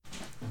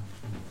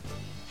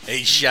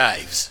Hey,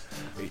 Shives.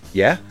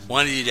 Yeah?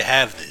 Wanted you to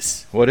have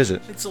this. What is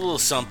it? It's a little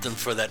something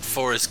for that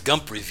Forrest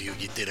Gump review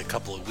you did a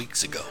couple of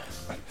weeks ago.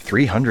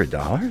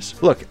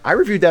 $300? Look, I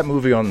reviewed that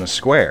movie on the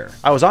square.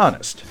 I was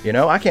honest. You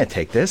know, I can't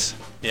take this.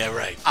 Yeah,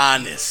 right.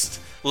 Honest.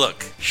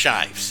 Look,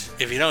 Shives,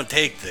 if you don't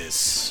take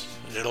this,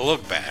 it'll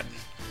look bad.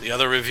 The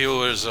other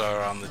reviewers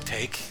are on the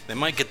take. They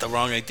might get the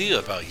wrong idea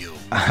about you.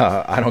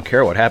 I don't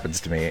care what happens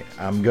to me.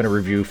 I'm going to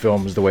review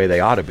films the way they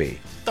ought to be.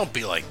 Don't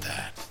be like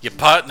that. Your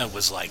partner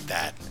was like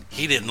that.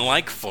 He didn't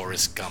like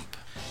Forrest Gump.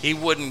 He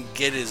wouldn't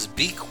get his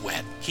beak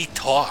wet. He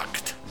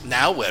talked.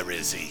 Now where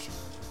is he?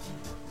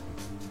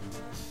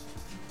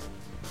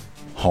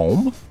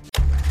 Home?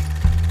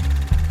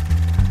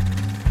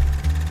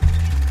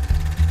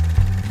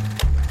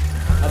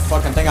 That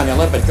fucking thing on your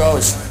lip, it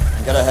goes.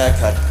 And get a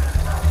haircut.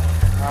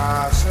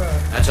 Sure.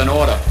 That's an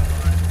order.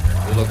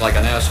 You look like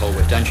an asshole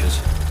with dentures.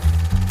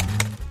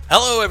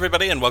 Hello,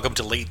 everybody, and welcome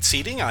to Late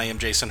Seating. I am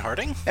Jason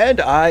Harding.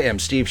 And I am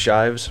Steve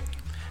Shives.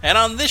 And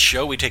on this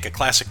show, we take a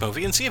classic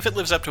movie and see if it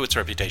lives up to its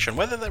reputation,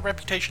 whether that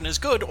reputation is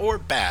good or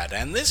bad.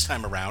 And this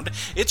time around,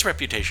 its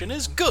reputation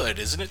is good,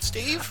 isn't it,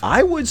 Steve?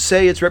 I would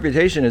say its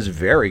reputation is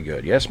very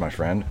good. Yes, my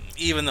friend.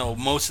 Even though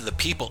most of the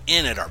people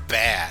in it are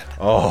bad.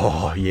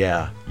 Oh,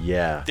 yeah.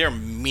 They're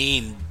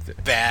mean,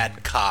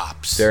 bad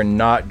cops. They're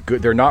not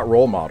good. They're not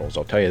role models,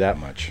 I'll tell you that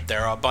much.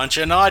 They're a bunch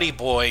of naughty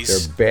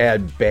boys. They're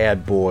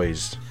bad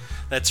boys.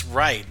 That's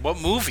right. What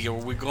movie are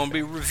we going to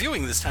be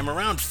reviewing this time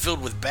around? Filled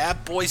with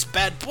bad boys,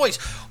 bad boys.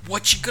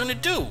 What you gonna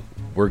do?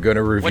 We're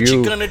gonna review. What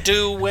you gonna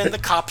do when the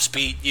cops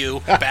beat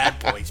you? Bad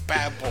boys,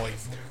 bad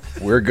boys.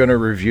 We're gonna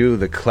review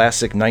the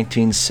classic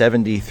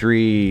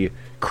 1973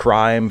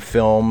 crime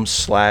film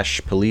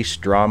 / police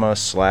drama /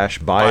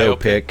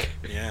 biopic.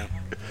 Yeah.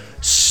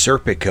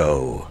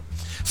 Serpico.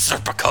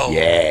 Serpico.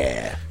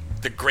 Yeah.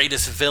 The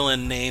greatest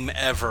villain name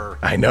ever.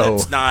 I know.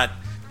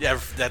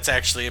 That's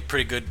actually a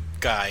pretty good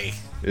guy.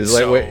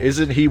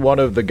 Isn't he one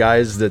of the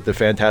guys that the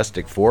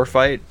Fantastic Four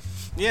fight?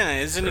 Yeah,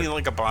 isn't he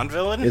like a Bond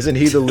villain? Isn't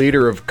he the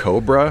leader of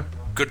Cobra?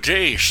 Good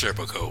day,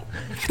 Serpico.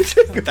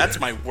 That's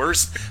my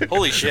worst.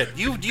 Holy shit.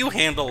 You do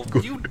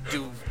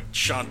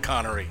Sean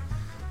Connery.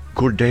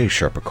 Good day,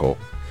 Serpico.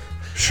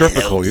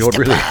 Serpico,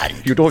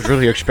 you don't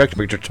really expect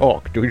me to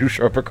talk, do you,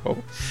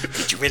 Serpico?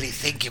 Did you really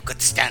think you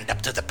could stand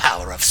up to the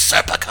power of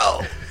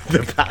Serpico?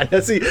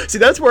 See,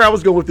 that's where I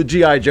was going with the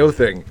G.I. Joe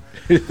thing.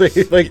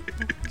 Like,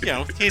 you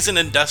know, he's an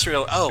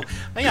industrial. Oh,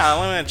 yeah,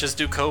 why not just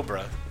do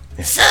Cobra?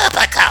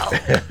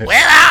 Serpico,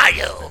 where are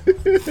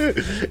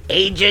you?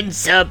 Agent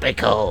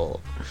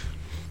Serpico.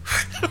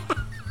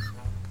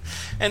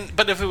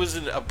 But if it was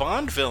a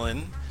Bond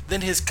villain, then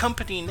his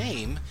company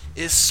name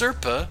is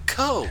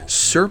Serpico.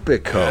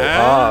 Serpico.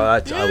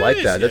 I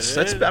like that.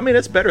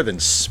 That's better than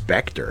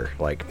Spectre.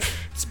 Like,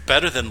 it's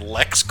better than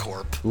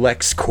LexCorp.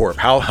 LexCorp.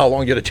 How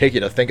long did it take you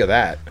to think of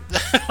that?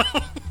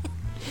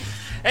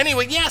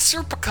 Anyway, yeah,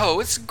 Serpico.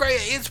 It's great.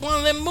 It's one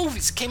of them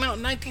movies. It came out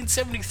in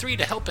 1973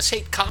 to help us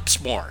hate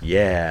cops more.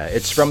 Yeah,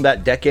 it's from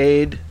that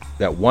decade,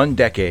 that one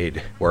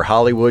decade, where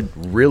Hollywood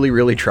really,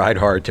 really tried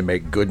hard to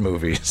make good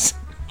movies.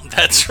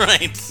 That's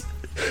right.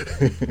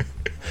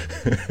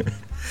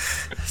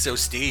 So,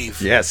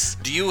 Steve. Yes.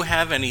 Do you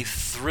have any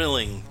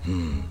thrilling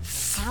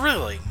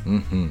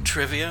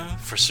trivia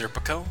for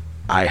Serpico?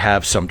 I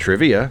have some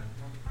trivia.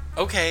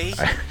 Okay.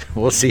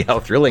 We'll see how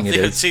thrilling it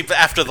is. See,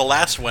 after the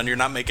last one, you're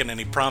not making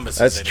any promises.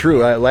 That's anymore.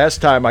 true.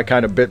 Last time I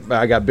got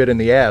bit in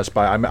the ass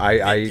by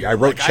I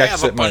wrote checks. I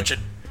have a bunch of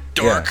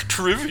dark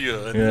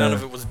trivia, and none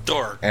of it was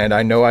dark. And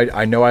I know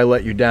I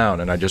let you down,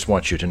 and I just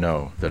want you to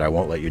know that I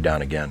won't let you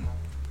down again.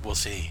 We'll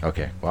see.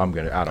 Okay. Well, I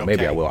don't know.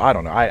 Maybe I will. I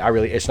don't know. I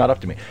really. It's not up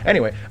to me.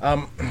 Anyway.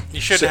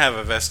 You shouldn't have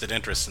a vested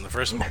interest in the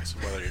first place,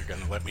 whether you're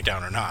going to let me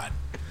down or not.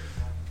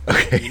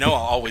 Okay. You know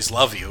I'll always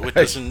love you. It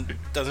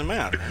doesn't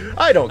matter.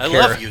 I don't care.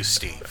 I love you,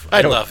 Steve.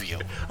 I love you.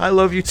 I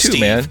love you too,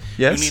 Steve, man.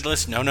 Yes. You need to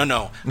listen. No.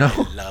 No.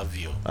 I love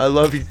you. I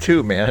love you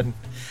too, man.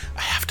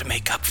 I have to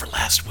make up for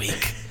last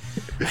week.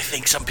 I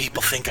think some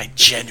people think I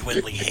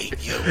genuinely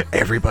hate you.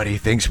 Everybody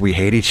thinks we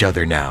hate each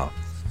other now.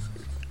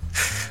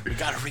 We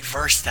gotta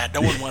reverse that.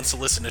 No one wants to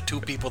listen to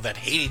two people that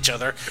hate each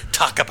other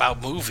talk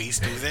about movies,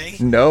 do they?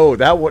 No,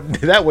 that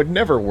would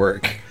never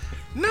work.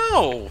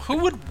 No. Who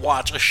would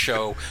watch a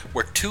show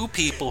where two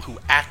people who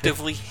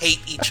actively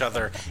hate each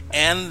other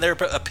and their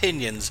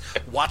opinions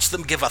watch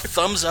them give a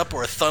thumbs up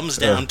or a thumbs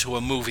down to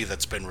a movie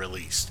that's been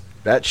released?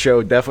 That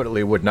show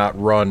definitely would not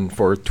run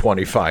for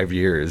 25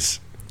 years.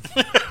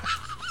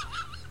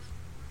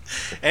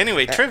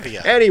 Anyway,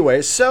 trivia.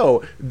 Anyway,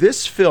 so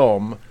this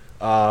film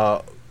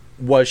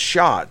was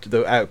shot.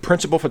 The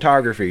principal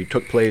photography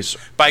took place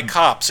by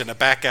cops in a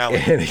back alley.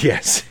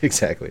 Yes,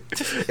 exactly.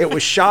 It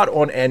was shot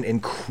on an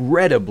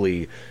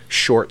incredibly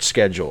short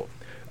schedule.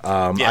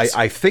 Yes.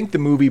 I think the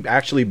movie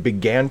actually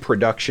began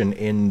production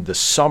in the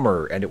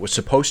summer, and it was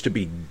supposed to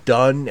be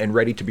done and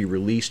ready to be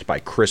released by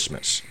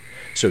Christmas.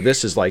 So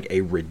this is like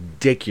a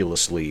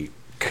ridiculously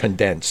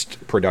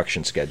condensed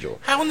production schedule.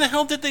 How in the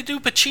hell did they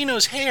do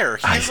Pacino's hair?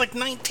 He has like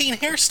 19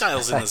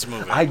 hairstyles in this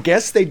movie. I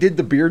guess they did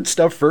the beard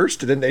stuff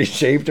first, and then they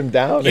shaved him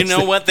down. You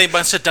know what? They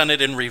must have done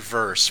it in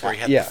reverse, where he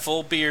had the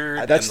full beard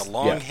and the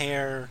long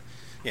hair.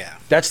 Yeah,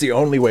 that's the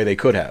only way they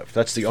could have.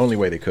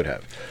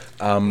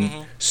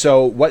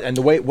 So what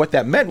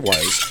that meant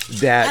was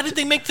that. How did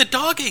they make the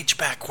dog age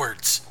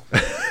backwards?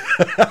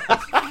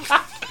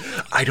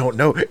 I don't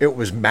know. It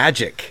was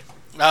magic.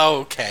 Oh,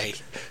 okay.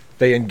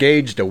 They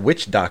engaged a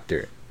witch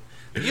doctor.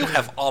 You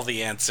have all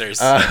the answers.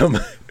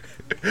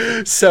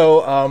 Just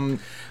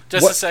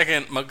a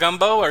second.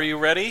 Magumbo, are you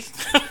ready?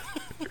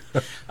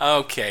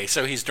 Okay,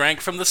 so he's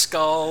drank from the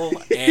skull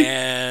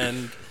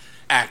and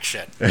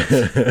action.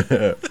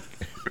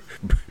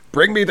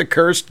 Bring me the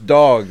cursed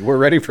dog. We're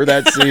ready for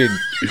that scene.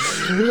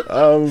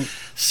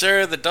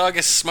 Sir, the dog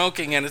is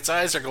smoking and its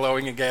eyes are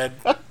glowing again.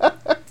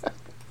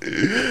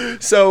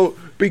 So,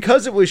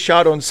 because it was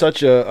shot on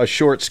such a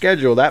short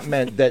schedule, that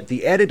meant that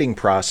the editing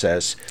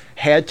process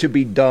had to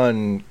be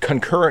done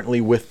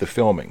concurrently with the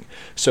filming.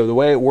 So the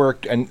way it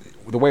worked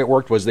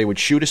was they would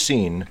shoot a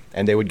scene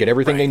and they would get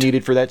everything they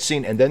needed for that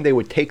scene, and then they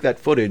would take that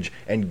footage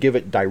and give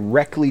it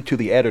directly to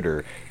the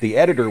editor. The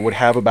editor would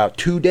have about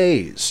 2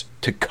 days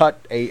to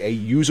cut a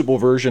usable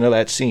version of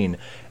that scene,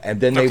 and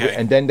then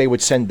they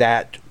would send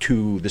that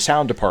to the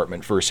sound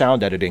department for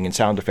sound editing and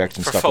sound effects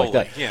and stuff Foley,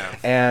 like that. Yeah.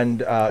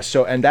 And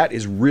and that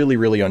is really,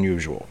 really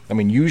unusual. I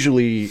mean,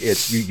 usually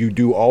it's you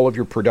do all of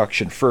your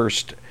production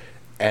first.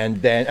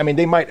 And then, I mean,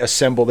 they might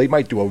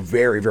do a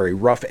very, very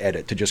rough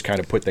edit to just kind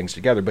of put things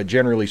together. But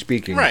generally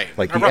speaking,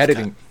 like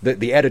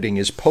the editing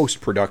is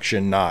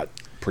post-production, not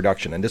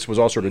production. And this was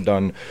all sort of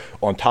done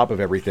on top of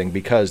everything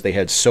because they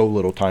had so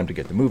little time to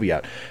get the movie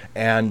out.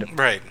 And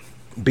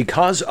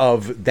because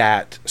of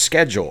that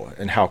schedule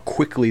and how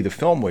quickly the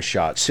film was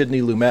shot,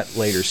 Sidney Lumet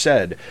later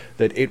said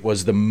that it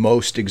was the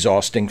most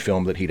exhausting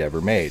film that he'd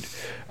ever made.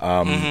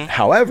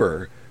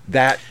 However,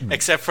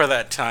 except for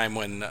that time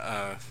when...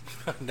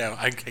 No,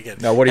 I get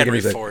what are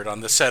Henry Ford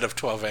on the set of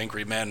 12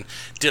 Angry Men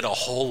did a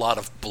whole lot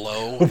of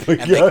blow,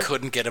 and they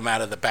couldn't get him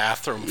out of the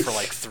bathroom for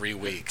like 3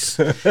 weeks.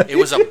 It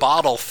was a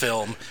bottle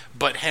film,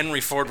 but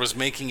Henry Ford was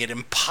making it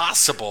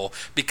impossible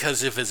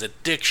because of his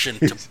addiction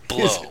to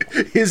blow.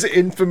 His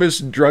infamous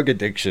drug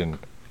addiction.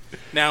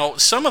 Now,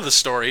 some of the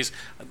stories,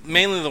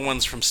 mainly the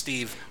ones from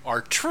Steve,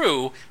 are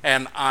true,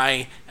 and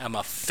I am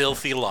a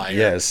filthy liar.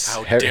 Yes.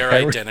 How dare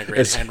I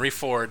denigrate Henry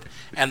Ford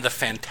and the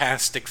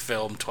fantastic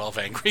film 12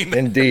 Angry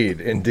Men.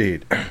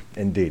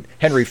 Indeed.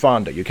 Henry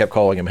Fonda. You kept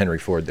calling him Henry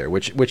Ford there,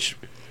 which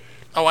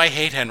Oh, I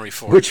hate Henry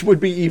Ford. Which would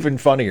be even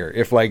funnier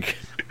if, like...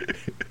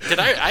 Did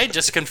I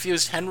just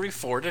confused Henry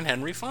Ford and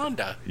Henry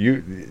Fonda.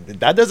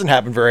 That doesn't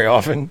happen very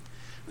often.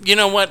 You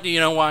know what?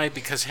 You know why?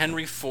 Because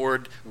Henry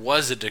Ford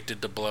was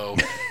addicted to blow.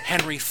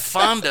 Henry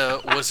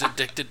Fonda was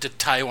addicted to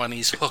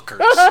Taiwanese hookers.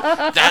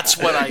 That's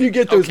what I... You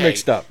get those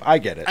mixed up. I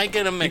get it. I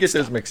get them mixed up. You get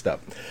those mixed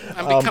up.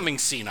 I'm becoming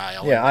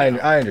senile. Yeah,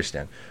 I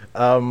understand.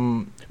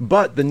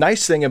 But the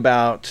nice thing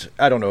about...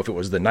 I don't know if it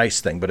was the nice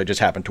thing, but it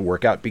just happened to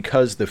work out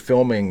because the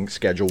filming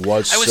schedule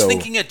was I was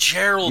thinking of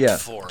Gerald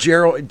Ford.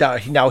 Gerald...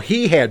 Now,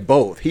 he had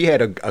both. He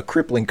had a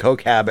crippling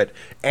coke habit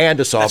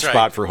and a soft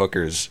spot for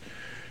hookers.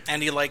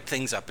 And he liked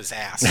things up his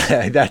ass.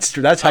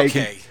 That's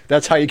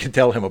how you can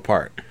tell him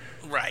apart.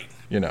 Right.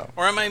 You know.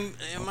 Or am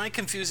I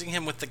confusing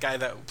him with the guy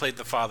that played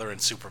the father in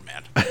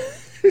Superman?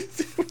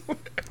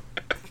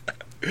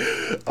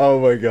 Oh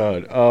my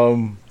God.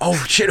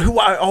 Oh shit.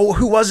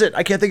 Who was it?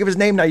 I can't think of his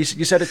name now. You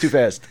said it too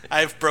fast.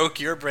 I've broke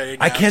your brain.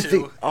 I can't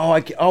think.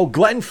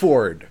 Glenn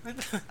Ford.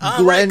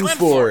 Glenn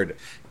Ford.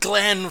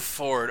 Glenn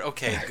Ford.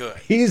 Okay, good.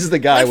 He's the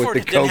guy with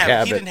the coke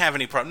habit. He didn't have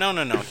any problem.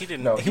 No, he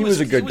didn't. No, he was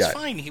a good guy.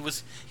 He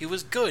was fine. He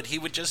was good. He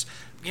would just,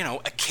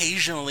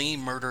 occasionally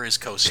murder his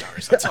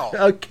co-stars. That's all.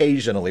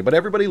 Occasionally, but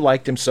everybody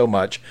liked him so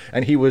much,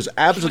 and he was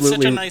absolutely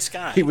such a nice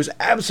guy. He was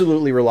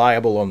absolutely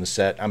reliable on the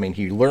set. I mean,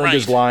 he learned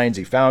his lines.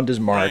 He found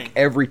his mark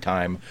every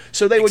time.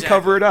 So they would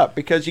cover it up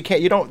because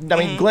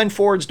Glenn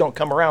Fords don't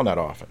come around that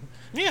often.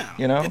 Yeah.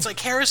 It's like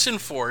Harrison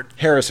Ford.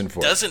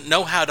 Doesn't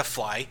know how to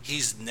fly.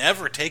 He's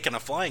never taken a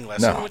flying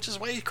lesson, which is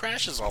why he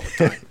crashes all the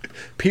time.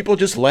 People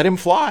just let him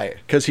fly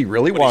because he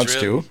really wants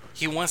to.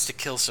 He wants to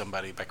kill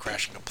somebody by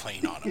crashing a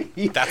plane on him.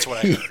 That's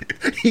what I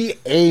heard. He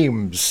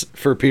aims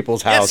for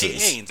people's houses.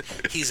 Yes, he aims.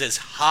 He's as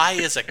high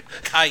as a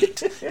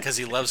kite because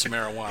he loves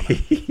marijuana.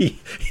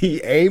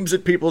 He aims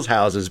at people's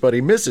houses, but he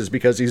misses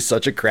because he's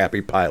such a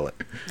crappy pilot.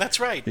 That's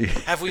right.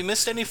 Have we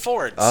missed any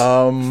Fords?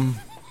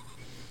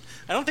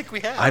 I don't think we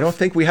have. I don't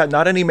think we had,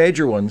 not any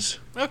major ones.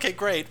 Okay,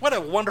 great. What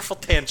a wonderful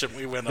tangent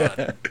we went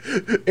on.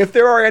 If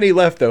there are any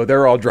left, though,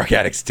 they're all drug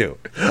addicts, too.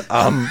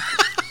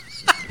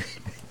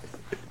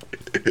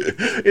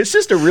 It's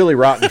just a really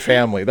rotten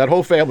family. That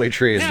whole family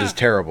tree is just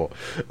terrible.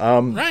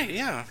 Right,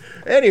 yeah.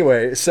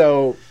 Anyway,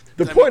 so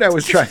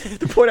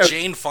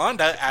Jane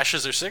Fonda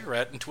ashes her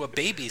cigarette into a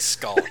baby's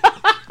skull.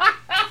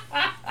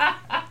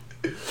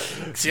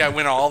 See, I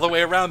went all the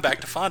way around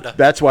back to Fonda.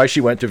 That's why she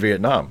went to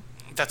Vietnam.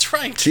 That's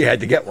right. She had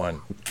to get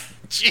one.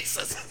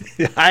 Jesus.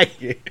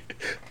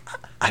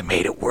 I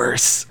made it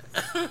worse.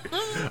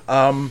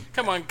 Come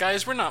on,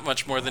 guys, we're not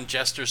much more than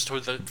jesters for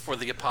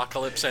the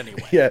apocalypse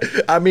anyway. Yeah,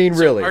 I mean,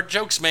 really. Our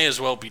jokes may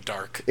as well be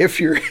dark. If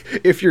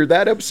you're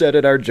that upset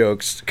at our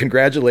jokes,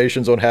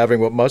 congratulations on having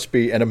what must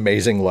be an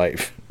amazing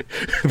life.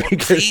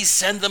 Please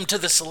send them to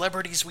the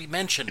celebrities we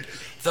mentioned.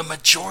 The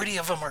majority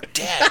of them are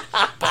dead,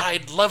 but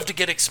I'd love to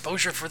get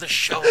exposure for the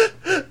show.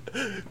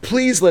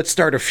 Please let's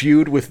start a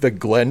feud with the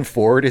Glenn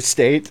Ford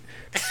estate.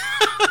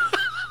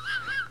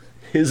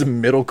 His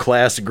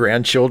middle-class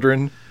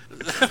grandchildren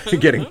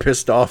getting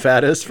pissed off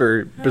at us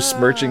for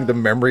besmirching the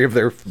memory of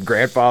their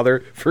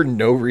grandfather for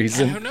no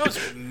reason. And who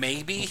knows?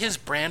 Maybe his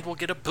brand will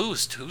get a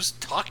boost. Who's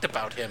talked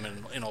about him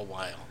in a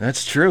while?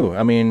 That's true.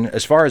 I mean,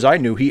 as far as I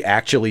knew, he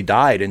actually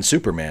died in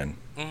Superman.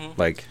 Mm-hmm.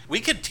 Like,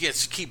 we could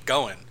just keep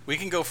going. We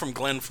can go from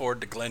Glenn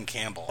Ford to Glenn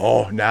Campbell.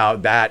 Oh, now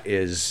that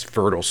is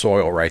fertile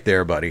soil right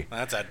there, buddy.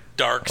 That's a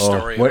dark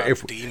story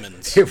about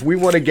demons. If we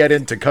want to get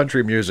into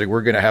country music,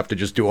 we're going to have to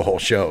just do a whole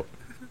show.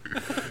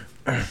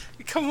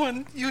 Come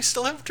on, you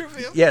still have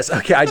trivia? Yes,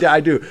 okay, I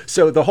do.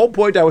 So the whole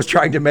point I was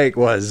trying to make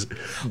was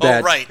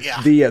that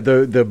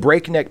the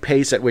breakneck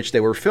pace at which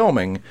they were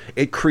filming,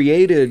 it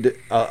created,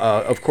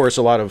 of course,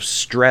 a lot of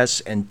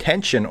stress and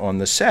tension on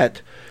the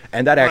set.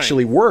 And that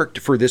actually worked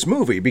for this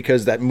movie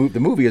because the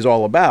movie is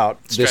all about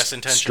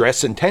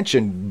stress and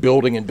tension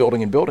building and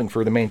building and building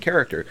for the main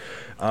character.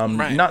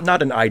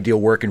 Not an ideal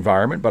work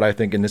environment, but I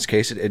think in this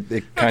case it kind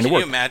of worked. Can you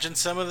imagine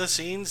some of the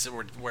scenes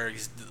where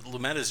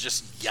Lumet is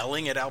just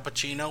yelling at Al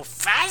Pacino,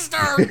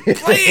 "Faster,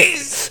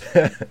 please!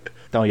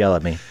 Don't yell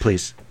at me,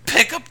 please.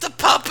 Pick up the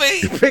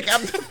puppy! Pick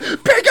up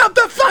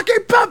the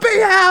fucking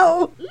puppy,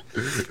 Al!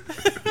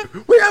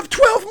 We have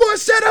 12 more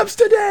setups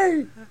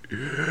today!"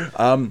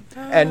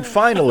 And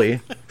finally,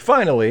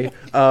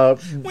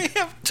 we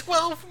have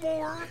 12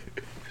 more.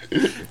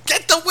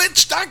 Get the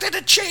witch doctor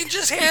to change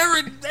his hair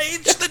and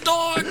age the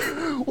dog.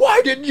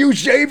 Why didn't you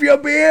shave your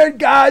beard?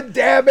 God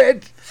damn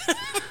it!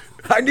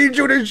 I need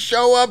you to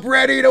show up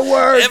ready to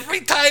work.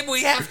 Every time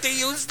we have to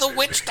use the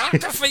witch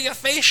doctor for your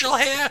facial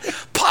hair,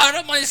 part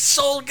of my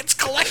soul gets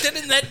collected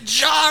in that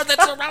jar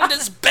that's around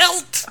his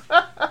belt.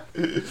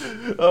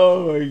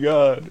 Oh my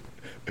God.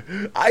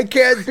 I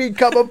can't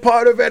become a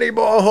part of any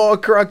more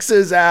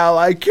Horcruxes, Al.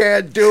 I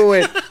can't do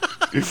it.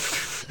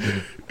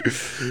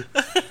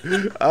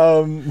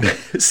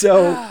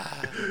 So,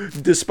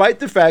 despite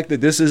the fact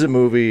that this is a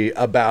movie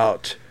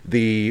about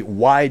the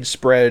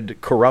widespread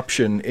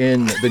corruption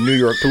in the New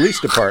York Police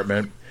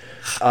Department,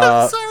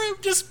 I'm sorry,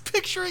 I'm just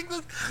picturing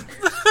the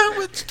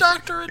witch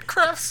doctor at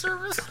craft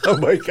service. Oh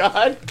my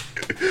God.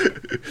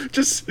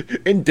 Just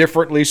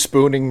indifferently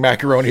spooning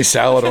macaroni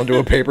salad onto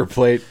a paper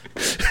plate.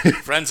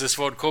 Francis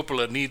Ford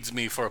Coppola needs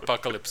me for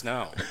Apocalypse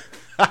Now.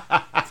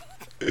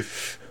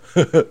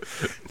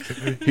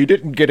 He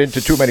didn't get into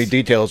too many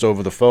details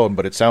over the phone,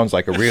 but it sounds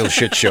like a real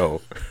shit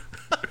show.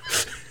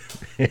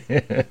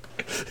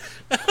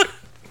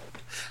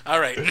 All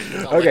right.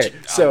 Okay,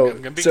 so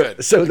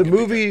the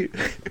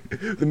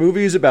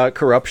movie is about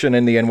corruption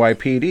in the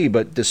NYPD,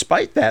 but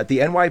despite that, the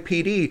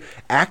NYPD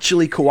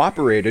actually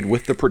cooperated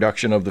with the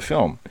production of the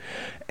film.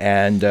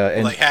 And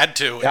they had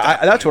to.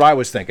 That's what I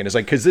was thinking. It's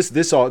like because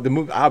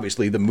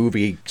obviously the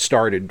movie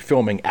started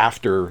filming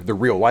after the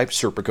real life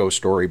Serpico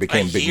story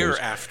became big news.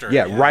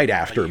 Right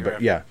after.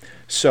 But yeah,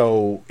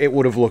 so it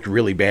would have looked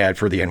really bad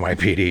for the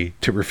NYPD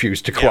to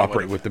refuse to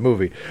cooperate with the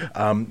movie,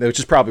 which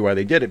is probably why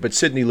they did it. But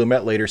Sidney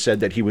Lumet later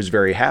said that he was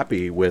very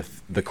happy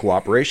with the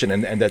cooperation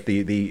and that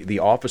the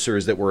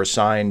officers that were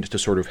assigned to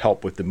sort of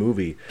help with the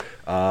movie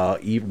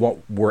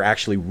were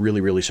actually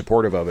really, really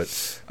supportive of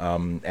it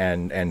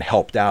and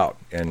helped out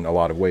in a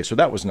lot of ways. So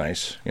that was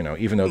nice,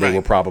 even though they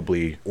were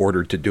probably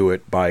ordered to do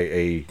it by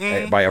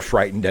a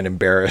frightened and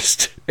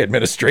embarrassed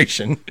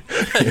administration.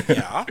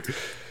 Yeah.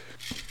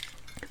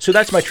 So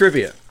that's my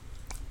trivia.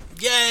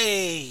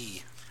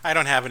 Yay! I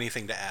don't have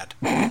anything to add.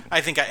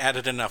 I think I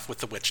added enough with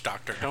the witch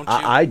doctor, don't you?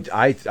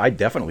 I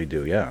definitely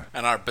do, yeah.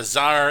 And our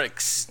bizarre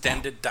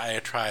extended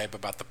diatribe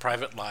about the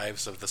private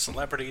lives of the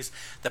celebrities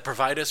that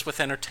provide us with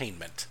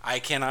entertainment. I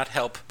cannot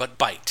help but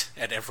bite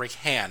at every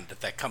hand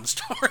that comes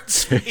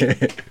towards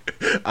me.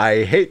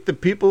 I hate the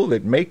people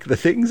that make the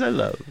things I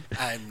love.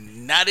 I'm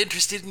not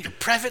interested in your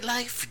private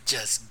life.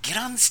 Just get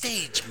on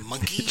stage,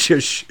 monkey,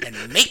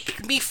 and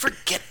make me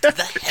forget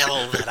the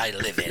hell that I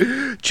live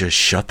in. Just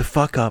shut the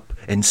fuck up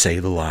and say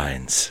the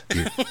lines.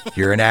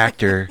 You're an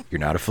actor. You're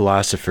not a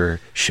philosopher.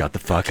 Shut the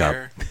fuck up.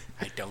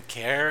 I don't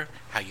care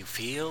how you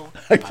feel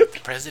about the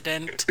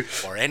president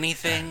or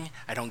anything.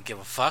 I don't give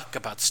a fuck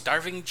about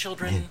starving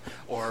children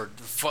or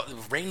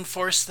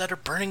rainforests that are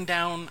burning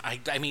down.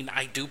 I mean,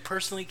 I do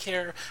personally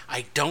care.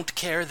 I don't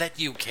care that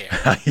you care.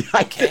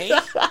 Okay?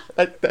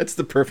 That's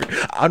the perfect...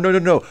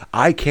 No.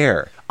 I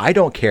care. I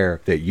don't care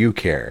that you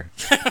care.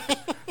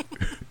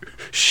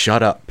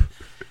 Shut up.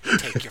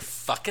 Take your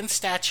fucking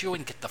statue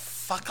and get the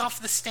fuck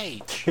off the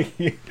stage.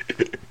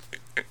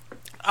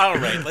 All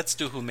right, let's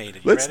do Who Made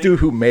It. Let's do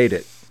Who Made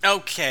It.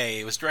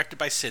 Okay, it was directed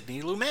by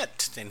Sidney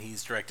Lumet, and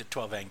he's directed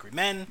 12 Angry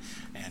Men,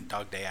 and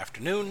Dog Day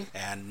Afternoon,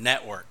 and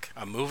Network,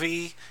 a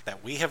movie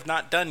that we have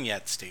not done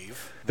yet,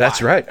 Steve.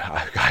 That's Why? right.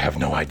 I have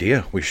no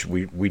idea.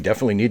 We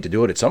definitely need to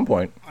do it at some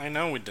point. I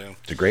know we do.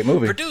 It's a great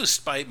movie.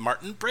 Produced by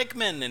Martin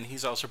Brigman, and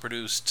he's also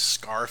produced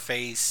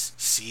Scarface,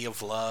 Sea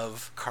of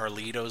Love,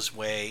 Carlito's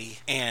Way,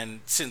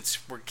 and since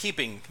we're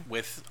keeping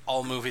with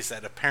all movies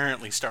that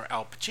apparently star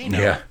Al Pacino,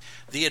 Yeah.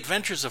 The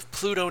Adventures of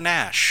Pluto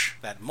Nash,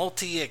 that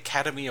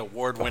multi-Academy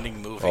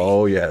Award-winning movie.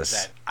 Oh, yes.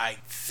 That I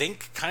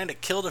think kind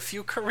of killed a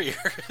few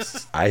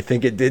careers. I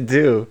think it did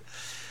too.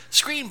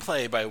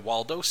 Screenplay by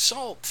Waldo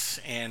Salt,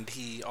 and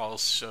he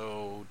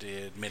also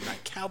did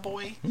Midnight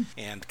Cowboy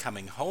and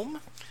Coming Home.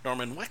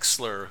 Norman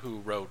Wexler, who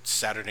wrote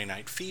Saturday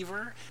Night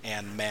Fever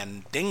and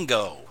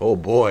Mandingo, Oh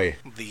boy.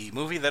 the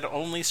movie that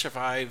only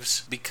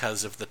survives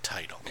because of the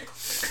title.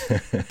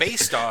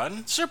 Based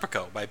on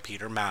Serpico by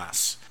Peter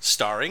Maas,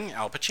 starring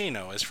Al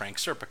Pacino as Frank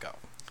Serpico.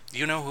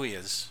 You know who he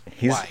is.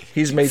 Why?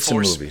 He's made some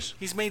movies.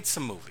 He's made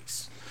some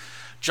movies.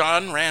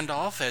 John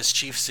Randolph as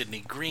Chief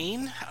Sidney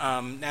Green.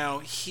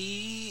 Now,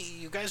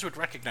 you guys would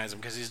recognize him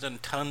because he's done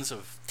tons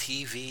of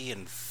TV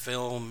and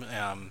film.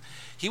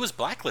 He was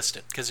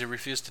blacklisted because he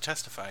refused to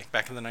testify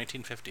back in the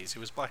 1950s. He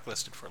was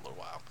blacklisted for a little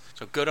while.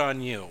 So good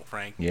on you,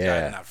 Frank.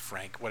 Yeah. Not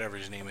Frank, whatever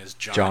his name is.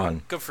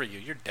 John. Good for you.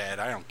 You're dead.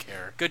 I don't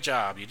care. Good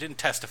job. You didn't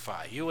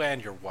testify. You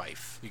and your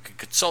wife. You could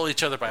console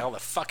each other by all the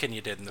fucking you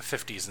did in the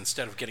 50s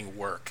instead of getting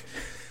work.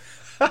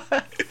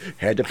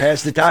 Had to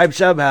pass the time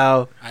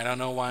somehow. I don't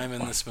know why I'm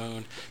in this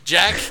mood.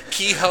 Jack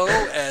Kehoe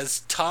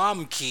as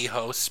Tom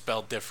Kehoe,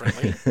 spelled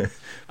differently.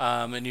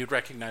 And you'd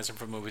recognize him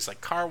from movies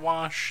like Car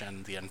Wash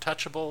and The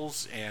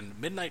Untouchables and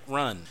Midnight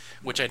Run,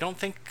 which I don't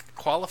think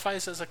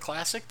qualifies as a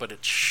classic, but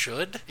it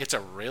should. It's a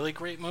really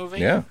great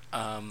movie. Yeah.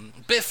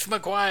 Biff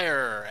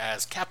McGuire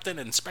as Captain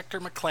Inspector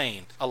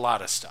McLean. A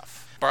lot of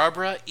stuff.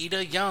 Barbara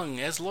Ida Young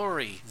as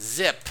Lori.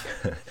 Zip.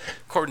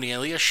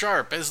 Cornelia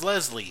Sharp as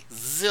Leslie.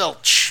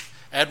 Zilch.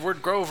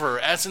 Edward Grover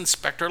as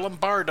Inspector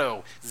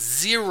Lombardo.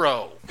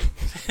 Zero.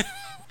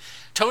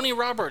 Tony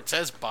Roberts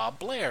as Bob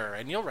Blair,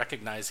 and you'll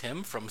recognize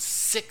him from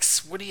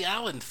 6 Woody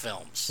Allen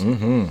films.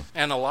 Mm-hmm.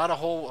 And a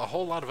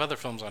whole lot of other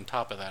films on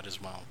top of that as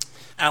well.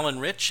 Alan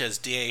Rich as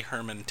D.A.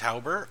 Herman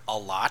Tauber, a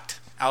lot.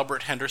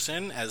 Albert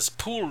Henderson as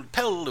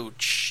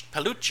Peluche.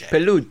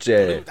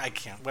 I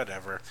can't,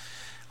 whatever.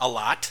 A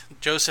lot.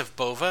 Joseph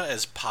Bova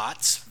as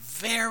Potts.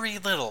 Very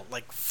little,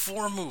 like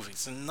 4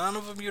 movies, and none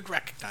of them you'd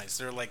recognize.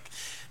 They're like,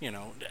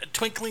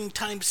 Twinkling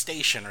Time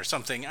Station or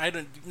something.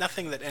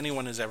 Nothing that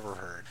anyone has ever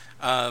heard.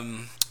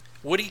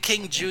 Woody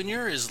King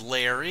Jr. is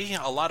Larry.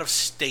 A lot of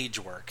stage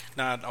work,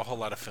 not a whole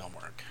lot of film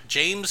work.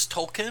 James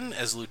Tolkien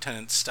as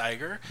Lieutenant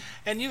Steiger,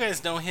 and you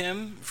guys know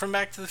him from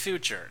Back to the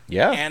Future.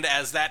 Yeah. And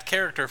as that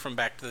character from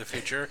Back to the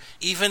Future,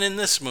 even in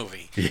this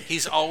movie,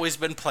 he's always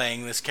been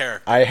playing this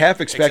character. I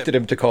half expected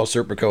him to call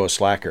Serpico a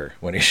slacker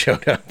when he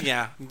showed up.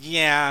 Yeah, and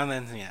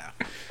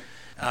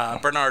then.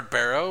 Bernard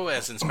Barrow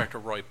as Inspector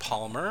Roy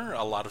Palmer,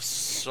 a lot of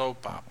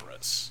soap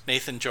operas.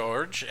 Nathan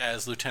George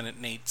as Lieutenant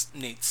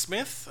Nate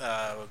Smith,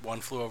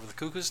 One Flew Over the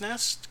Cuckoo's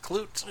Nest,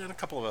 Clute, and a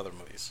couple of other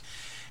movies.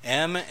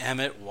 M.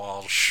 Emmett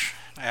Walsh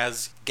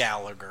as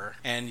Gallagher,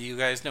 and you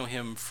guys know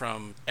him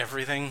from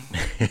everything,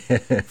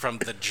 from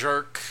The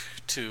Jerk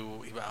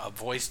to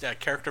a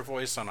character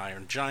voice on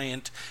Iron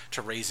Giant,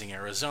 to Raising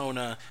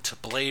Arizona, to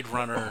Blade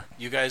Runner.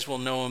 You guys will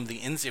know him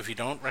if you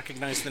don't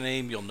recognize the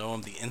name, you'll know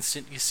him the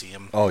instant you see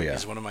him. Oh, yeah.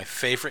 He's one of my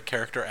favorite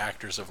character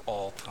actors of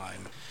all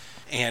time.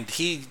 And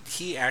he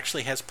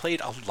actually has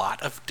played a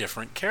lot of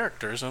different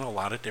characters in a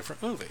lot of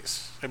different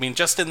movies. I mean,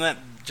 just in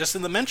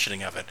the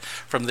mentioning of it,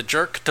 from The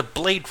Jerk to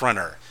Blade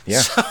Runner. Yeah,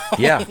 So,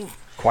 yeah,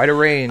 quite a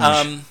range.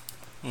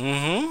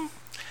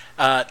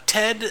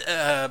 Ted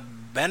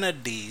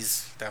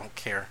Benediz, don't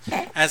care,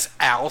 as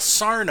Al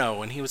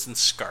Sarno, and he was in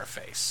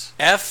Scarface.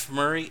 F.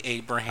 Murray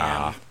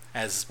Abraham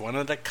as one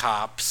of the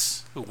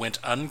cops who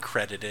went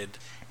uncredited,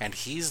 and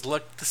he's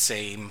looked the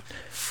same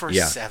for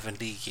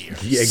 70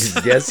 years.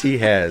 Yes, he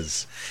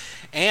has.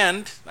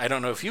 And, I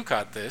don't know if you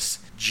caught this,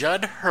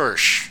 Judd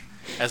Hirsch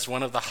as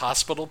one of the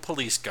hospital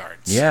police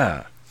guards.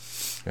 Yeah.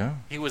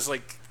 He was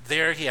like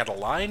there, he had a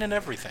line and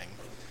everything.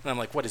 And I'm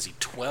like, what is he,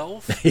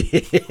 12?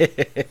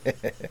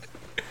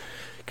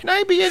 Can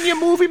I be in your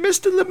movie,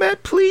 Mr.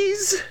 Lumet,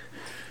 please?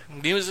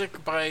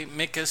 Music by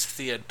Mikis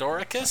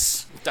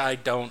Theodorikis.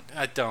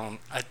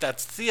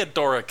 That's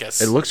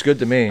Theodorikis. It looks good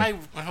to me. I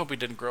hope he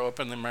didn't grow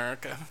up in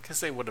America, because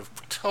they would have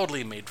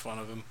totally made fun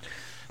of him.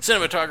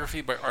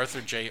 Cinematography by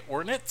Arthur J.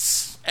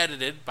 Ornitz.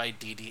 Edited by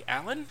Dee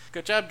Allen.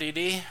 Good job,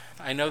 Dee.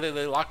 I know that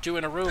they locked you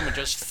in a room and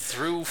just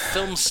threw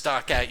film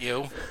stock at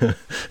you.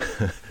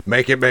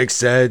 Make it make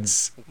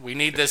sense. We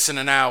need this in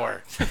an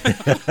hour.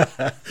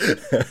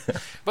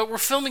 But we're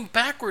filming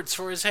backwards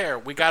for his hair.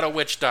 We got a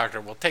witch doctor.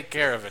 We'll take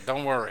care of it.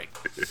 Don't worry.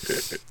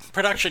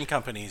 Production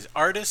companies: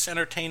 Artists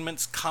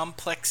Entertainment's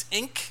Complex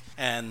Inc.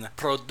 and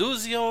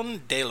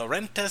Producción de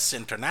Laurentiis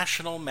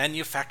International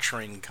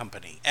Manufacturing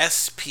Company,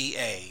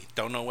 SPA.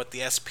 Don't know what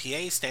the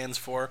SPA stands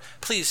for.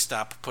 Please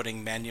stop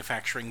putting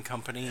manufacturing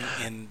company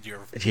in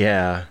your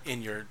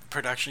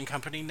production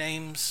company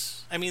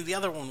names. I mean, the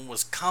other one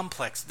was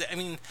complex. I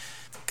mean,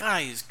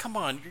 guys, come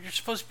on. You're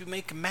supposed to be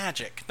making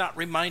magic, not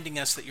reminding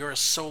us that you're a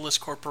soulless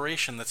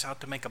corporation that's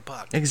out to make a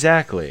buck.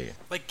 Exactly.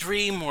 Like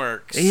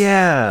DreamWorks.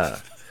 Yeah.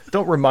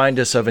 Don't remind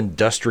us of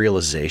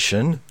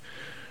industrialization.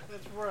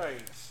 That's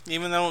right.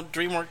 Even though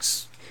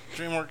DreamWorks,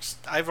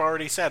 I've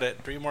already said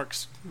it,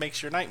 DreamWorks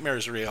makes your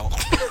nightmares real.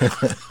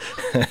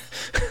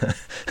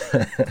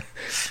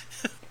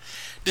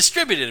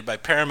 Distributed by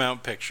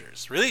Paramount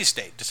Pictures. Release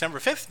date, December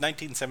 5th,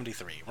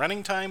 1973.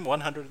 Running time,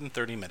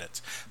 130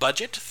 minutes.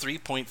 Budget,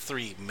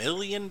 $3.3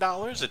 million.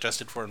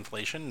 Adjusted for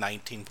inflation,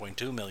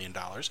 $19.2 million.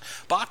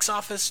 Box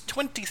office,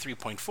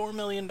 $23.4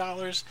 million.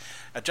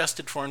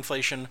 Adjusted for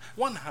inflation,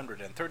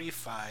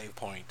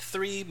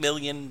 $135.3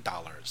 million.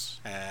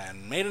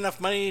 And made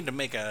enough money to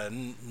make a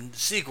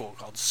sequel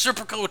called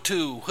Serpico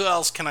 2. Who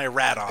else can I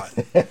rat on?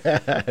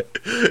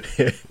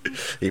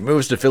 He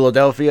moves to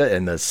Philadelphia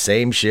and the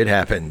same shit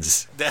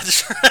happens.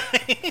 That's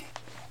right.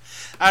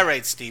 All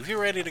right, Steve,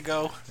 you ready to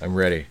go? I'm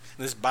ready.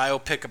 This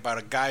biopic about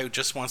a guy who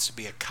just wants to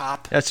be a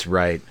cop. That's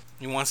right.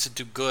 He wants to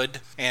do good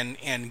and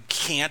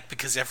can't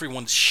because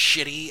everyone's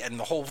shitty and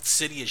the whole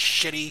city is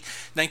shitty.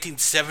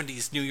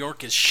 1970s New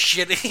York is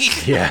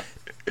shitty. Yeah.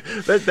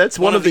 That's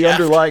one of the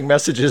underlying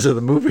messages of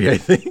the movie, I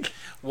think.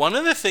 One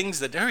of the things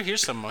that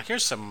here's some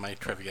of my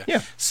trivia.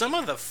 Yeah. Some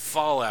of the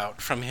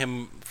fallout from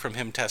him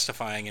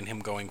testifying and him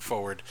going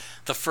forward,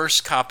 the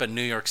first cop in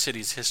New York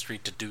City's history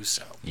to do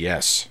so.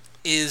 Yes.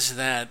 Is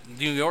that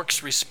New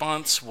York's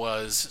response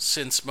was,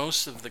 since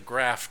most of the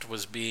graft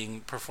was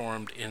being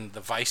performed in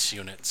the vice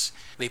units,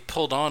 they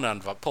pulled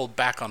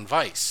back on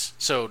vice.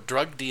 So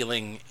drug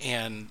dealing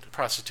and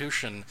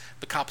prostitution,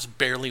 the cops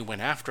barely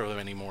went after them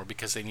anymore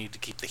because they need to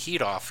keep the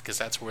heat off because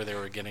that's where they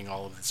were getting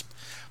all of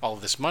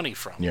this money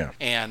from. Yeah.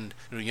 And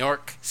New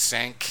York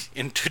sank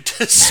into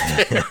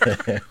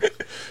despair.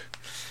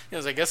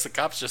 Because I guess the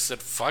cops just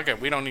said, fuck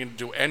it, we don't need to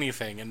do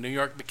anything. And New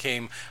York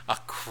became a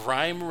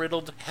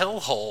crime-riddled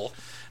hellhole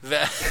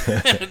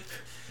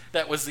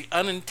that was the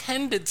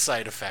unintended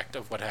side effect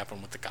of what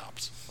happened with the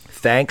cops.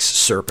 Thanks,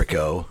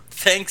 Serpico.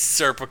 Thanks,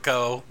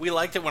 Serpico. We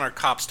liked it when our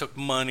cops took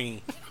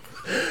money.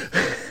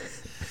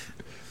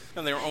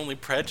 And they were only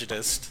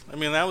prejudiced. I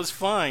mean, that was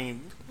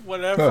fine.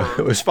 Whatever.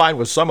 It was fine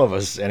with some of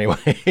us,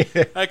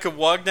 anyway. I could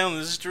walk down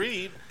the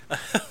street.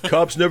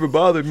 Cops never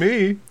bothered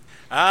me.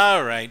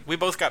 All right, we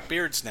both got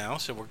beards now,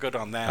 so we're good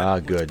on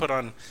that. Good.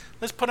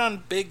 Let's put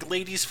on big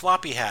ladies'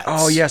 floppy hats.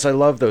 Oh yes, I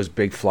love those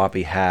big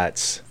floppy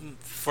hats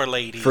for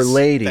ladies.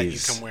 That you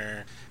can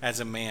wear as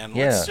a man.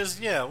 Yeah.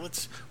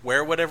 Let's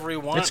wear whatever we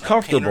want. It's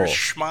comfortable. A painter's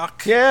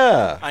schmuck.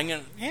 Yeah. I'm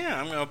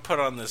gonna put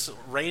on this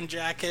rain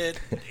jacket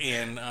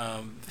and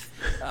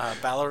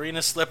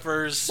ballerina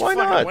slippers. Why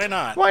not? Why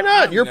not? Why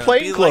not? You're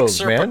plain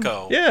clothes, man.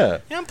 Yeah.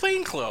 Yeah, I'm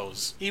plain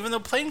clothes. Even though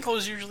plain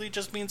clothes usually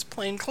just means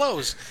plain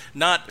clothes,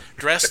 not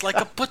dressed like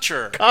a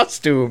butcher.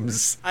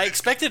 Costumes. I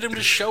expected him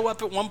to show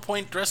up at one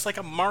point dressed like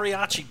a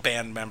mariachi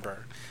band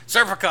member.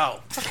 Serpico.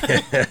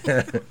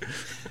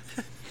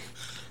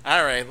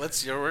 All right, we're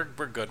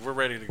good. We're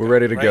ready to go. We're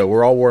ready to go.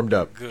 We're all warmed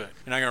up. Good.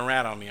 You're not going to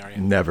rat on me, are you?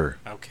 Never.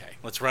 Okay.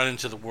 Let's run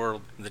into the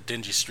world in the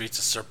dingy streets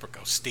of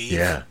Serpico.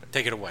 Steve,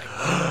 take it away.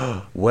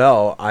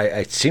 Well,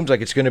 it seems like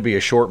it's going to be a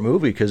short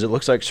movie because it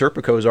looks like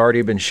Serpico's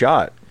already been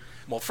shot.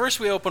 Well, first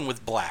we open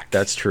with black.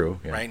 That's true.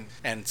 Yeah. Right?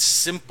 And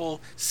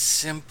simple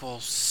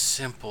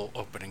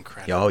opening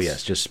credits. Oh,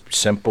 yes. Just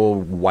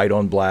simple white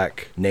on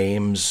black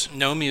names.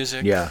 No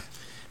music. Yeah.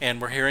 And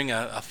we're hearing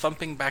a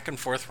thumping back and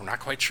forth. We're not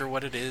quite sure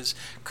what it is.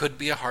 Could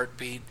be a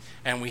heartbeat.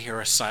 And we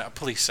hear a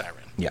police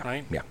siren. Yeah.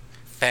 Right? Yeah.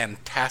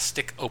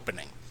 Fantastic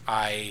opening.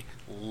 I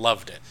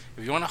loved it.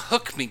 If you want to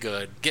hook me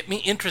good, get me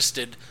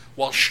interested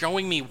while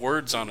showing me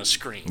words on a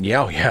screen.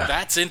 Yeah.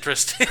 That's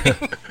interesting.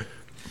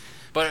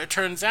 But it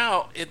turns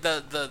out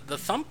the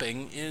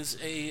thumping is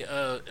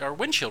our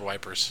windshield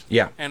wipers.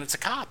 Yeah. And it's a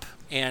cop.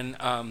 And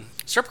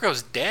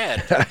Serpico's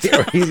dead.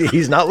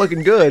 He's not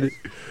looking good.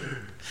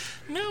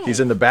 No. He's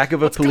in the back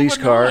of a police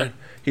car.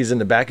 He's in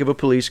the back of a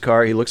police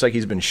car. He looks like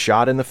he's been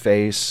shot in the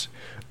face.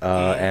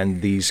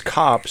 And these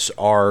cops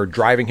are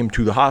driving him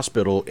to the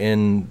hospital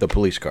in the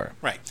police car.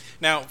 Right.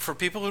 Now, for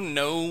people who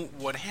know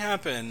what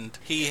happened,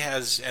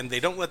 and they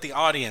don't let the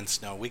audience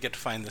know. We get to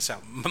find this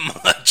out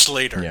much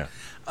later.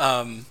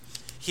 Yeah.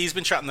 He's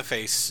been shot in the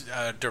face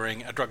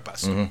during a drug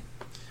bust. Mm-hmm.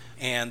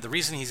 And the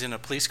reason he's in a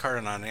police car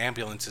and on an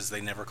ambulance is they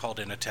never called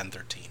in a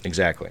 1013.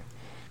 Exactly.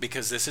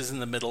 because this is in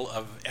the middle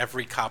of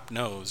every cop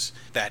knows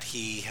that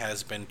he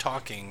has been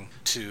talking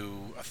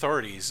to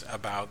authorities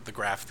about the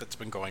graft that's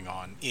been going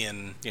on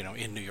in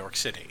New York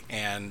City.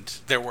 And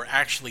there were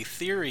actually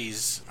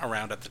theories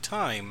around at the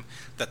time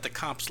that the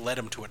cops led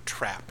him to a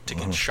trap to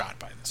get shot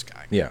by this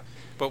guy. Yeah.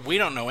 But we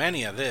don't know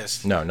any of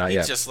this. No, not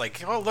yet. He's just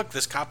like, oh, look,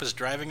 this cop is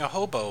driving a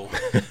hobo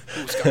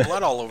who's got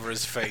blood all over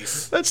his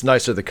face. That's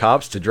nice of the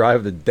cops to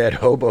drive the dead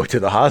hobo to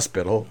the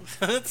hospital.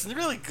 That's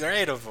really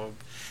great of them.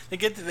 They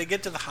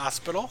get to the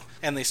hospital,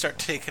 and they start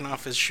taking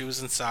off his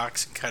shoes and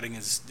socks and cutting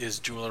his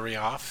jewelry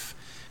off.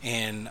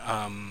 And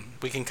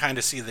we can kind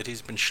of see that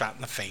he's been shot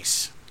in the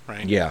face,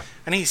 right? Yeah.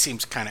 And he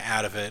seems kind of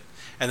out of it.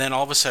 And then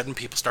all of a sudden,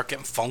 people start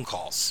getting phone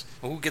calls.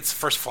 Who gets the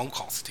first phone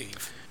call,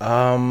 Steve?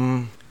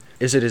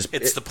 Is it his?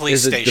 It's the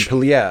police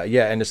station. Yeah,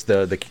 and it's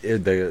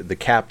the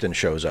captain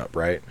shows up,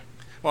 right?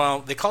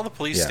 Well, they call the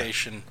police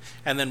station,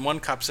 and then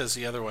one cop says to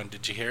the other one,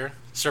 "Did you hear?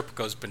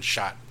 Serpico's been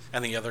shot."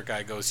 And the other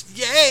guy goes,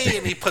 "Yay!"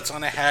 And he puts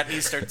on a hat and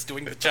he starts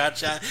doing the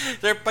cha-cha.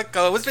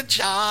 Serpico's been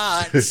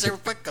shot.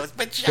 Serpico's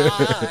been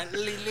shot.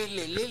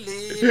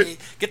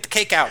 Get the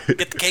cake out.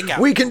 Get the cake out.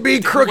 We can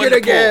be crooked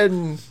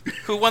again.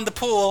 Who won the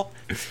pool?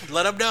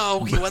 Let him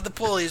know. He won the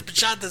pool. He's been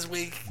shot this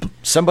week.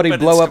 Somebody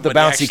blow up the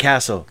bouncy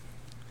castle.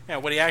 Yeah,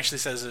 what he actually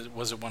says is,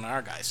 was it one of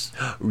our guys?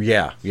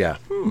 Yeah.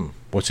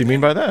 What's he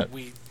mean by that?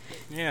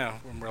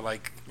 When we're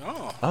like,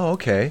 oh. Oh,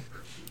 okay.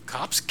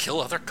 Cops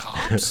kill other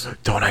cops?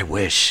 Don't I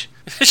wish?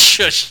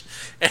 Shush.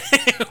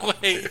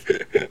 Anyway,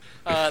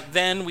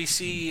 then we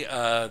see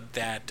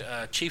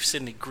that Chief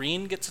Sidney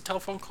Green gets a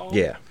telephone call.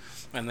 Yeah.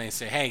 And they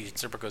say, "Hey,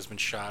 Serpico's been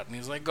shot," and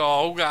he's like,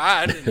 "Oh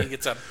God!" And he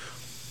gets up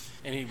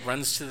and he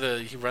runs to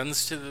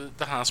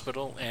the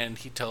hospital, and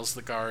he tells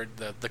the guard,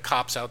 the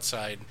cops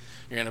outside,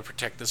 "You're gonna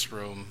protect this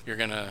room. You're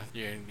not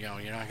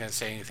gonna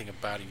say anything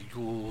about it.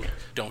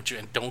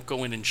 Don't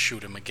go in and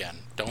shoot him again.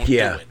 Don't do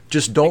it.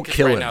 Just don't because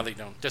kill right him. Now they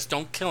don't. Just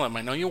don't kill him.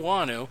 I know you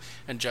want to."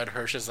 And Judd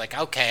Hirsch is like,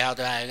 "Okay,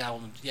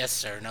 I'll yes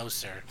sir, no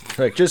sir."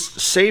 Like, just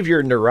save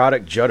your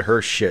neurotic Judd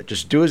Hirsch shit.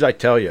 Just do as I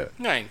tell you.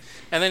 Right.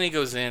 And then he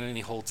goes in and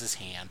he holds his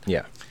hand.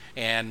 Yeah.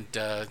 And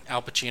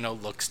Al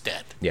Pacino looks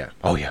dead. Yeah.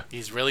 Oh yeah.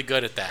 He's really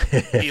good at that.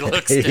 He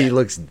looks dead. He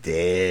looks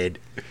dead.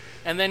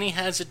 And then he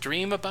has a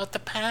dream about the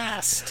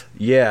past.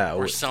 Yeah,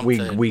 or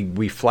something.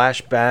 We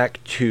flash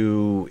back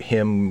to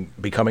him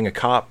becoming a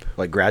cop,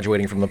 like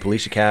graduating from the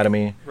police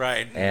academy.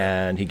 Right.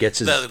 And he gets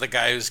his the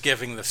guy who's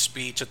giving the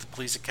speech at the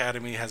police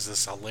academy has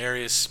this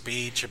hilarious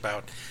speech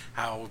about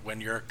how when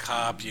you're a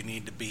cop you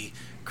need to be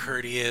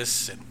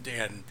courteous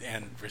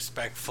and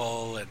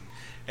respectful and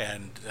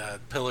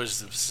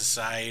pillars of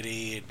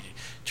society, and you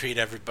treat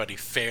everybody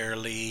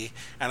fairly.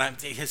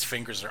 And his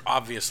fingers are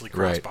obviously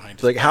crossed behind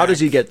his back. How does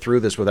he get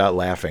through this without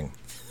laughing?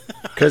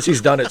 Because he's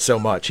done it so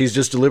much. He's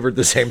just delivered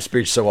the same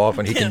speech so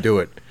often he can do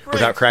it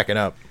without cracking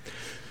up.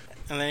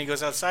 And then he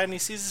goes outside and he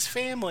sees his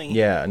family.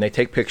 Yeah, and they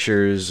take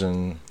pictures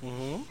and...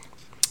 Mm-hmm.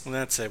 And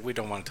that's it. We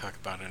don't want to talk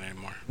about it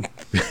anymore.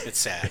 It's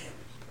sad.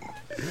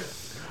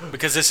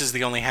 Because this is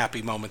the only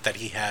happy moment that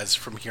he has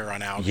from here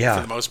on out,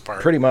 for the most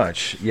part. Pretty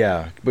much,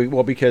 yeah.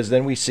 Well, because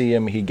then we see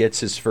him, he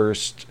gets his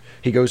first...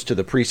 He goes to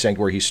the precinct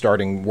where he's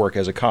starting work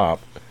as a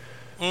cop.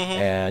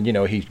 Mm-hmm. And,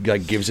 he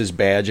gives his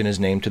badge and his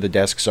name to the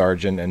desk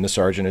sergeant, and the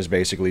sergeant is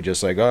basically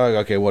just like, "Oh,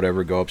 okay,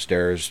 whatever, go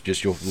upstairs.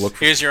 Just you'll look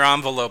for..." Here's your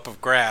envelope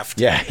of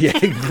graft. Yeah,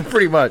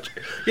 pretty much.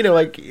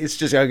 It's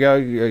just,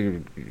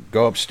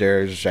 go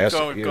upstairs.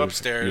 Go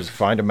upstairs.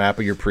 Find a map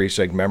of your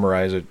precinct,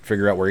 memorize it,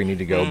 figure out where you need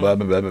to go, blah,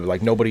 blah, blah, blah.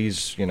 Like,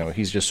 nobody's,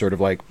 he's just sort of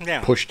like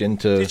pushed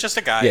into... He's just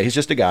a guy. Yeah, he's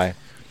just a guy.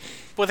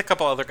 With a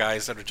couple other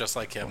guys that are just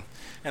like him.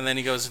 And then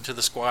he goes into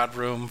the squad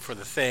room for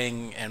the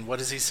thing, and what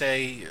does he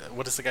say?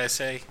 What does the guy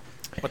say?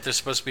 What they're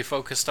supposed to be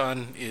focused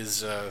on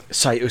is...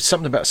 It was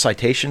something about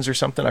citations or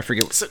something, I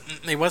forget.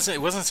 It wasn't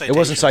citations. It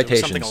wasn't citations.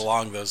 It was something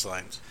along those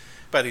lines.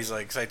 But he's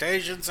like,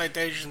 citation.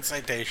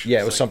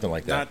 Yeah, it was something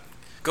like that.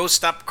 Go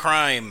stop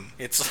crime.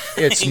 It's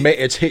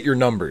hit your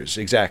numbers,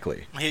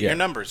 exactly. Hit your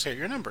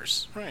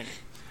numbers, right.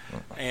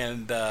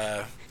 And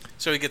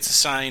so he gets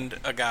assigned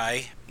a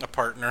guy, a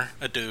partner,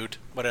 a dude,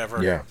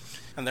 whatever. Yeah.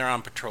 And they're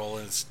on patrol,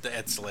 and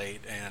it's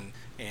late, and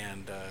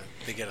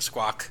they get a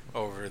squawk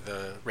over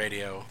the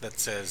radio that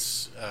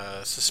says,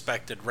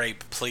 "Suspected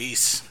rape,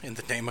 please, in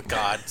the name of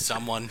God,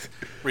 someone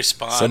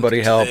respond.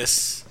 Somebody help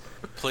this,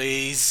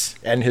 please."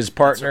 And his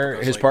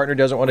partner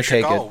doesn't want to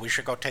take it. We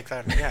should go take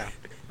that. Yeah.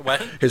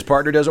 What? His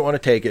partner doesn't want to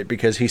take it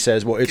because he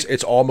says, "Well,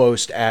 it's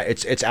almost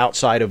it's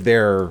outside of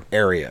their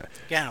area."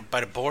 Yeah,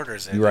 by the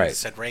borders. Right. He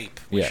said rape.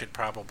 We should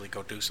probably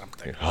go do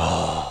something.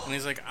 And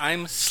he's like,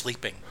 "I'm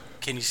sleeping.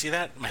 Can you see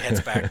that? My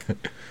head's back.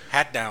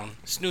 Hat down.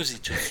 Snoozy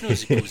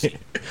poozy."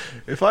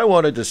 If I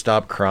wanted to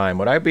stop crime,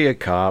 would I be a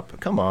cop?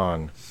 Come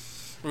on.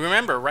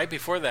 Remember, right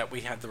before that,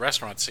 we had the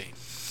restaurant scene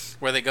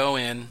where they go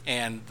in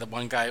and the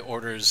one guy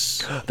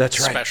orders That's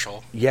right.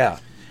 special. Yeah.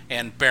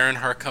 And Baron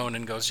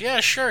Harkonnen goes, "Yeah,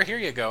 sure, here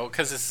you go,"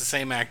 because it's the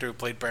same actor who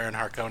played Baron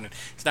Harkonnen.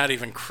 He's not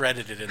even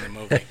credited in the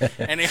movie.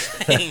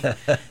 Anyway,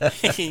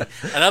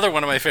 another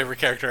one of my favorite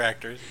character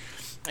actors.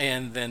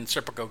 And then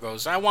Serpico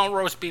goes, "I want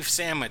roast beef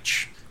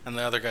sandwich." And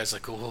the other guy's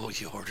like, oh,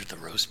 you ordered the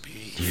roast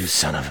beef. You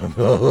son of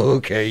a... Oh,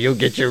 okay, you'll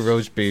get your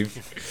roast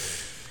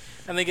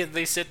beef. And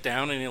they sit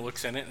down, and he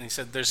looks in it, and he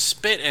said, there's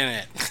spit in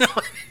it.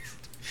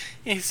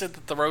 He said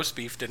that the roast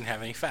beef didn't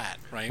have any fat,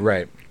 right?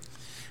 Right.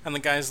 And the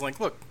guy's like,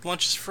 look,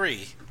 lunch is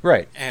free.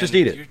 Right, And just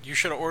eat it. You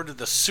should have ordered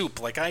the soup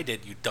like I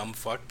did, you dumb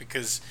fuck,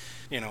 because,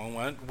 you know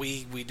what,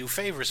 we do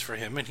favors for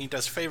him, and he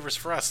does favors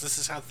for us. This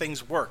is how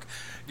things work.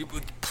 The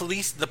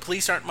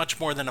police aren't much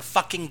more than a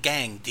fucking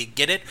gang. Do you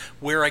get it?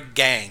 We're a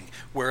gang.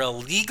 We're a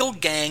legal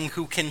gang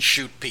who can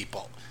shoot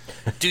people.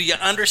 Do you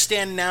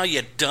understand now,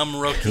 you dumb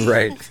rookie?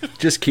 Right.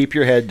 Just keep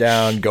your head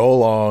down, go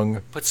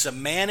along. Put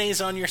some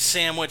mayonnaise on your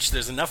sandwich.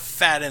 There's enough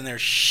fat in there.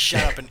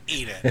 Shut up and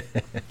eat it.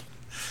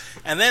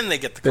 And then they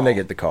get the call. Then they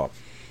get the call.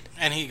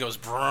 And he goes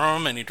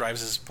brum, and he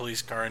drives his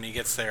police car, and he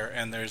gets there,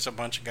 and there's a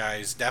bunch of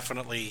guys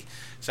definitely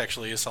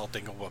sexually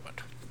assaulting a woman.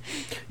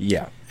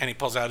 Yeah. And he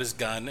pulls out his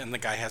gun, and the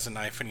guy has a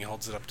knife, and he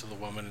holds it up to the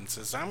woman and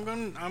says, I'm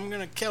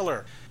gonna kill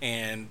her.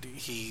 And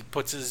he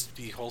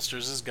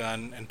holsters his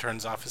gun and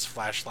turns off his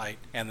flashlight,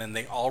 and then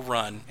they all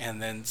run,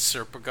 and then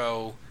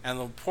Serpico and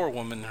the poor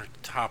woman, her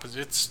top is,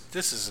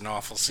 this is an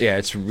awful scene.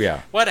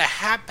 Yeah. What a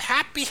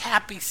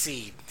happy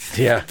scene.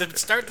 Yeah. To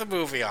start the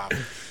movie off.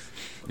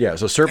 Yeah,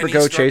 so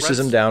Serpico chases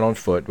him down on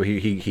foot.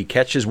 He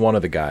catches one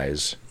of the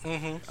guys.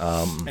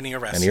 Mm-hmm. And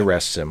he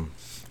arrests him.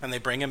 And they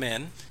bring him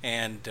in,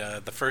 and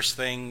the first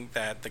thing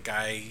that the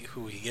guy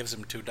who he gives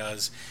him to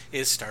does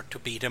is start to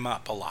beat him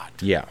up a lot.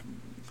 Yeah.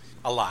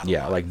 A lot.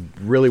 Like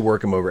really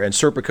work him over. And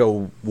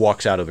Serpico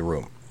walks out of the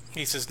room.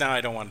 He says, no,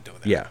 I don't want to do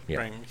that.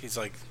 Yeah. He's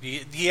like,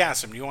 he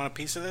asks him, do you want a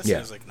piece of this? Yeah.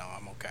 And he's like, no,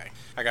 I'm okay.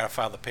 I got to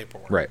file the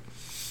paperwork. Right.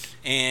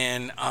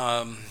 And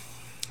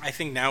I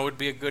think now would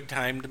be a good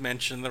time to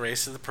mention the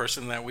race of the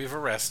person that we've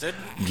arrested.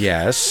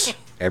 Yes.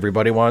 Does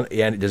anybody want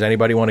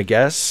to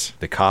guess?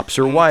 The cops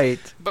are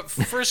white. But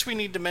first we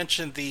need to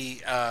mention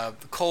the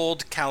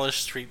cold,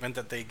 callous treatment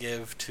that they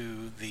give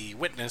to the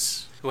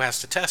witness who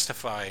has to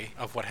testify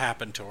of what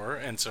happened to her.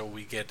 And so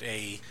we get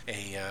a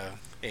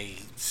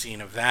scene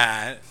of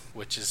that,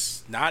 which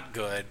is not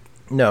good.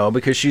 No,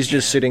 because she's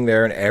just sitting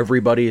there and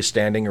everybody is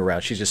standing around.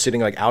 She's just sitting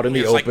like out in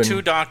the open. There's like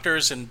 2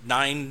 doctors and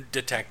 9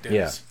 detectives.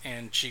 Yeah.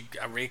 And she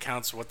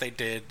recounts what they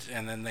did,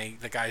 and then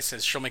the guy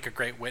says she'll make a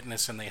great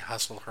witness, and they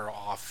hustle her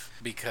off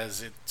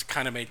because it's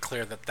kind of made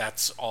clear that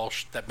that's all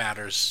that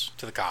matters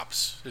to the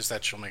cops, is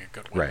that she'll make a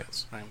good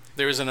witness. Right.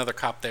 There is another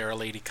cop there, a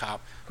lady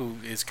cop, who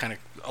is kind of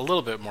a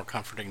little bit more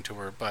comforting to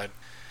her, but...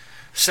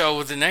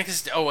 So the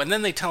next... Oh, and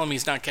then they tell him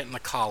he's not getting the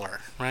collar,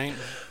 right?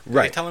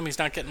 Right. They tell him he's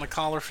not getting the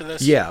collar for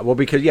this? Yeah, well,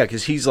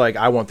 because he's like,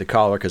 I want the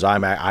collar because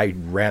I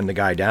ran the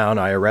guy down,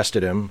 I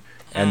arrested him,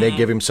 and they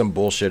give him some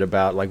bullshit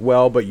about, like,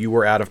 well, but you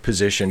were out of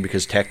position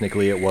because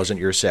technically it wasn't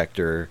your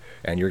sector,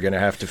 and you're going to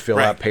have to fill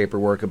out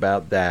paperwork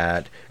about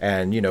that,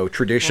 and, you know,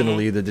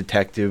 traditionally the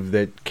detective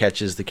that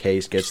catches the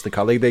case gets the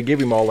collar. They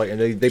give him all, like, and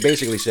they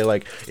basically say,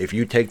 like, if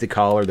you take the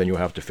collar, then you'll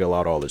have to fill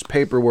out all this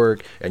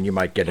paperwork, and you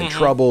might get in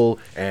trouble,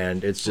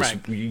 and it's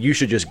just, you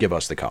should just give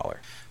us the collar.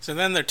 So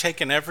then they're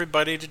taking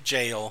everybody to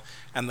jail,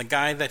 and the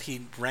guy that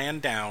he ran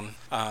down,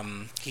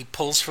 he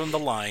pulls from the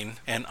line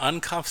and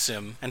uncuffs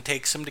him and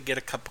takes him to get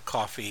a cup of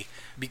coffee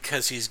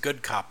because he's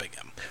good copping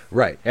him.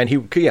 Right, and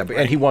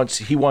and he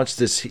wants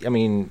this. I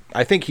mean,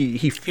 I think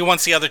he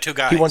wants the other 2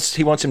 guys.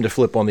 He wants him to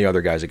flip on the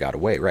other guys that got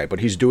away, right?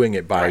 But he's doing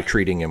it by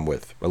treating him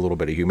with a little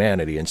bit of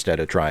humanity instead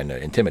of trying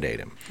to intimidate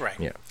him. Right.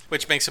 Yeah.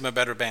 Which makes him a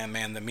better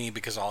man than me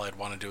because all I'd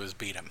want to do is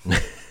beat him.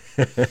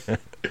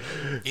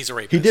 He's a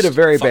rapist. He did a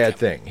very bad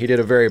thing. He did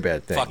a very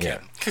bad thing. Fuck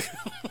him.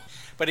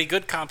 But he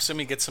good cops him.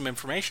 He gets some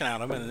information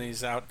out of him, and then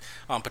he's out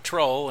on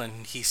patrol,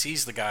 and he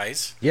sees the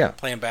guys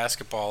playing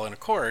basketball in a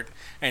court,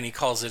 and he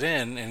calls it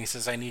in, and he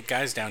says, I need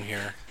guys down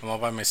here. I'm all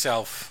by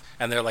myself.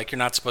 And they're like, you're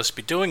not supposed to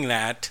be doing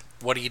that.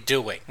 What are you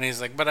doing? And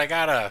he's like, but I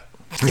gotta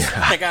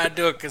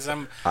do it because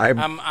I'm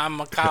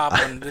a cop,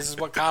 and this is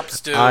what cops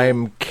do.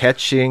 I'm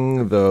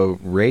catching the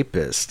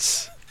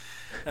rapists.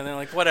 And they're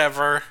like,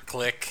 whatever,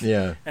 click.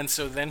 Yeah. And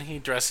so then he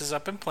dresses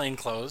up in plain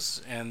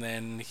clothes, and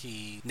then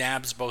he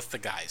nabs both the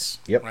guys.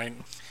 Yep. Right?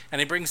 And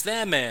he brings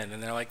them in,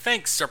 and they're like,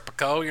 thanks,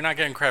 Serpico, you're not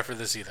getting credit for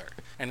this either.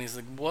 And he's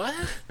like, what?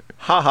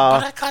 Ha-ha.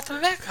 But I caught the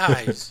bad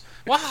guys.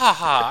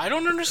 Wahaha, I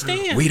don't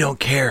understand. We don't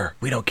care.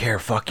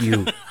 Fuck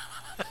you.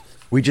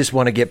 We just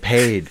want to get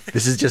paid.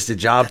 This is just a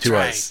job to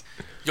us.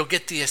 You'll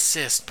get the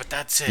assist, but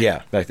that's it.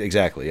 Yeah,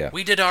 exactly, yeah.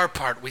 We did our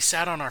part. We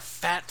sat on our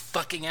fat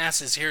fucking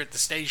asses here at the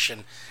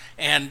station,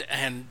 and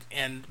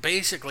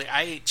basically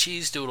I ate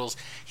cheese doodles.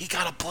 He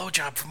got a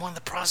blowjob from one of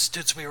the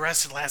prostitutes we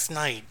arrested last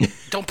night.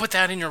 Don't put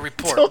that in your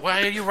report.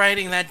 Why are you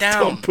writing that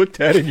down? Don't put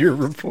that in your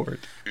report.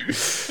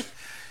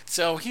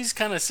 So he's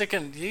kind of sick,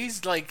 and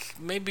he's like,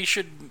 maybe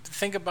should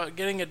think about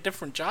getting a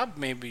different job,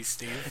 maybe,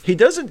 Steve. He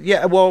doesn't,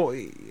 well,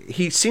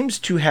 he seems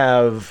to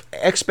have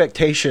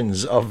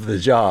expectations of the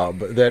job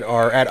that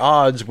are at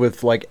odds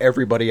with, like,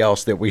 everybody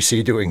else that we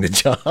see doing the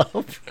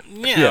job.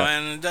 Yeah,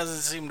 and it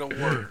doesn't seem to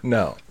work.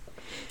 No.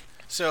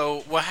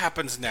 So what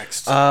happens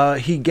next?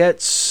 He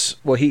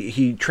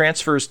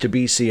transfers to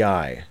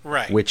BCI,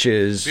 Right. which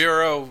is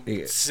Bureau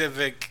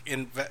Civic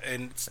in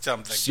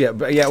something. yeah,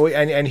 but yeah,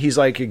 and he's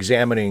like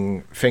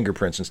examining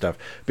fingerprints and stuff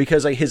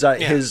because like his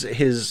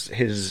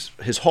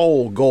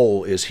whole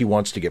goal is he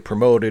wants to get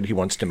promoted, he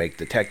wants to make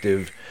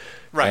detective.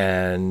 Right.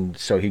 And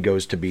so he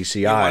goes to BCI.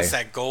 He wants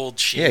that gold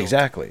shield. Yeah,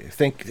 exactly.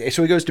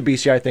 So he goes to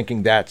BCI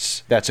thinking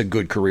that's a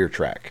good career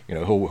track. You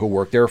know, he'll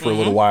work there for a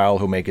little while,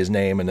 he'll make his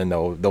name, and then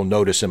they'll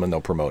notice him and they'll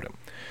promote him.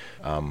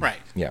 Right.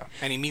 Yeah.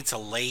 And he meets a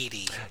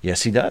lady.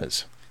 Yes, he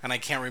does. And I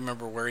can't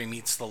remember where he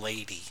meets the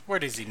lady. Where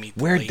does he meet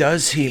the Where lady?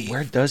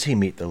 Where does he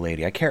meet the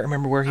lady? I can't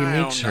remember where he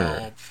meets don't her.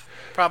 know.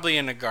 Probably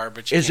in a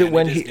garbage Is can it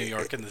when in he New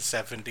York in the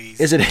 70s.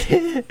 Is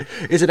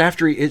it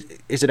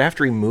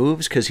after he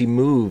moves, cuz he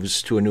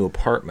moves to a new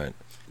apartment?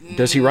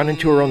 Does he run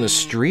into her on the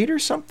street or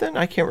something?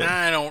 I can't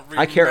remember.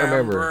 I can't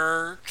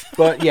remember.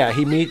 But yeah,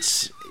 he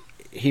meets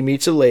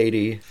a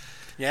lady.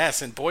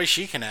 Yes, and boy,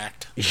 she can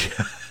act.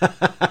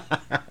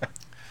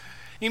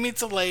 He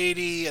meets a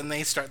lady, and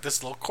they start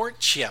this little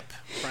courtship,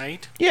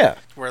 right? Yeah.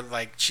 Where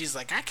like she's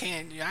like, I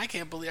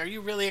can't believe. Are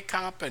you really a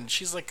cop? And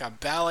she's like a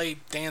ballet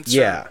dancer.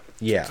 Yeah.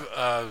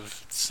 Yeah.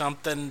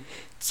 Something,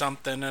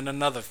 and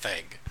another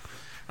thing.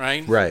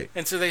 Right? Right.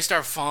 And so they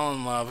start falling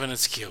in love, and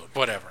it's cute.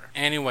 Whatever.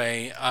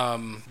 Anyway,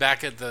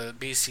 back at the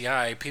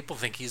BCI, people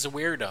think he's a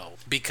weirdo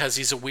because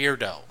he's a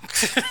weirdo.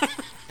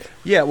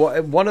 Yeah,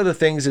 well, one of the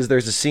things is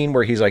there's a scene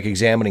where he's like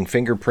examining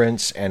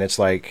fingerprints, and it's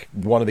like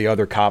one of the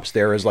other cops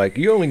there is like,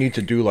 you only need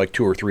to do like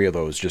 2 or 3 of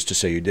those just to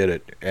say you did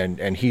it,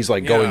 and he's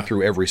like going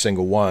through every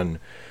single one,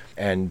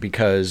 and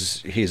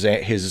because his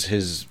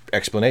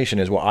explanation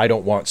is, well, I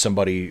don't want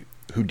somebody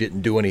who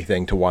didn't do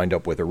anything to wind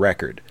up with a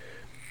record.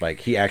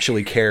 Like, he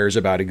actually cares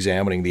about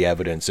examining the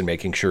evidence and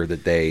making sure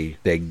that they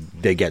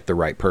get the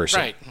right person.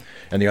 Right.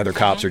 And the other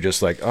cops are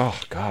just like,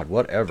 oh, God,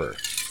 whatever.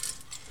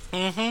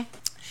 Mm-hmm.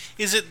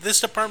 Is it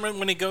this department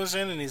when he goes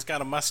in and he's got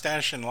a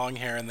mustache and long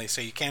hair, and they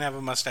say, you can't have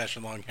a mustache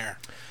and long hair?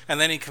 And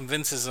then he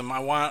convinces him, I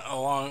want a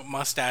long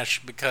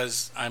mustache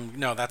because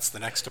no, that's the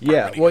next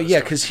department. Yeah, well,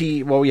 yeah, because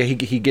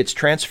he gets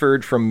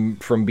transferred from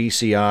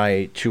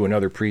BCI to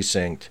another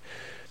precinct.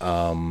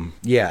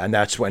 Yeah, and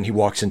that's when he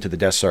walks into the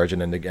desk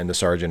sergeant, and the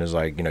sergeant is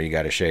like, you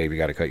got to shave, you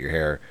got to cut your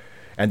hair.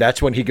 And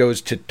that's when he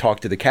goes to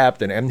talk to the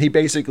captain, and he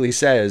basically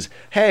says,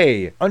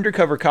 hey,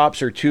 undercover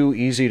cops are too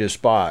easy to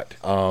spot.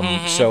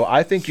 So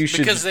I think you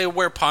should... Because they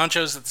wear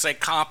ponchos that say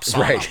cops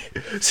on them.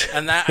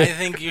 And that I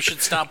think you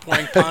should stop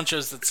wearing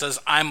ponchos that says,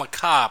 I'm a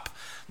cop.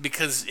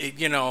 Because,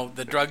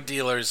 the drug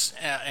dealers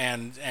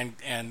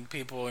and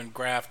people in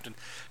graft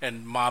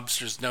and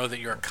mobsters know that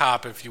you're a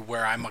cop if you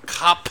wear I'm a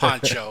cop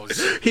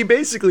ponchos. He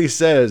basically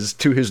says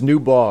to his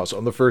new boss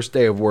on the first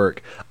day of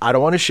work, I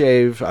don't want to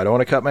shave, I don't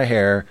want to cut my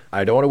hair,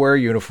 I don't want to wear a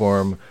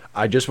uniform,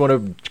 I just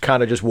want to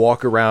kind of just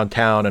walk around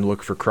town and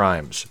look for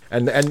crimes.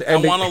 And I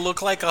want to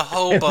look like a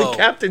hobo. And the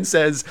captain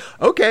says,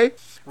 okay.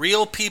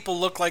 Real people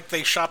look like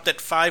they shopped at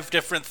 5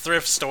 different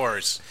thrift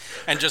stores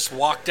and just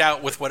walked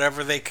out with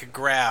whatever they could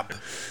grab.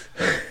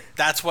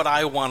 That's what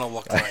I want to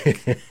look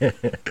like.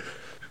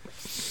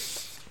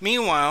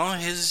 Meanwhile,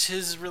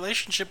 his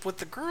relationship with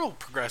the girl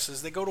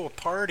progresses. They go to a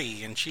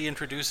party, and she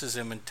introduces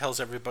him and tells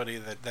everybody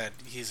that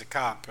he's a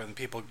cop, and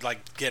people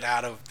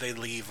they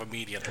leave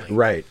immediately.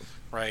 Right.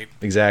 Right?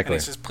 Exactly.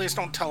 And he says, please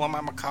don't tell him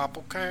I'm a cop,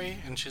 okay?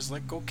 And she's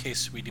like, okay,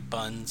 sweetie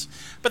buns.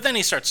 But then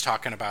he starts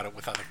talking about it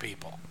with other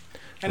people.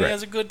 And he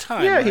has a good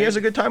time. Yeah, right? he has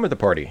a good time at the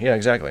party. Yeah,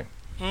 exactly.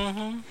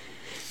 Mm-hmm.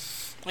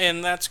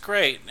 And that's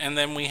great. And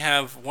then we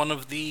have one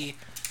of the...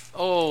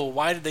 Oh,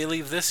 why did they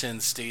leave this in,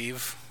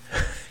 Steve?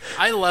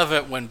 I love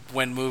it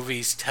when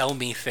movies tell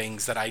me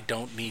things that I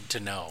don't need to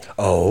know.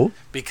 Oh?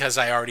 Because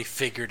I already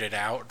figured it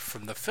out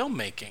from the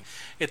filmmaking.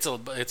 It's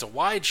a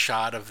wide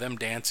shot of them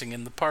dancing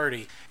in the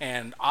party,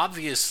 and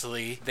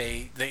obviously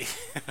they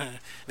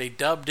they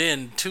dubbed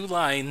in 2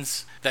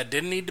 lines that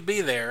didn't need to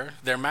be there.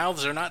 Their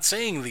mouths are not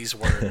saying these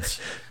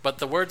words, but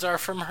the words are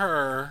from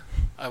her.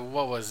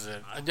 What was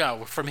it?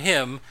 No, from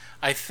him.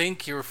 I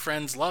think your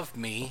friends love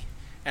me,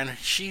 and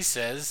she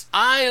says,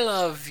 I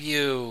love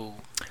you.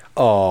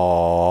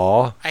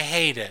 Aww. I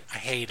hate it.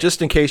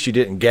 Just in case you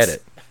didn't get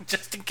it.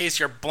 Just in case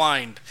you're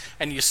blind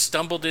and you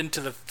stumbled into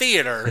the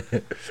theater.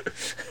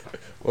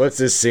 What's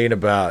this scene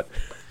about?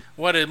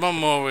 What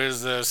movie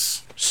is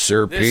this?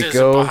 Serpico? This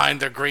isn't Behind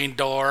the Green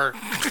Door.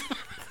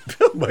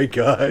 Oh my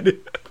God.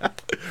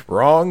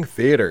 Wrong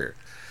theater.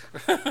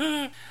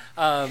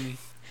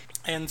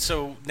 And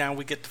so now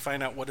we get to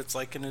find out what it's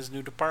like in his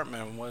new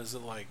department. What is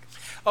it like?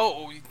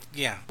 Oh,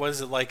 yeah. What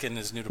is it like in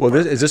his new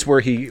department? Well, is this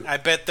where he... I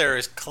bet they're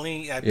as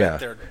clean. I bet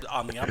they're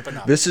on the up and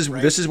up. This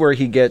is where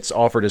he gets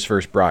offered his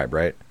first bribe,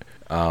 right?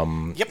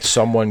 Yep.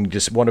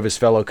 One of his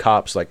fellow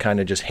cops, like, kind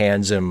of just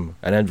hands him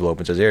an envelope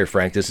and says, "Here,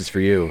 Frank, this is for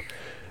you."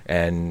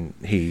 And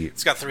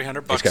it's got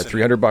 $300. It's got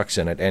 $300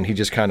 in it, and he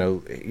just kind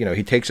of,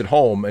 he takes it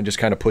home and just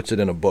kind of puts it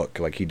in a book.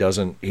 Like, he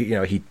doesn't,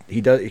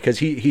 he does, because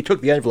he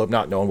took the envelope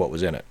not knowing what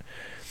was in it.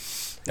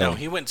 No,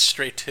 he went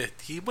straight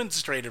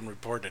and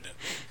reported it.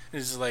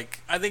 He's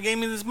like, they gave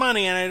me this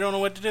money and I don't know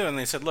what to do. And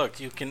they said, look,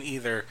 you can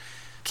either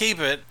keep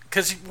it,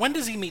 because when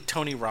does he meet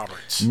Tony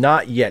Roberts?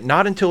 Not yet.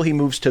 Not until he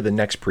moves to the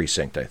next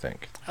precinct, I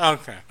think.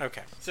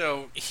 Okay.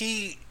 So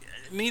he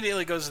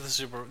immediately goes to the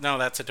super. No,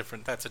 that's a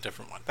different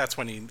one.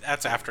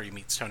 That's after he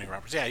meets Tony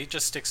Roberts. Yeah, he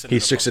just sticks it. He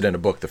sticks it in a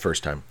book the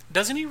first time.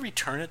 Doesn't he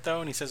return it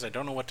though? And he says, "I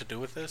don't know what to do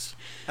with this."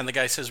 And the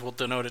guy says, "We'll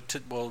donate it to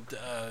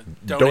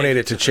donate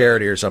it to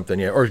charity or something,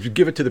 yeah, or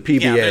give it to the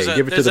PBA,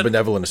 give it to the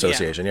Benevolent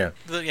Association, yeah."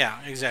 Yeah,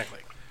 exactly.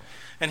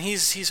 And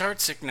he's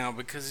heartsick now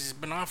because he's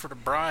been offered a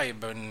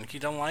bribe and he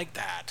don't like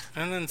that.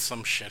 And then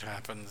some shit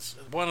happens.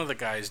 One of the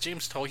guys, he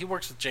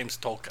works with James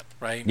Tolkien,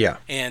 right? Yeah.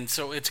 And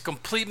so it's a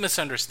complete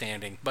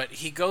misunderstanding. But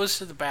he goes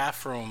to the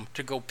bathroom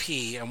to go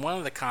pee, and one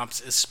of the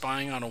cops is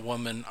spying on a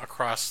woman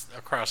across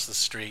the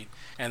street.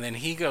 And then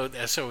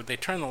so they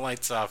turn the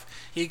lights off.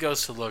 He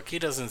goes to look. He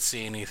doesn't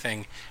see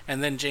anything.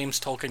 And then James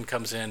Tolkien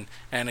comes in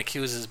and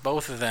accuses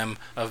both of them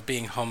of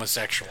being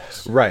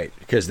homosexuals. Right,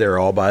 because they're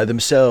all by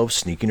themselves,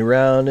 sneaking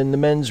around in the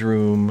men's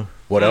room.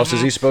 What else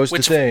is he supposed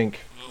to think?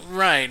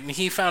 Right, and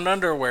he found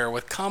underwear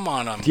with cum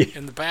on him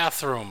in the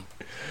bathroom.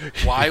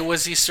 Why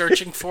was he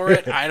searching for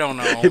it? I don't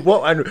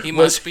know. He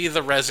must be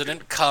the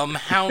resident cum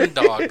hound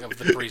dog of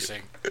the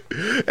precinct.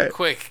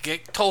 Quick,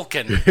 get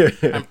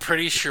Tolkien. I'm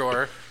pretty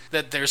sure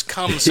that there's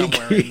cum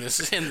somewhere in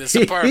this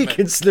apartment. He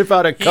can sniff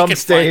out a cum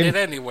stain. He can find it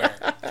anywhere.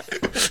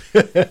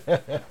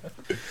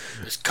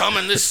 There's cum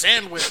in this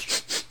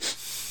sandwich.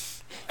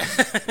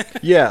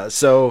 Yeah,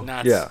 so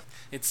yeah.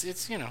 It's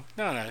it's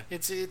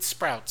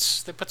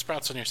sprouts. They put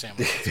sprouts on your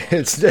sandwich.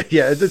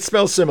 It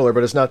smells similar,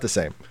 but it's not the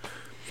same.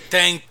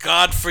 Thank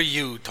God for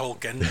you,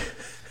 Tolkien.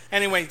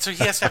 Anyway, so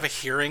he has to have a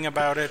hearing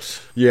about it.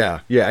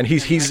 Yeah, and he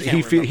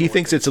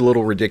thinks it's a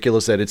little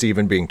ridiculous that it's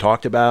even being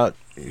talked about.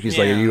 He's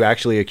like, "Are you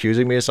actually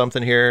accusing me of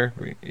something here?"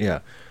 Yeah.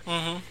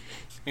 Mm-hmm.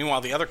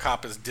 Meanwhile, the other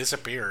cop has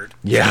disappeared.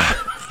 Yeah.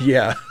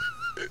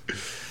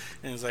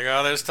 And he's like,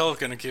 "Oh, there's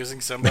Tolkien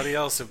accusing somebody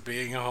else of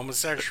being a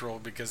homosexual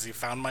because he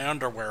found my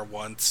underwear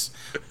once.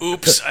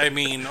 Oops,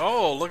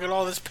 look at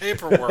all this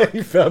paperwork."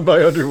 He found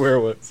my underwear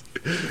once.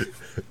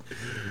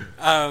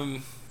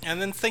 And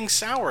then things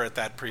sour at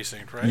that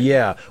precinct, right?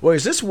 Yeah. Well,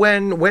 is this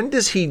when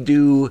does he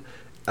do,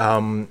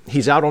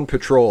 he's out on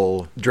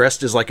patrol,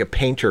 dressed as like a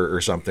painter or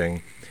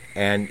something,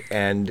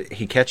 and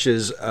he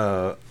catches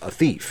a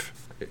thief.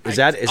 Is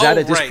that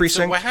at this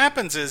precinct? So what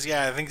happens is,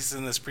 I think it's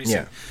in this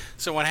precinct. Yeah.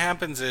 So what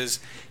happens is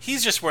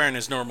he's just wearing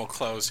his normal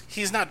clothes.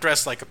 He's not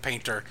dressed like a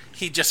painter.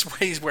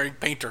 He's wearing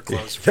painter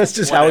clothes. That's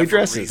just how he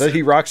dresses. Reason.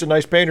 He rocks a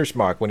nice painter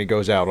smock when he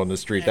goes out on the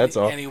street. That's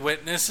all. And he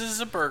witnesses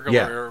a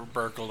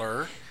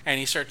burglar, and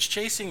he starts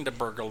chasing the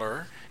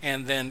burglar.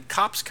 And then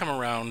cops come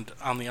around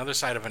on the other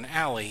side of an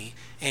alley,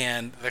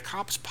 and the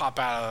cops pop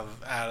out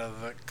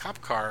of the cop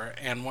car,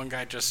 and one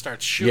guy just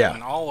starts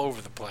shooting all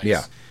over the place.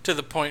 Yeah. To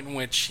the point in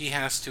which he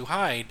has to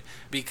hide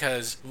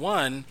because,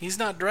 one, he's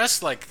not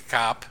dressed like a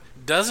cop,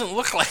 doesn't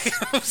look like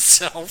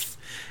himself,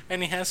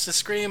 and he has to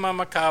scream,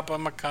 "I'm a cop,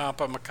 I'm a cop,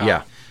 I'm a cop."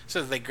 Yeah.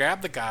 So they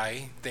grab the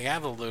guy, they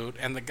have the loot,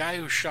 and the guy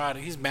who shot,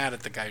 he's mad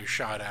at the guy who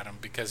shot at him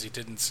because he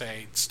didn't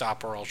say,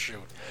 "Stop or I'll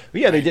shoot."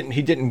 Yeah, right?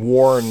 He didn't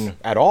warn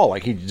at all.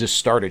 Like, he just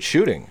started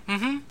shooting.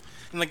 Mm-hmm.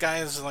 And the guy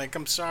is like,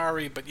 "I'm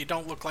sorry, but you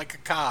don't look like a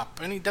cop."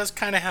 And he does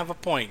kind of have a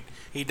point.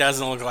 He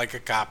doesn't look like a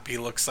cop. He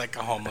looks like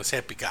a homeless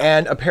hippie guy.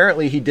 And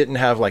apparently he didn't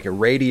have like a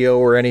radio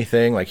or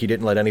anything. Like, he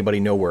didn't let anybody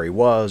know where he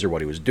was or what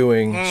he was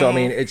doing. So, I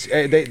mean, it's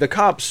the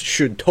cops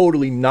should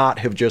totally not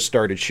have just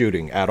started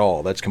shooting at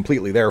all. That's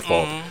completely their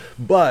fault.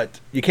 But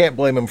you can't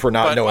blame him for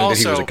not knowing that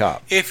he was a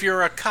cop. If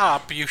you're a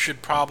cop, you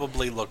should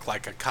probably look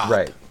like a cop.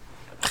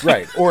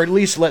 Right. Or at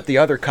least let the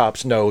other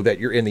cops know that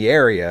you're in the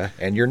area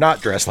and you're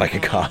not dressed like a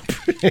cop.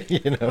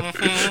 You know?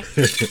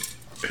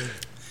 Mm-hmm.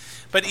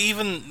 But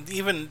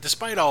even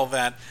despite all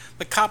that,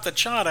 the cop that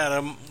shot at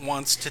him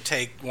wants to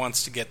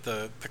get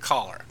the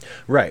collar.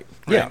 Right.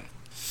 Yeah.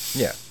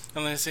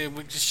 And they say,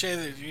 "We just share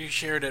that you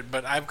shared it,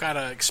 but I've got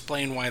to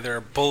explain why there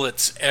are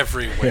bullets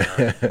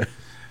everywhere."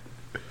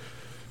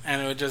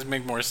 And it would just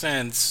make more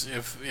sense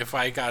if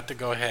I got to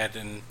go ahead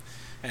and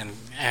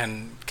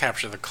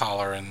capture the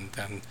collar, and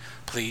then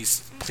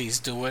please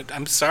do it.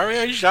 I'm sorry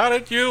I shot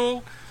at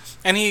you.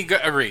 And he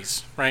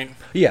agrees, right?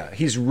 Yeah,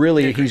 he's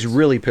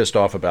really pissed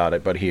off about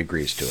it, but he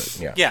agrees to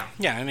it. Yeah,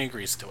 and he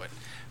agrees to it.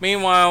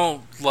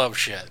 Meanwhile, love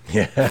shit.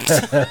 Yeah.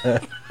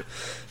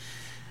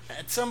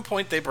 At some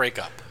point, they break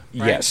up.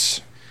 Right?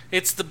 Yes.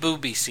 It's the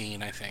booby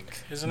scene, I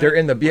think, isn't they're it?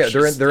 In the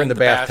they're in the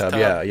bathtub.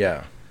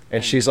 Yeah.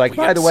 And she's like,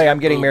 "By the way, I'm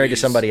getting married to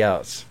somebody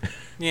else."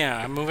 Yeah,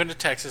 I'm moving to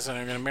Texas and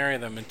I'm going to marry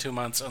them in 2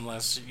 months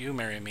unless you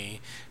marry me.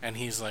 And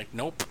he's like,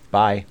 "Nope."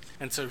 Bye.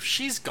 And so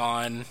she's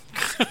gone.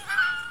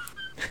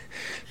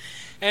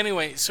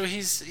 Anyway, so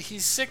he's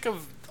sick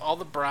of all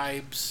the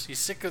bribes. He's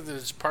sick of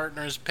his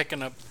partners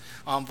picking up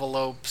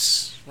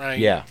envelopes, right?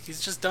 Yeah. He's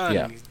just done.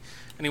 Yeah.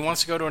 And he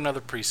wants to go to another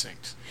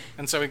precinct.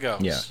 And so he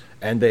goes. Yeah.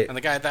 And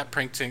the guy at that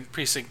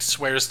precinct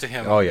swears to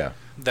him. Oh, yeah.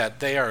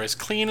 That they are as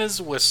clean as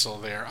a whistle.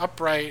 They are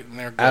upright and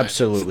they're good.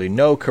 Absolutely.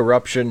 No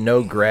corruption,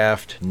 no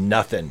graft,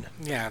 nothing.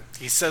 Yeah.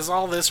 He says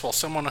all this while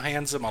someone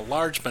hands him a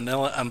large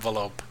manila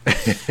envelope.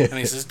 And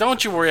he says,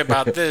 don't you worry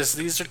about this.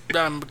 These are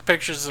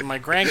pictures of my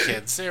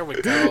grandkids. There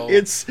we go.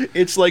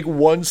 It's like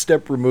one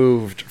step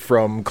removed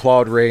from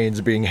Claude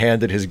Rains being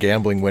handed his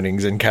gambling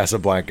winnings in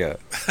Casablanca.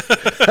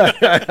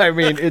 I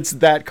mean, it's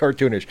that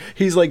cartoonish.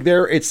 He's like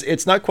there.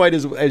 It's not quite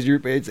as you.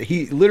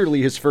 He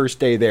literally his first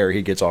day there,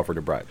 he gets offered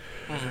a bribe.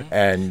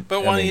 Mm-hmm.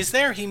 But when he's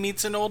there, he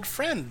meets an old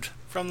friend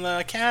from the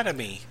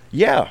academy.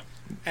 Yeah.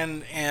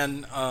 And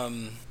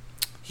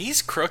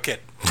he's crooked.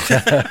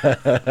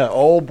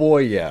 Oh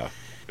boy, yeah.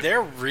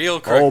 They're real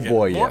crooked. Oh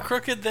boy, yeah. More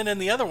crooked than in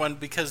the other one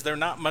because they're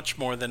not much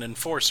more than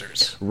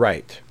enforcers.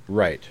 Right.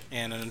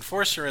 And an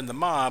enforcer in the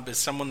mob is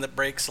someone that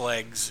breaks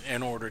legs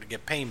in order to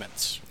get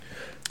payments.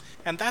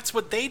 And that's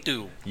what they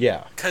do.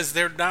 Yeah. Because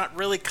they're not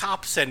really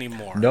cops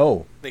anymore.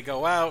 No. They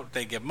go out,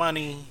 they get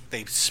money,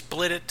 they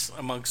split it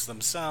amongst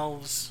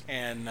themselves,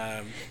 and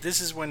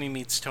this is when he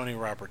meets Tony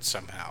Roberts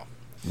somehow.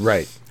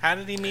 Right. How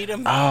did he meet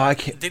him? Oh, I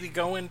can't. Did he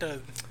go in to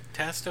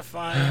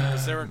testify?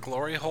 Was there a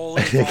glory hole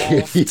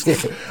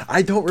involved?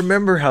 I don't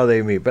remember how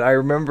they meet, but I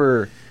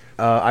remember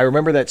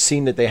that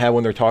scene that they have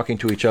when they're talking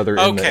to each other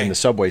in the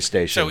subway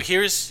station. So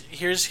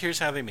here's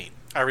how they meet.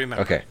 I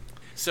remember. Okay.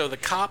 So the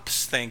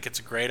cops think it's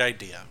a great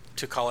idea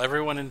to call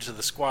everyone into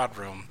the squad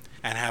room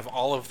and have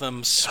all of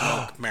them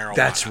smoke marijuana.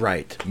 That's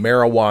right.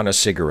 Marijuana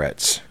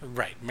cigarettes.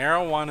 Right.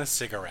 Marijuana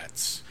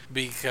cigarettes.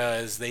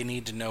 Because they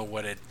need to know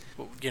what it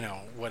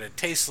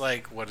tastes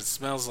like, what it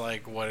smells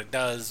like, what it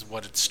does,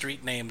 what its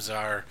street names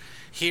are.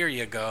 Here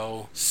you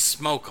go,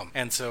 smoke them.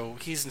 And so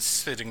he's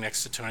sitting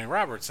next to Tony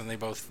Roberts, and they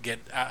both get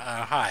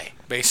high,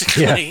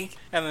 basically. Yeah.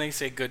 And then they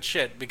say good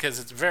shit, because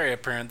it's very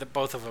apparent that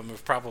both of them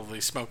have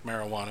probably smoked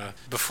marijuana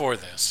before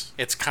this.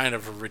 It's kind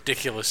of a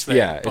ridiculous thing.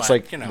 Yeah, it's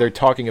like they're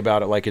talking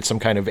about it like it's some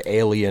kind of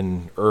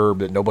alien herb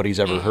that nobody's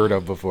ever heard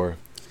of before.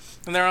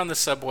 And they're on the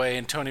subway,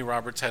 and Tony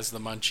Roberts has the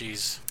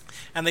munchies.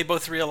 And they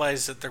both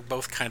realize that they're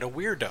both kind of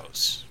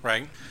weirdos,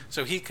 right?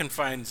 So he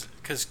confines,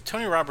 because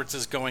Tony Roberts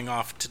is going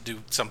off to do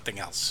something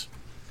else.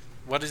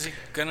 What is he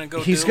gonna go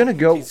do? He's gonna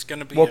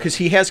be because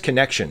he has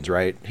connections,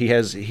 right?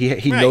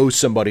 He knows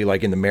somebody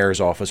like in the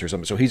mayor's office or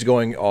something. So he's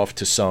going off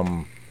to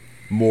some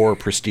more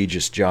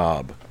prestigious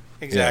job.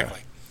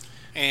 Exactly.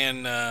 Yeah.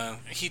 And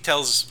he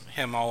tells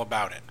him all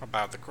about it,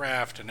 about the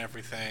graft and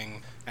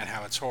everything, and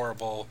how it's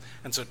horrible.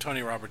 And so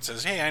Tony Roberts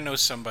says, "Hey, I know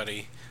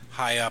somebody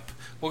high up.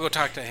 We'll go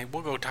talk to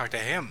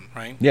him.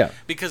 Right? Yeah.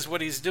 Because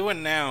what he's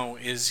doing now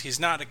is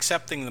he's not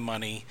accepting the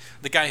money.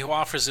 The guy who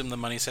offers him the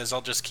money says,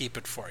 "I'll just keep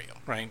it for you."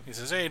 Right? He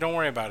says, "Hey, don't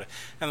worry about it."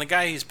 And the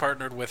guy he's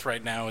partnered with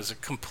right now is a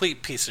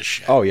complete piece of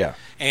shit. Oh yeah.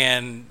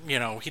 And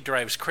he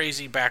drives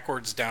crazy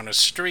backwards down a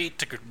street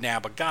to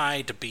nab a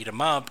guy, to beat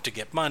him up, to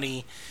get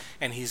money.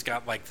 And he's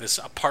got like this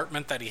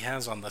apartment that he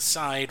has on the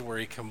side where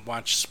he can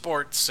watch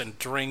sports and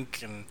drink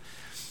and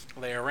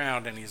lay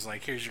around, and he's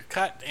like, "Here's your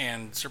cut."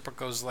 And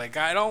Serpico's like,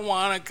 "I don't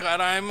want a cut.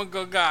 I'm a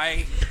good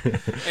guy,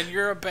 and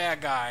you're a bad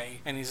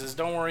guy." And he says,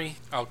 "Don't worry,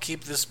 I'll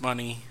keep this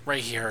money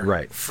right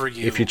here for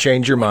you. If you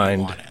change your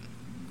mind."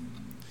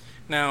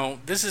 Now,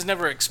 this is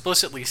never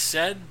explicitly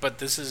said,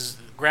 but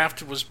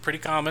graft was pretty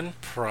common,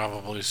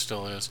 probably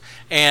still is.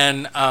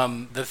 And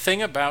the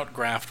thing about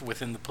graft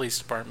within the police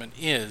department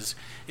is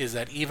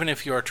that even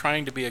if you are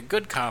trying to be a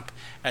good cop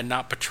and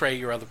not betray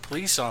your other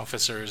police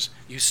officers,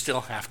 you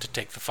still have to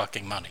take the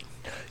fucking money.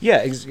 Yeah,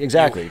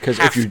 exactly. Because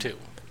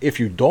if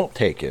you don't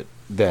take it,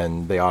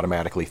 then they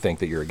automatically think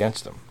that you're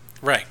against them.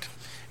 Right.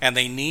 And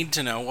they need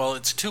to know, well,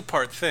 it's a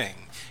two-part thing.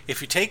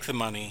 If you take the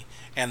money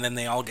and then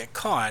they all get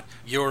caught,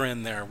 you're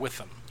in there with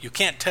them. You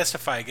can't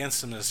testify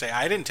against them and say,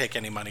 "I didn't take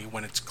any money,"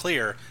 when it's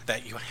clear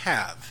that you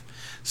have.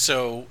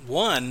 So,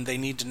 one, they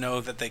need to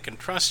know that they can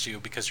trust you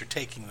because you're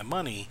taking the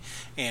money.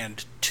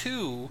 And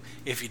two,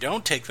 if you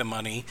don't take the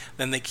money,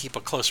 then they keep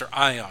a closer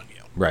eye on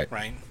you. Right.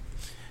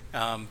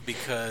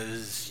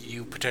 Because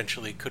you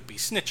potentially could be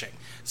snitching.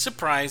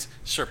 Surprise,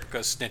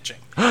 Serpico's snitching.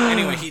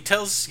 Anyway, he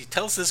tells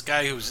this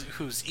guy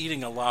who's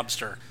eating a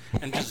lobster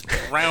and just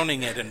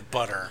drowning it in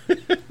butter,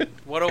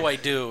 "What do I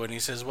do?" And he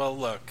says, "Well,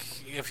 look,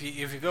 if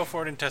you go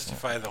forward and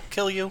testify, they'll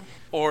kill you,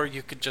 or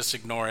you could just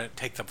ignore it,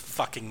 take the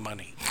fucking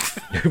money."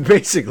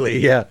 Basically,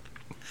 yeah.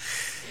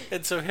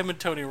 And so him and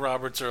Tony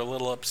Roberts are a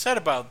little upset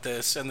about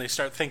this, and they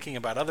start thinking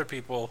about other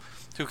people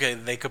who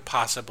they could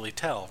possibly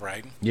tell,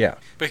 right? Yeah.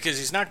 Because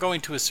he's not going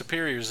to his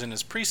superiors in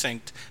his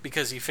precinct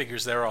because he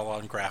figures they're all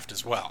on graft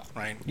as well,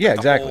 right? Yeah,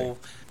 exactly. The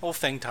whole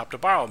thing top to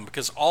bottom,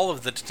 because all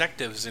of the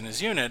detectives in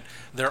his unit,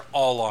 they're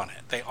all on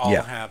it.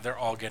 They're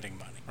all getting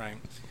money, right?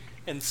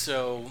 And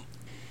so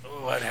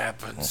what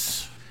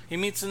happens? He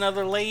meets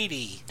another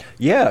lady.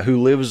 Yeah,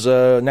 who lives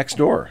next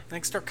door.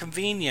 Next door,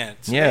 convenient.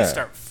 Yeah. They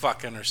start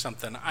fucking or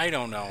something. I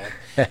don't know.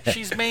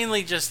 She's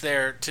mainly just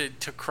there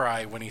to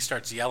cry when he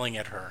starts yelling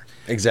at her.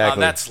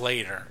 Exactly. That's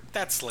later.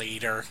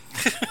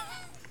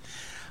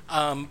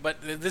 But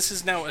this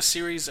is now a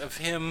series of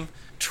him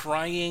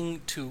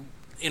trying to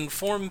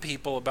inform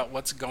people about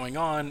what's going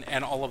on,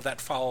 and all of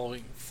that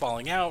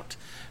falling out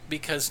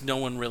because no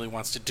one really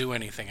wants to do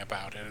anything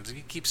about it.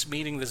 He keeps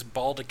meeting this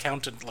bald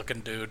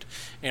accountant-looking dude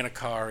in a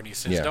car, and he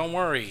says, "Don't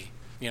worry,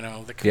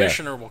 the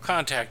commissioner will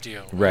contact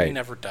you." Right. He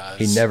never does.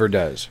 He never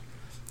does.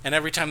 And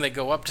every time they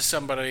go up to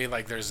somebody,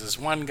 like there's this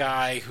one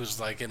guy who's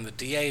like in the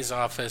DA's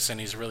office and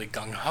he's really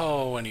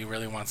gung-ho and he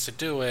really wants to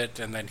do it,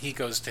 and then he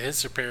goes to his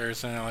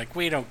superiors and they're like,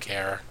 "We don't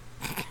care."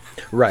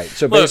 Right.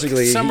 So Look,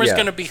 basically, summer's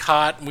going to be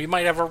hot and we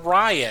might have a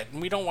riot,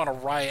 and we don't want to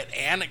riot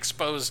and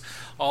expose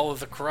all of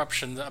the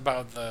corruption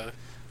about the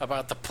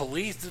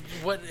police.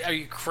 What, are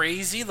you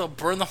crazy? They'll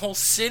burn the whole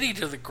city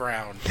to the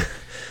ground.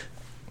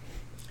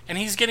 And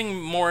he's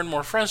getting more and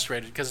more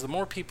frustrated because the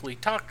more people he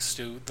talks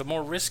to, the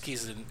more risk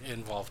he's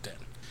involved in.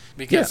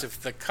 Because if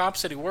the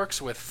cops that he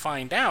works with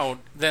find out,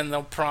 then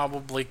they'll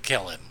probably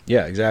kill him.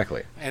 Yeah,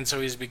 exactly. And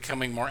so he's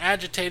becoming more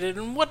agitated.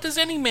 And what does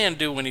any man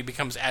do when he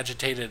becomes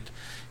agitated?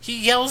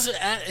 He yells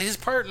at his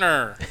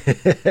partner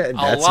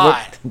a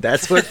lot.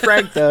 That's what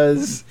Frank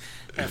does.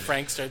 And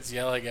Frank starts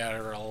yelling at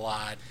her a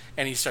lot.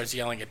 And he starts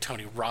yelling at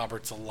Tony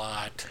Roberts a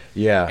lot.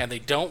 Yeah. And they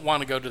don't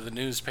want to go to the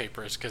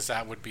newspapers because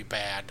that would be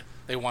bad.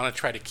 They want to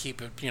try to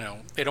keep it,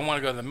 they don't want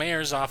to go to the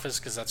mayor's office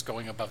because that's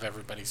going above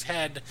everybody's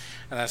head,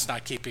 and that's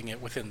not keeping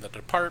it within the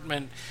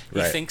department.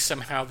 He thinks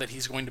somehow that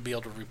he's going to be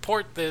able to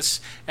report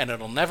this, and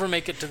it'll never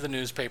make it to the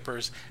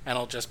newspapers, and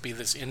it'll just be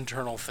this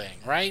internal thing,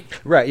 right?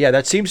 Right, yeah,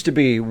 that seems to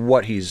be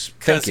what he's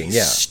thinking,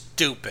 He's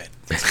stupid.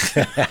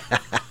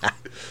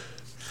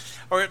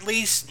 Or at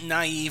least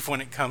naive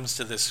when it comes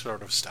to this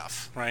sort of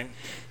stuff, right?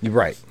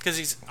 Right. Because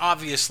he's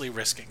obviously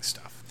risking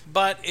stuff.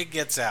 But it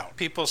gets out.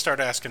 People start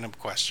asking him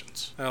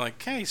questions. They're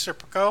like, "Hey,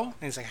 Serpico." And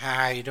he's like, "Hi,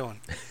 how you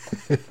doing?"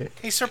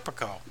 "Hey,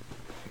 Serpico.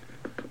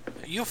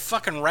 You a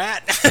fucking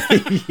rat?"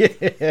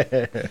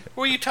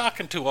 Who are you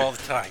talking to all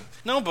the time?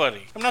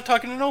 "Nobody. I'm not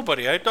talking to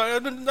nobody. I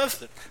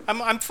nothing.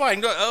 I'm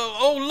fine.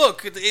 Oh,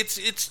 look,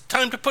 it's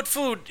time to put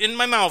food in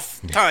my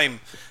mouth. Time.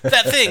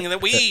 That thing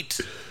that we eat.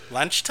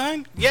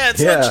 Lunchtime? Yeah,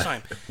 it's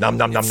lunchtime. Nom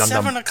nom nom it's nom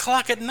 7 nom.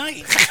 o'clock at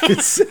night."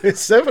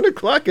 It's 7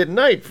 o'clock at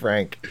night,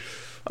 Frank.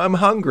 I'm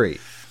hungry.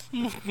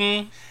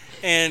 Mm-hmm.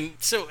 And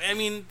so, I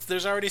mean,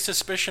 there's already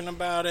suspicion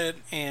about it,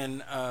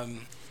 and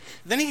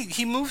then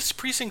he moves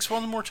precincts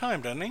one more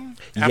time, doesn't he?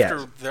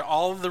 After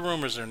all of the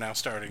rumors are now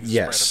starting to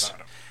spread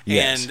about him.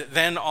 Yes. And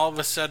then all of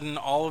a sudden,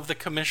 all of the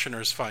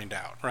commissioners find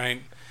out,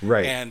 right?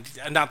 Right. And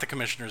not the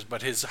commissioners,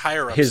 but his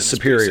higher-ups. His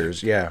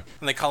superiors, precinct.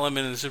 And they call him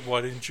in and said, "Why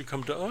didn't you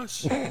come to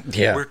us?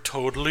 Yeah. We're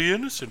totally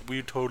innocent.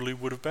 We totally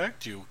would have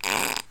backed you."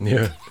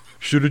 Yeah.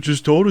 Should have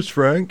just told us,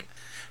 Frank.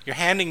 You're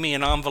handing me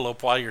an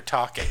envelope while you're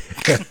talking.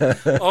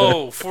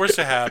 "Oh, force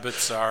a habit,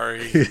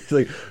 sorry." He's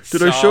like,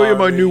 "Did I show you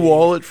my new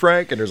wallet,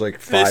 Frank?" And there's like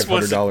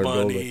 $500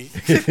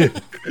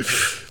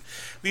 bills.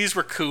 These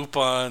were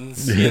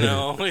coupons,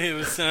 It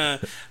was. I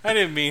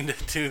didn't mean to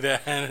do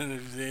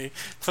that.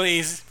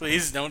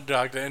 Please don't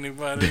talk to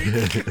anybody.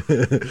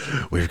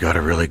 We've got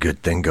a really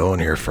good thing going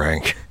here,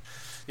 Frank.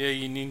 Yeah,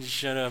 you need to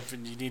shut up,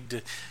 and you need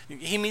to...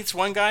 He meets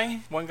one guy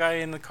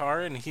in the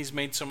car, and he's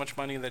made so much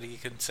money that he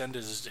could send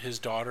his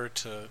daughter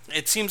to...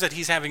 It seems that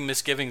he's having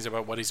misgivings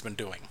about what he's been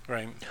doing,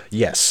 right?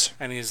 Yes.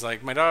 And he's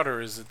like, "My daughter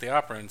is at the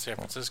opera in San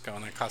Francisco,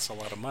 and it costs a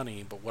lot of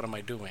money, but what am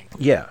I doing?"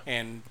 Yeah.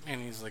 And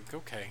he's like,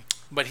 "Okay."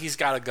 But he's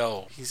got to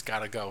go.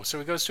 So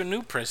he goes to a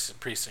new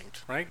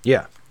precinct, right?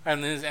 Yeah.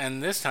 And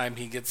this time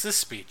he gets this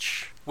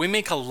speech. "We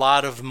make a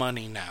lot of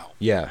money now.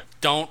 Yeah.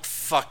 Don't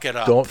fuck it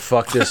up. Don't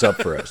fuck this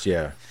up for us,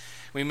 yeah.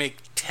 We make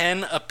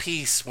 10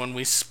 apiece when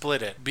we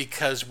split it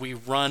because we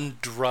run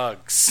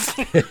drugs."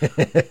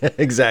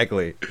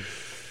 Exactly.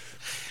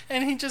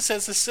 And he just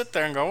has to sit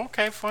there and go,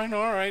 "Okay, fine,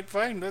 all right,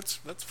 fine, that's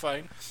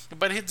fine."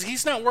 But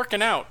he's not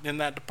working out in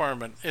that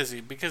department, is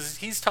he? Because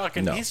he's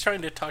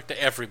trying to talk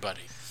to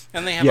everybody.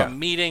 And they have a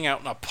meeting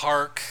out in a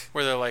park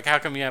where they're like, "How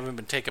come you haven't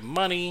been taking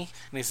money?"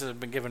 And he says, "I've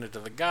been giving it to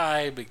the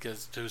guy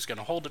because who's going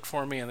to hold it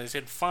for me?" And they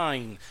said,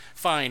 fine,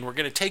 we're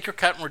going to take your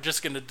cut and we're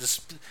just going to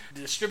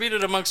distribute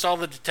it amongst all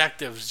the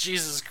detectives.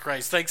 Jesus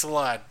Christ, thanks a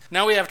lot.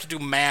 Now we have to do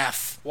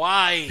math.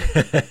 Why?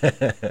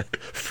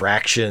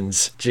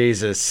 Fractions.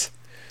 Jesus.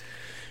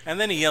 And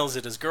then he yells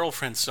at his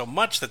girlfriend so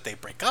much that they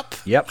break up.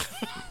 Yep.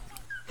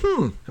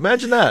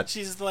 Imagine that.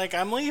 She's like,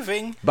 "I'm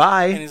leaving.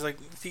 Bye." And he's like,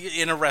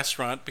 in a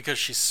restaurant, because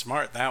she's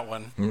smart, that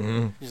one.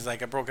 Mm-hmm. He's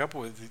like, "I'm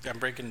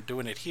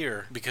doing it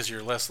here because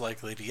you're less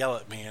likely to yell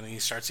at me." And he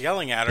starts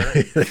yelling at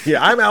her.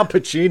 Yeah, I'm Al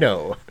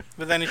Pacino.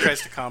 But then he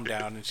tries to calm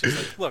down, and she's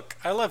like, "Look,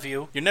 I love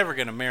you. You're never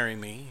going to marry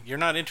me. You're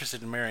not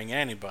interested in marrying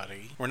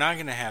anybody. We're not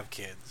going to have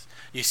kids.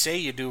 You say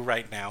you do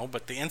right now,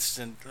 but the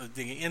instant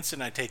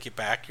I take you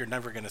back, you're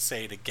never going to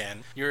say it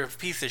again. You're a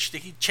piece of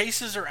shit." He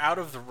chases her out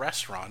of the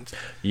restaurant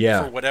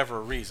for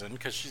whatever reason,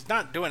 because she's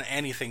not doing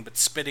anything but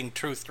spitting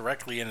truth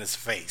directly in his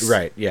face.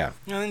 Right, yeah.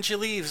 And then she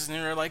leaves, and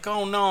you're like,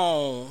 "Oh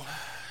no,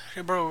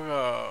 she broke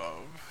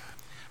up."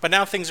 But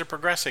now things are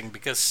progressing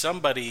because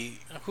somebody,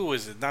 who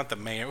is it? Not the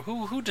mayor.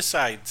 Who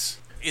decides?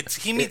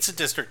 he meets a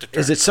district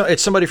attorney. Is it?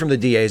 It's somebody from the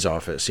DA's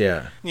office.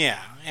 Yeah.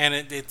 Yeah, and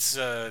it's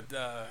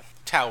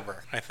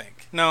Tauber, I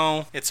think.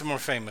 No, it's a more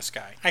famous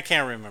guy. I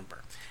can't remember.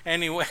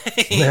 Anyway,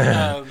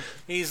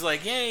 he's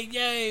like,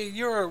 yay,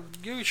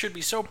 you should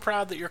be so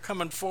proud that you're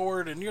coming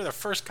forward, and you're the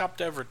first cop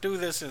to ever do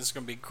this, and it's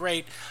going to be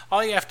great.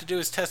 All you have to do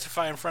is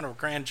testify in front of a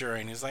grand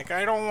jury. And he's like,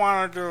 I don't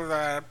want to do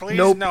that. Please,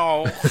 nope.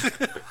 No.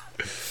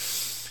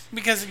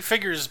 Because he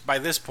figures by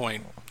this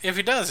point, if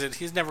he does it,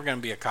 he's never going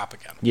to be a cop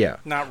again. Yeah.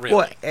 Not really.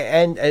 Well,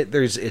 and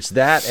it's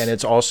that, and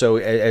it's also,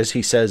 as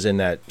he says in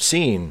that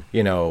scene,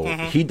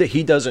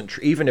 he doesn't,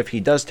 even if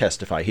he does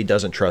testify, he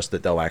doesn't trust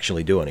that they'll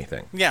actually do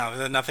anything. Yeah,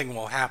 that nothing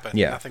will happen.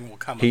 Yeah. Nothing will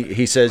come of it.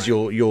 He says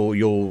Right.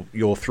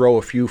 you'll throw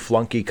a few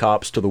flunky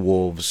cops to the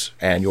wolves,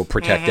 and you'll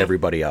protect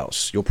everybody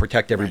else. You'll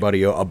protect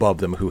everybody above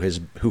them who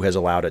has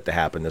allowed it to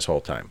happen this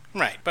whole time.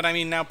 Right, but I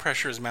mean, now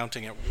pressure is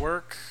mounting at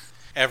work.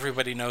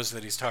 Everybody knows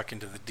that he's talking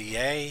to the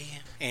DA,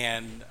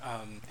 and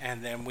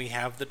then we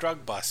have the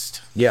drug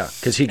bust. Yeah,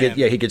 because he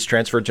gets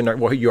transferred to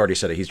well, you already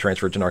said it. He's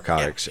transferred to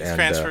narcotics. Yeah, he's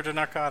transferred to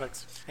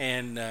narcotics,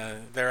 and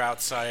they're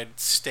outside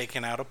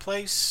staking out a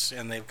place,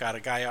 and they've got a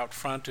guy out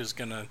front who's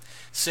going to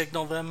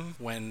signal them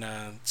when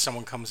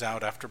someone comes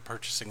out after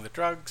purchasing the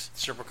drugs.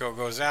 Serpico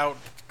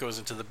goes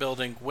into the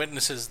building,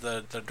 witnesses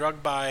the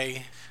drug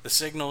buy. The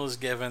signal is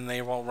given.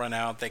 They all run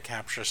out. They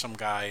capture some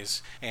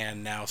guys,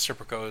 and now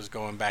Serpico is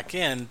going back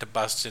in to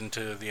bust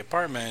into the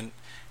apartment,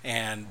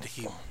 and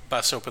he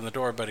busts open the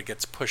door, but it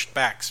gets pushed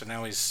back, so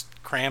now he's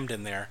crammed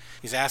in there.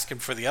 He's asking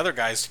for the other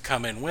guys to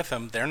come in with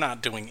him. They're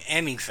not doing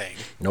anything.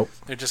 Nope.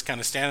 They're just kind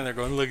of standing there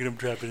going, look at him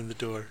dropping in the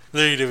door.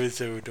 Look at him, it's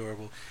so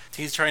adorable.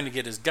 He's trying to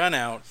get his gun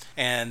out,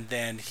 and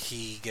then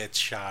he gets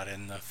shot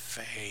in the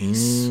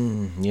face.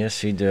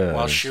 Yes, he does.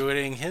 While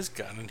shooting his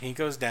gun, and he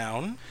goes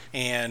down,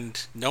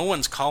 and no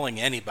one's calling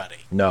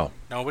anybody. No.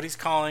 Nobody's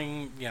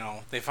calling.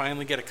 They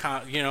finally get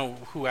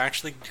who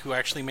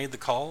actually made the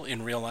call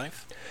in real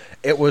life.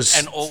 It was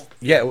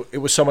it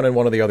was someone in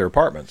one of the other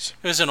apartments.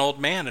 It was an old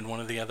man in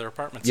one of the other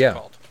apartments. Yeah.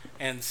 Called.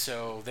 And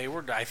so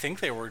I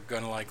think they were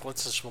going to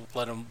let's just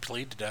let him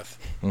bleed to death.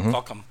 Mm-hmm.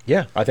 Fuck him.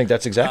 Yeah, I think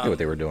that's exactly what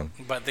they were doing.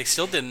 But they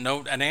still didn't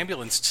know. An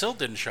ambulance still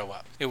didn't show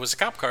up. It was a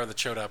cop car that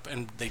showed up,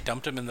 and they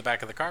dumped him in the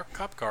back of the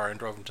cop car and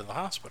drove him to the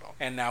hospital.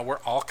 And now we're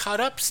all caught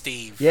up,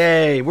 Steve.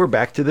 Yay, we're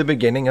back to the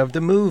beginning of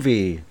the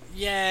movie.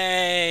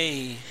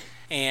 Yay.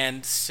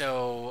 And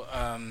so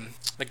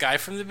the guy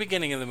from the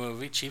beginning of the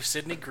movie, Chief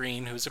Sidney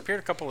Green, who's appeared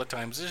a couple of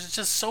times, there's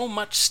just so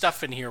much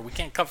stuff in here. We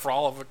can't cover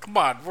all of it. Come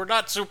on, we're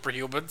not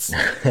superhumans.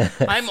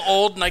 I'm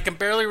old and I can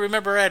barely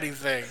remember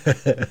anything.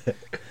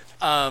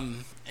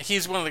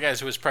 He's one of the guys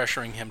who was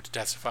pressuring him to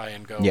testify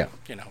and go,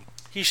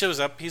 He shows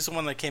up. He's the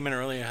one that came in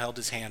early and held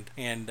his hand.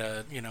 And,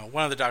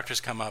 one of the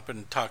doctors come up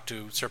and talk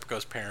to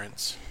Serpico's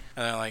parents.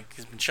 And they're like,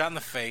 he's been shot in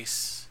the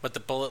face, but the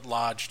bullet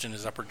lodged in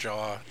his upper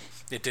jaw.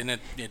 It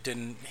didn't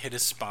hit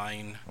his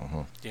spine.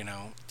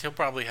 He'll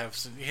probably have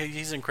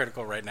he's in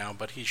critical right now,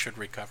 but he should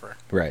recover.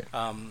 Right.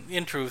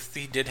 In truth,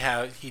 he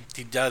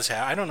does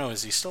have, I don't know,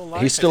 is he still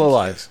alive? He's still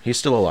alive. He's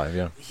still alive,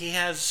 yeah. He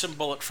has some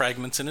bullet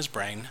fragments in his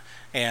brain,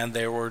 and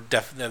there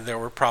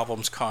were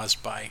problems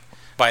caused by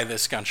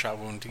this gunshot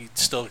wound. He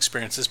still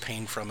experiences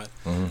pain from it.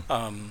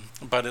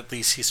 But at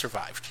least he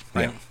survived.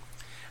 Right? Yeah.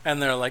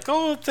 And they're like,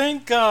 "Oh,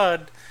 thank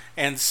God."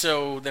 And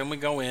so then we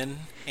go in,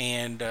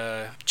 and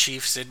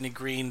Chief Sidney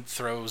Green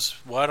throws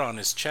what on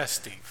his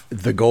chest, Steve?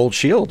 The gold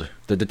shield,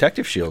 the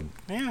detective shield.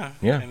 Yeah.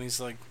 Yeah. And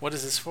he's like, what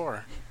is this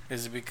for?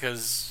 Is it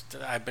because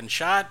I've been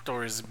shot,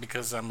 or is it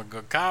because I'm a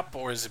good cop,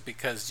 or is it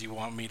because you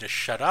want me to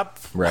shut up?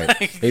 Right.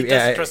 He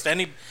doesn't trust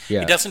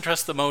He doesn't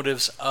trust the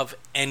motives of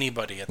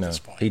anybody at this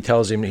point. He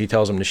tells him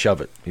to shove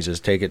it. He says,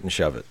 take it and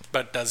shove it.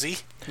 But does he?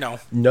 No.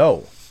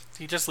 No.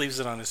 He just leaves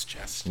it on his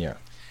chest. Yeah.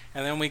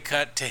 And then we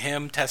cut to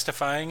him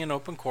testifying in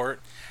open court,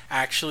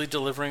 actually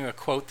delivering a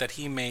quote that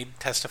he made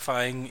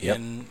testifying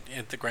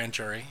at the grand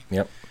jury.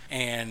 Yep.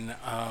 And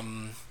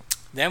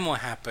then what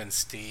happens,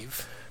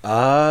 Steve?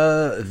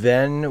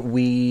 Then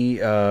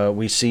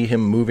we see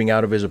him moving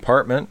out of his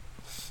apartment.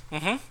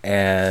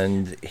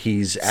 And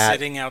he's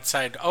sitting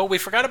outside. Oh, we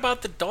forgot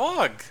about the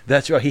dog.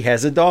 That's right. He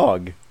has a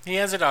dog. He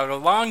has a dog. A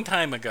long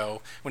time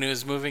ago, when he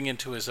was moving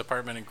into his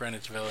apartment in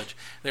Greenwich Village,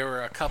 there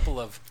were a couple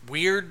of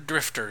weird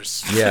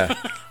drifters. Yeah,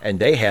 and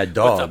they had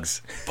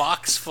dogs. With a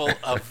box full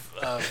of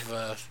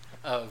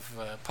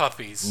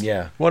puppies.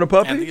 Yeah, want a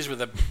puppy? And these were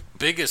the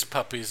biggest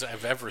puppies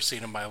I've ever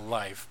seen in my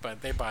life. But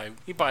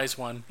he buys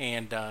one,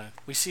 and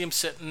we see him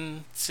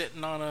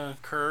sitting on a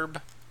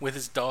curb with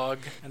his dog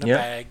and a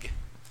bag.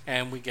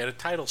 And we get a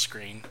title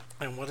screen.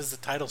 And what does the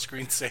title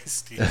screen say,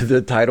 Steve?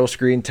 The title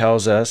screen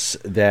tells us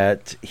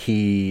that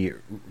he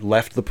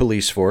left the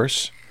police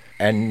force,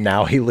 and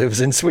now he lives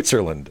in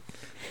Switzerland.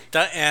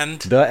 The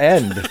end. The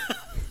end.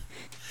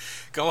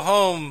 Go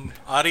home,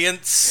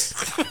 audience.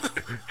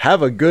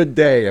 Have a good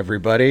day,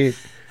 everybody.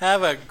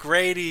 Have a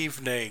great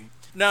evening.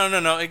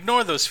 No.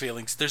 Ignore those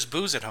feelings. There's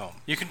booze at home.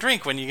 You can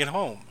drink when you get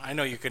home. I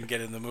know you can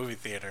get in the movie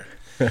theater.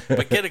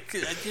 But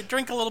you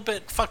drink a little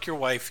bit, fuck your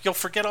wife. You'll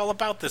forget all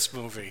about this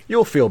movie.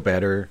 You'll feel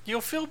better. You'll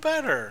feel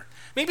better.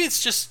 Maybe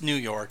it's just New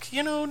York.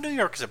 You know, New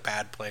York is a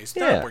bad place.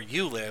 Yeah. Not where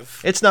you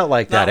live. It's not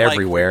like that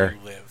everywhere. Where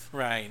you live.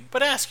 Right.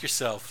 But ask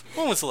yourself,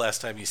 when was the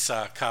last time you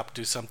saw a cop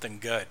do something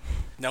good?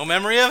 No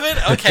memory of it?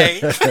 Okay.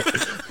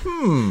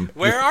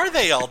 Where are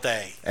they all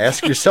day?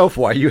 Ask yourself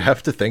why you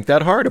have to think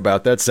that hard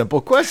about that simple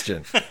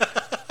question.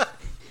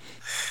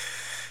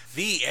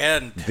 The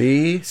end.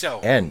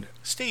 End.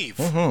 Steve,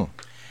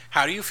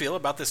 how do you feel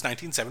about this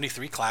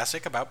 1973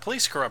 classic about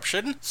police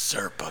corruption,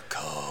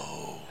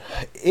 Serpico?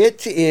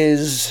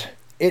 It's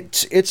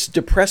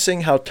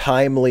depressing how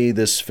timely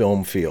this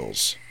film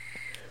feels.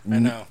 I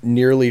know.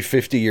 Nearly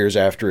 50 years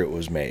after it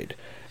was made.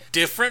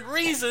 Different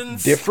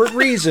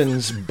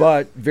reasons,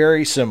 but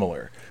very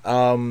similar.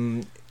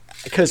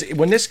 Because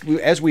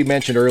as we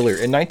mentioned earlier,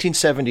 in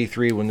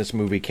 1973, when this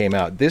movie came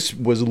out, this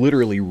was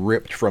literally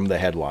ripped from the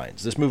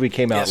headlines. This movie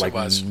came out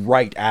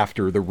right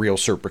after the real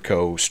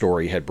Serpico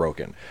story had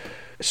broken.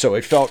 So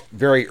it felt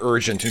very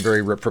urgent and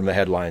very ripped from the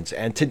headlines.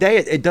 And today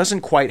it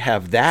doesn't quite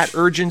have that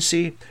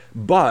urgency,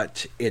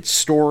 but its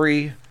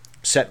story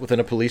set within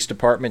a police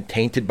department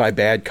tainted by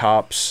bad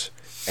cops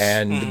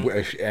and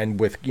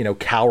with, you know,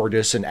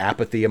 cowardice and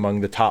apathy among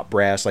the top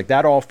brass, like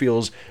that all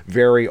feels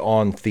very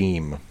on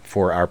theme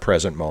for our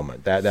present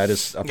moment. That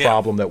is a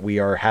problem that we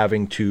are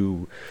having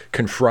to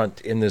confront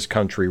in this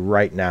country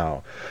right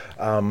now.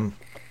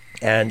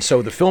 And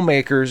so the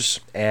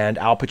filmmakers and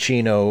Al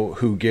Pacino,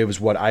 who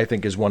gives what I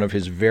think is one of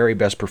his very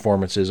best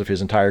performances of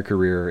his entire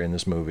career in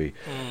this movie,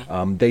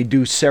 they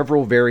do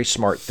several very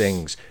smart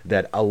things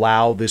that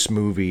allow this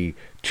movie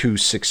to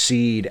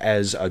succeed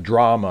as a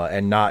drama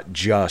and not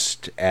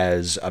just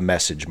as a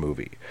message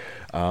movie.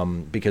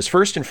 Because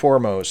first and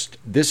foremost,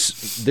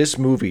 this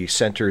movie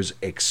centers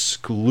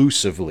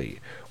exclusively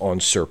on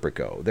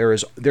Serpico.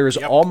 There is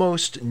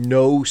almost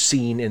no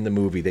scene in the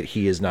movie that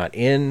he is not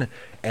in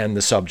and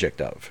the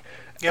subject of.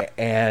 Yep.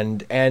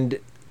 And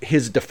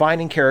his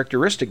defining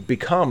characteristic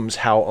becomes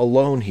how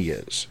alone he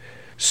is.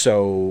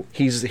 So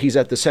he's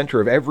at the center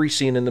of every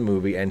scene in the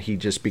movie, and he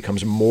just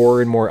becomes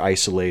more and more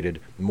isolated,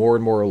 more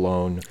and more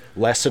alone,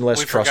 less and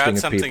less trusting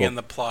of people. We forgot something in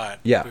the plot.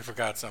 Yeah. We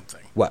forgot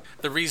something. What?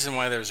 The reason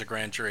why there's a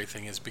grand jury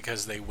thing is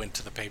because they went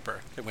to the paper.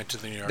 They went to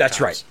the New York That's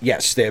Times. right.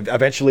 Yes.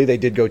 Eventually they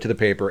did go to the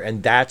paper,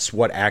 and that's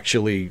what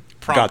actually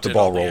got the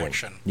ball rolling.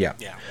 Action. Yeah.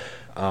 Yeah.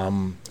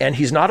 And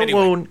he's not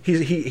alone.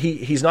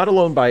 He's not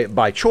alone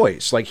by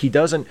choice. Like he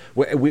doesn't.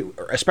 We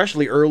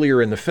especially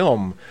earlier in the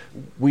film,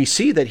 we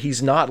see that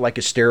he's not like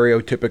a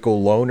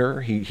stereotypical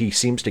loner. He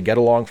seems to get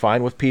along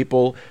fine with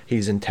people.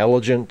 He's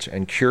intelligent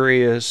and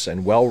curious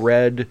and well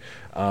read.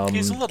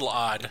 He's a little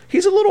odd.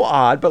 He's a little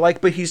odd,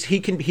 but he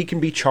can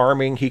be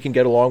charming. He can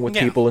get along with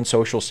people in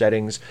social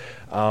settings.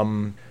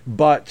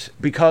 But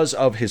because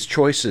of his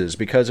choices,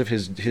 because of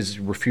his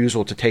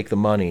refusal to take the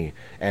money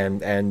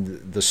and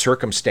the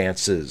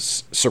circumstances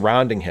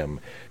surrounding him,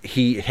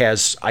 he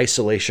has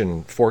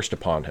isolation forced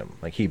upon him.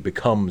 Like he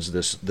becomes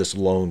this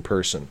lone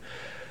person.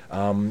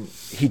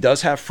 He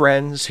does have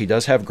friends, he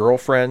does have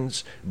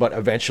girlfriends, but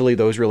eventually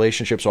those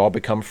relationships all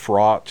become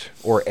fraught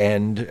or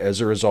end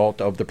as a result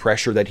of the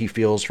pressure that he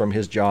feels from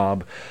his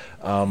job.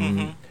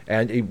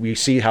 And we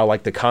see how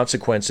like the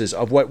consequences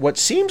of what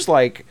seems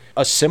like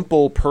a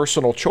simple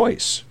personal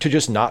choice to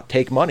just not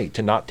take money,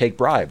 to not take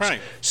bribes.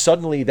 Right.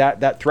 Suddenly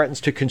that threatens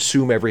to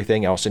consume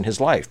everything else in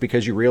his life,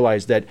 because you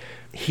realize that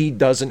he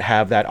doesn't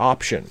have that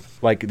option.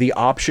 Like the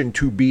option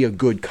to be a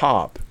good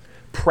cop,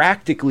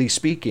 practically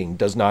speaking,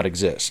 does not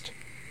exist.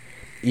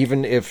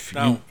 Even if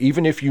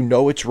you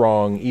know it's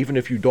wrong, even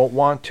if you don't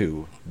want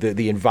to,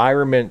 the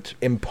environment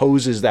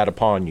imposes that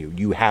upon you.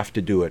 You have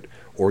to do it,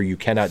 or you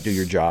cannot do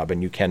your job,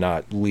 and you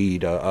cannot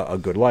lead a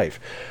good life.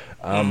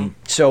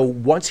 So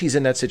once he's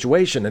in that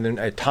situation, and then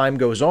as time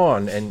goes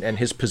on, and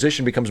his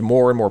position becomes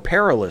more and more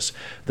perilous,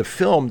 the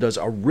film does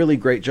a really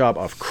great job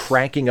of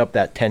cranking up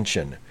that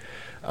tension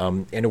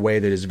in a way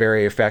that is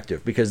very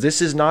effective, because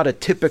this is not a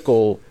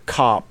typical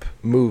cop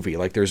movie.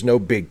 Like there's no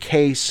big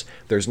case,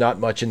 there's not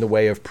much in the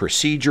way of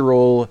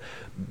procedural,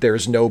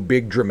 there's no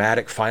big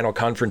dramatic final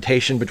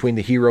confrontation between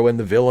the hero and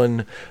the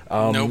villain.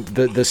 Nope.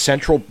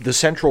 The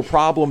central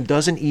problem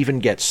doesn't even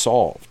get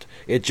solved.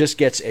 It just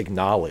gets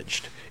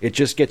acknowledged. It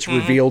just gets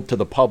revealed to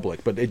the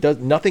public, but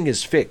nothing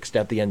is fixed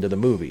at the end of the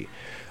movie.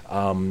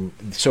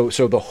 So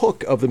the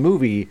hook of the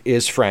movie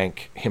is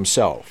Frank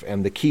himself,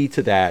 and the key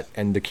to that,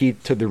 and the key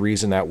to the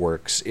reason that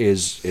works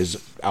is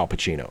Al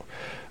Pacino.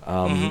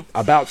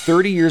 About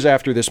 30 years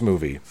after this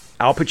movie,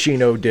 Al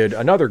Pacino did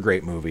another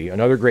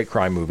great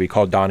crime movie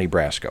called Donnie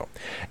Brasco.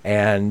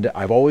 And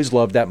I've always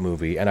loved that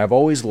movie, and I've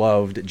always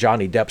loved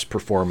Johnny Depp's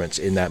performance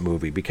in that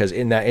movie, because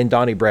in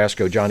Donnie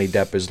Brasco, Johnny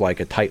Depp is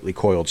like a tightly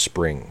coiled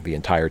spring the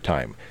entire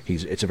time.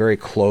 It's a very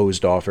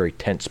closed off, very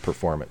tense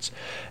performance.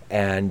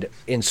 And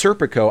in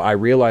Serpico, I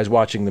realized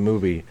watching the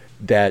movie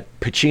that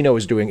Pacino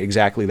is doing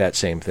exactly that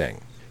same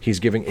thing. He's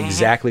giving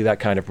exactly that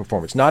kind of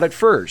performance. Not at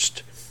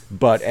first,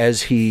 But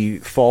as he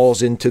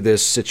falls into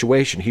this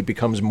situation, he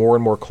becomes more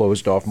and more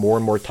closed off, more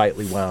and more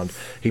tightly wound.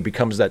 He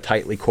becomes that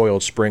tightly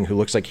coiled spring who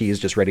looks like he is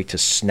just ready to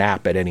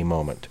snap at any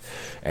moment,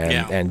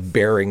 and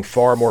bearing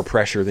far more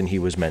pressure than he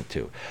was meant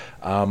to.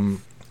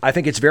 I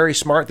think it's very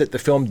smart that the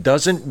film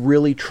doesn't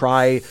really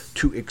try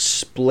to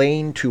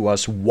explain to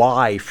us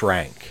why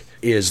Frank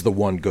is the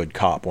one good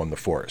cop on the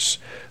force.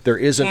 There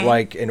isn't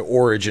like an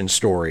origin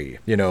story,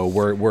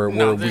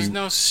 where there's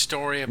no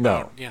story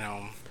about,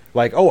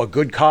 like, oh, a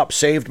good cop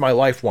saved my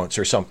life once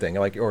or something,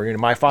 like, or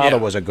my father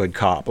was a good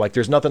cop. Like,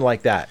 there's nothing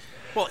like that.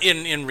 Well,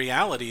 in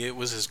reality, it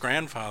was his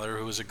grandfather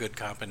who was a good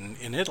cop in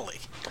Italy.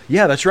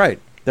 Yeah, that's right.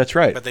 That's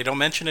right. But they don't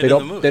mention it in the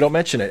movie. They don't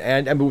mention it.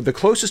 And the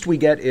closest we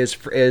get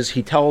is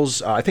he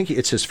tells, I think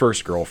it's his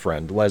first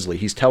girlfriend, Leslie.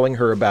 He's telling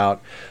her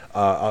about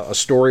a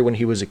story when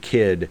he was a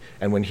kid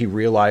and when he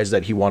realized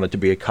that he wanted to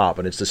be a cop.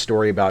 And it's the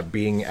story about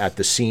being at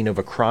the scene of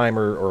a crime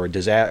or a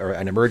disaster or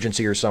an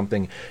emergency or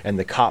something. And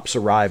the cops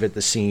arrive at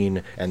the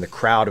scene and the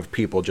crowd of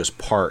people just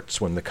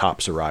parts when the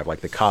cops arrive.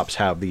 Like the cops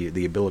have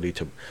the ability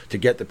to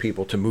get the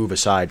people to move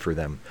aside for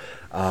them.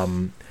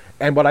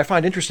 And what I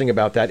find interesting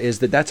about that is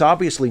that that's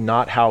obviously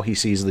not how he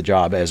sees the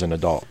job as an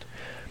adult.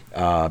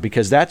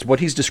 Because that's what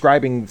he's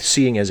describing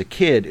seeing as a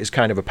kid is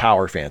kind of a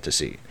power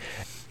fantasy.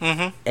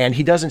 Mm-hmm. And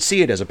he doesn't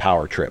see it as a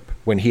power trip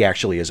when he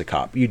actually is a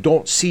cop. You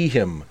don't see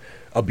him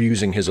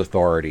abusing his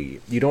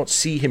authority. You don't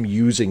see him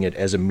using it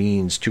as a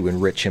means to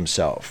enrich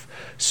himself.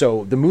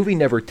 So the movie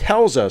never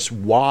tells us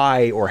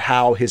why or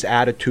how his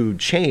attitude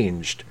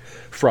changed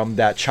from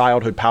that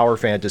childhood power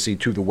fantasy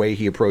to the way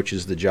he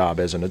approaches the job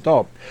as an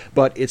adult.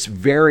 But it's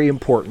very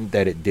important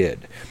that it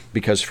did,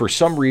 because for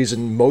some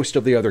reason, most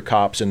of the other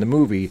cops in the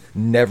movie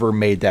never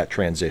made that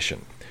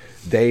transition.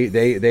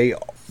 They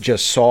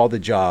just saw the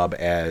job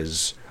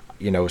as,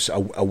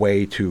 a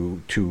way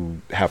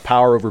to have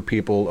power over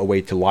people, a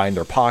way to line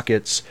their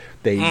pockets.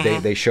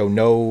 They show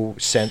no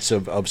sense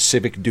of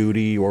civic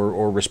duty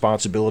or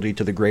responsibility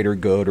to the greater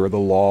good or the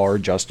law or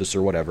justice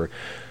or whatever.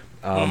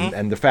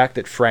 And the fact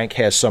that Frank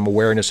has some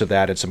awareness of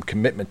that and some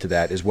commitment to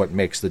that is what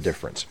makes the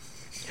difference.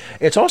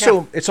 It's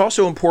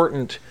also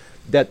important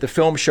that the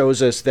film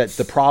shows us that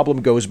the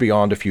problem goes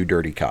beyond a few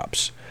dirty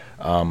cops.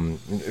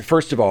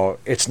 First of all,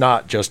 it's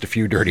not just a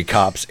few dirty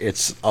cops;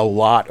 it's a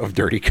lot of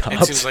dirty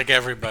cops. It seems like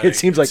everybody. It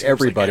seems like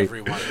everybody.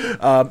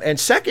 And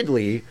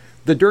secondly,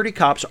 the dirty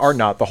cops are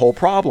not the whole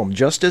problem.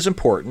 Just as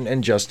important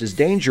and just as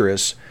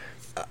dangerous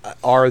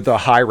are the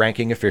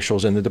high-ranking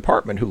officials in the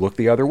department who look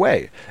the other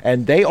way.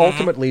 And they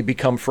ultimately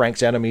become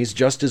Frank's enemies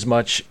just as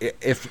much,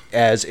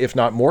 if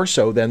not more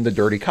so, than the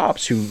dirty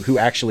cops who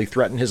actually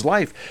threaten his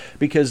life,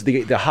 because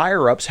the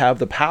higher-ups have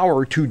the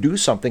power to do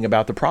something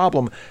about the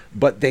problem,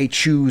 but they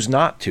choose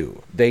not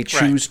to. They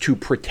choose to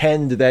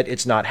pretend that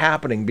it's not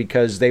happening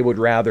because they would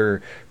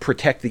rather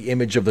protect the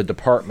image of the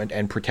department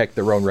and protect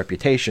their own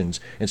reputations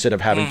instead of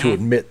having to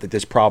admit that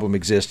this problem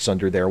exists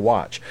under their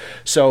watch.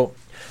 So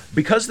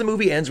because the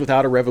movie ends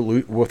without a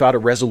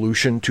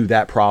resolution to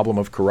that problem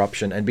of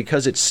corruption, and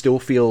because it still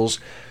feels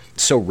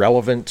so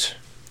relevant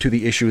to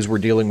the issues we're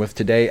dealing with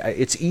today,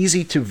 it's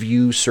easy to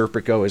view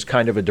Serpico as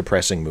kind of a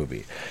depressing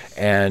movie,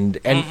 and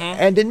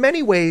in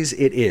many ways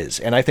it is,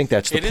 and I think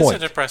that's the point. It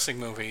is a depressing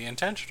movie,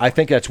 intentionally. I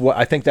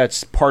think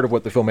that's part of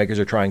what the filmmakers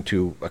are trying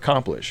to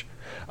accomplish.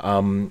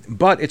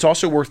 But it's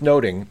also worth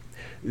noting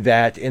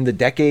that in the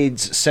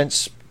decades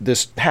since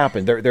this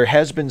happened, there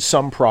has been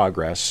some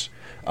progress.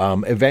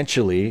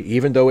 Eventually,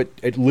 even though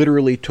it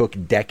literally took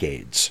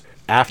decades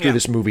after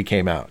this movie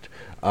came out,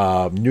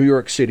 New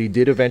York City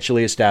did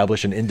eventually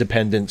establish an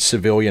independent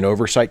civilian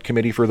oversight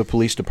committee for the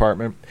police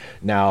department.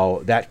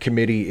 Now, that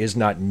committee is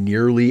not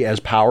nearly as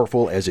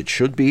powerful as it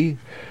should be,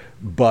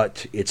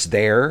 but it's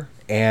there.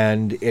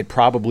 And it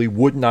probably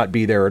would not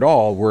be there at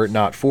all were it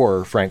not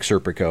for Frank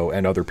Serpico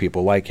and other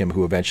people like him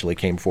who eventually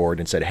came forward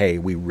and said, hey,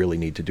 we really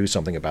need to do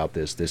something about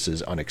this. This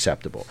is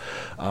unacceptable.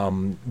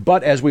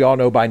 But as we all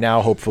know by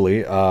now,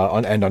 hopefully,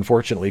 and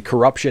unfortunately,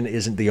 corruption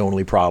isn't the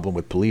only problem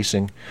with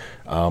policing.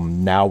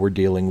 Now we're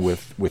dealing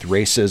with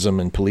racism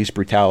and police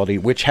brutality,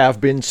 which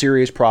have been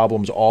serious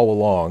problems all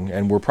along,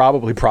 and were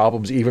probably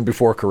problems even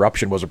before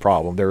corruption was a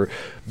problem.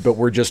 But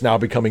we're just now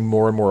becoming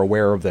more and more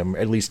aware of them.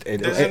 At least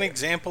there's an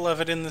example of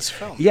it in this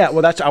film. Yeah,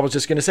 well, I was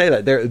just going to say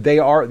that they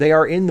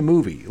are in the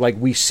movie. Like,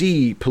 we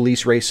see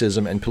police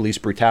racism and police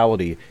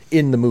brutality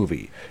in the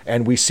movie,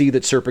 and we see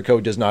that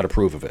Serpico does not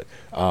approve of it.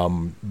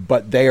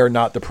 But they are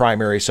not the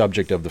primary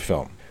subject of the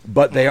film.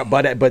 But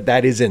but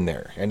that is in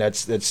there, and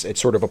it's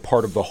sort of a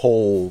part of the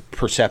whole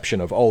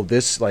perception of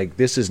this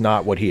is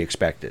not what he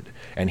expected,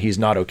 and he's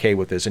not okay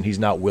with this, and he's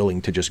not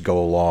willing to just go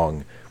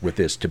along with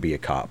this to be a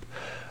cop.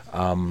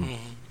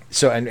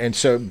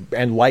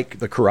 And like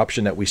the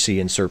corruption that we see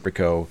in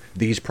Serpico,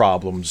 these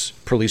problems,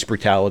 police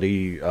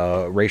brutality,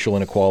 racial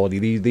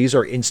inequality, these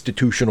are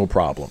institutional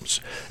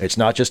problems. It's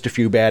not just a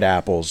few bad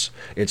apples.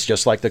 It's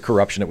just like the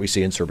corruption that we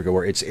see in Serpico,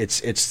 where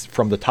it's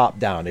from the top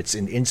down. It's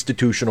an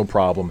institutional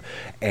problem,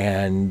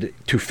 and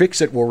to fix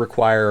it will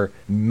require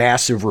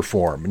massive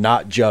reform,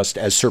 not just,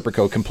 as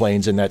Serpico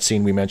complains in that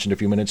scene we mentioned a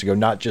few minutes ago,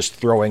 not just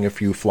throwing a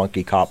few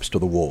flunky cops to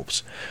the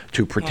wolves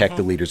to protect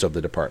the leaders of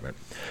the department.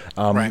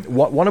 Right.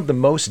 One of the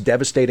most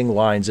devastating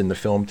lines in the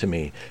film to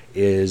me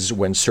is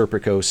when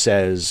Serpico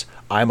says,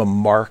 "I'm a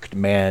marked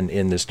man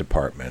in this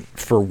department."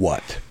 For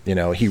what?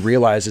 He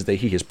realizes that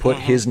he has put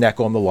his neck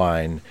on the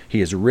line. He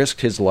has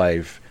risked his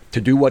life to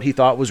do what he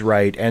thought was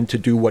right and to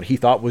do what he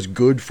thought was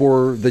good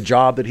for the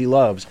job that he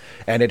loves,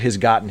 and it has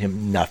gotten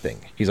him nothing.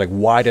 He's like,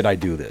 why did I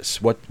do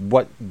this?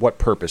 What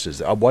purpose is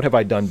that? What have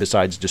I done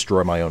besides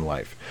destroy my own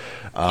life?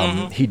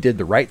 He did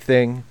the right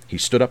thing. He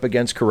stood up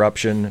against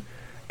corruption,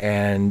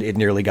 and it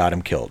nearly got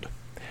him killed.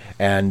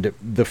 And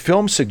the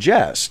film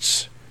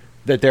suggests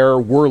that there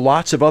were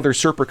lots of other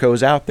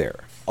Serpicos out there,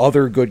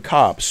 other good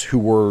cops who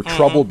were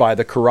troubled by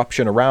the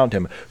corruption around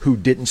him, who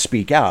didn't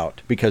speak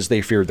out because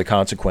they feared the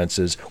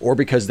consequences or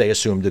because they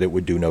assumed that it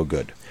would do no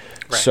good.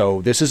 Right.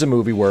 So this is a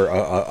movie where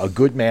a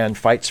good man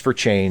fights for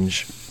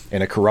change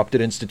in a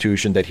corrupted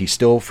institution that he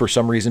still, for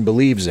some reason,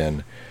 believes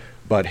in,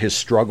 but his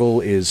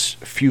struggle is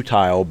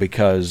futile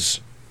because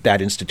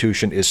that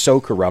institution is so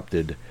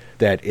corrupted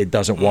that it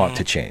doesn't want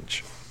to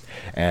change.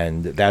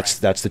 And that's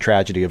the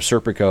tragedy of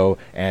Serpico,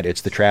 and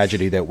it's the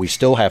tragedy that we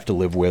still have to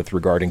live with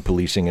regarding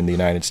policing in the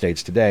United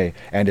States today,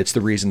 and it's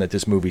the reason that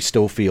this movie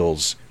still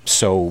feels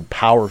so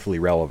powerfully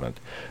relevant.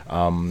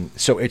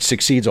 So it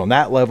succeeds on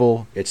that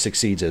level. It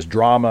succeeds as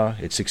drama.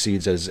 It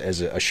succeeds as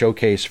a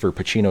showcase for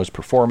Pacino's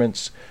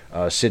performance.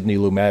 Sidney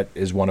Lumet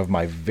is one of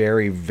my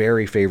very,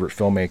 very favorite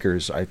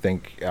filmmakers. I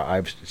think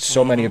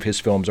many of his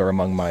films are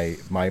among my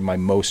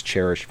most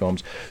cherished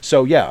films.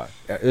 So yeah,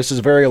 this is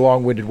a very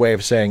long-winded way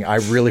of saying I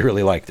really,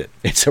 really liked it.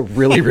 It's a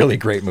really, really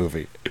great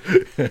movie.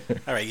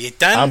 All right, you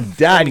done? I'm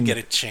done. Let me get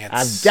a chance.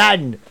 I'm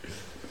done.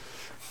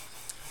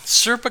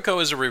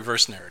 Serpico is a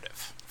reverse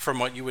narrative from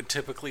what you would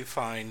typically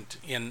find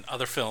in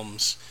other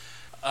films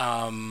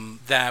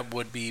that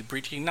would be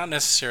breaching, not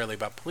necessarily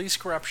about police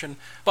corruption,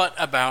 but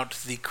about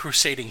the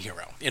crusading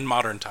hero in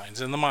modern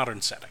times, in the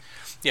modern setting.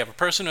 You have a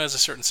person who has a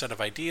certain set of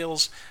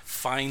ideals,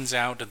 finds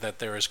out that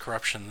there is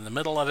corruption in the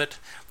middle of it,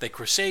 they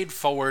crusade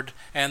forward,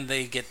 and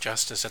they get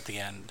justice at the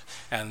end.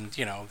 And,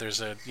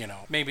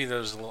 maybe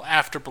there's a little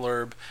after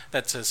blurb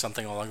that says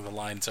something along the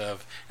lines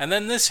of, and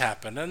then this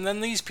happened, and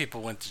then these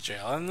people went to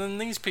jail, and then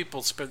these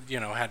people,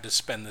 had to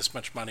spend this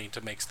much money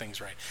to make things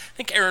right.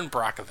 Think Aaron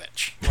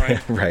Brockovich,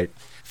 right? Right.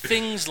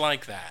 Things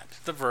like that.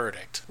 The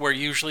Verdict, where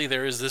usually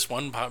there is this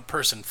one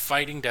person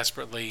fighting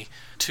desperately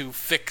to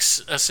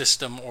fix a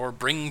system or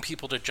bring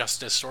people to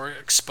justice or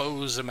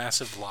expose a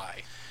massive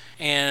lie.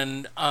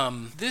 And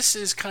this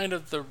is kind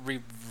of the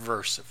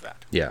reverse of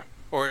that. Yeah.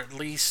 Or at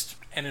least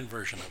an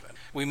inversion of it.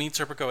 We meet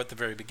Serpico at the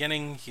very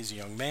beginning. He's a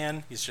young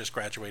man. He's just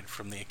graduated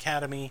from the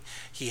academy.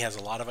 He has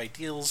a lot of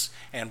ideals,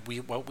 and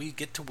what we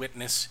get to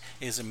witness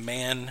is a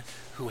man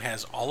who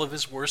has all of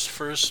his worst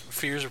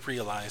fears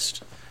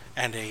realized,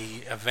 and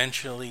he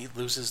eventually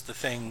loses the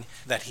thing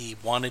that he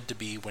wanted to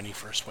be when he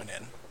first went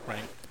in,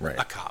 right? Right.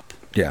 A cop.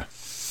 Yeah.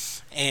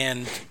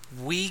 And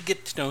we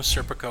get to know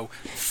Serpico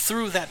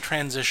through that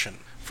transition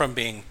from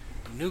being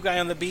a new guy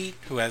on the beat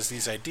who has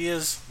these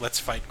ideas, let's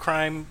fight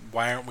crime,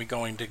 why aren't we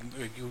going to,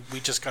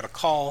 we just got a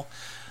call,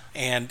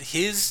 and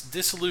his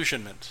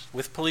disillusionment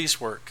with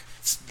police work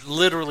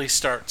literally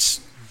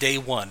starts day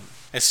one,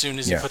 as soon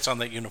as he puts on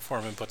that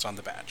uniform and puts on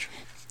the badge.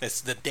 It's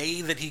the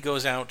day that he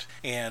goes out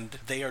and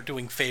they are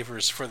doing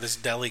favors for this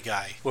deli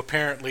guy who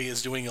apparently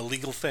is doing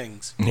illegal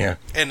things. Yeah.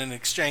 And in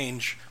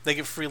exchange, they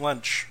get free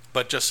lunch.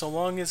 But just so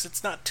long as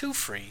it's not too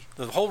free.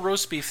 The whole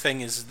roast beef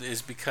thing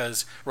is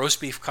because roast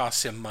beef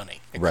costs him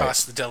money. It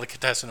costs the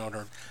delicatessen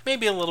owner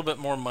maybe a little bit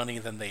more money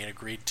than they had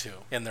agreed to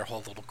in their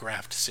whole little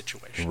graft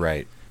situation.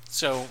 Right.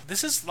 So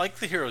this is like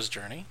the hero's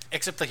journey,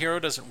 except the hero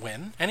doesn't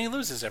win and he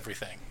loses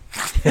everything.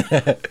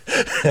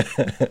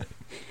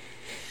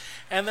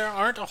 And there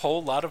aren't a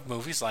whole lot of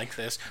movies like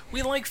this.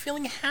 We like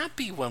feeling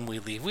happy when we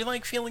leave. We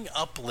like feeling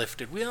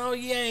uplifted.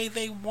 Yay,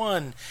 they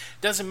won.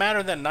 Doesn't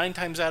matter that 9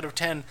 times out of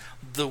 10,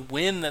 the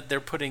win that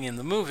they're putting in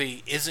the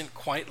movie isn't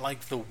quite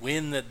like the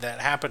win that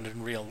happened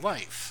in real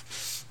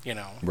life.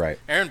 Right.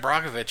 Aaron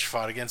Brockovich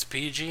fought against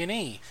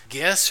PG&E.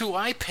 Guess who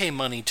I pay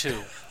money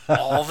to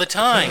all the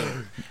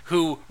time?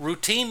 Who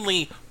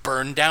routinely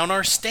burn down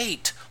our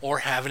state or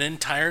have an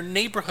entire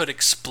neighborhood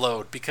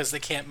explode because they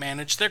can't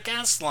manage their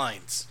gas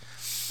lines.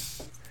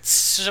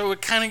 So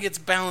it kind of gets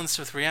balanced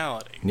with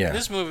reality. Yeah.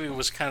 This movie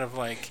was kind of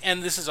like,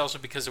 and this is also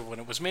because of when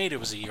it was made. It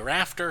was a year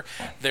after.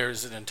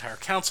 There's an entire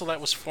council that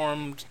was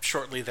formed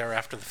shortly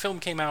thereafter the film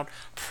came out.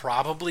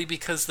 Probably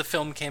because the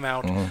film came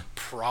out.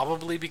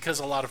 Probably because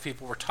a lot of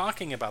people were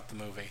talking about the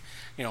movie.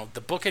 You know,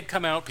 the book had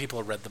come out. People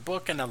had read the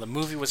book, and now the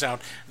movie was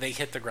out. They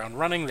hit the ground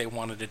running. They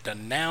wanted it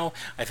done now.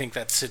 I think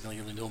that's Sidney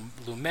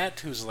Lumet,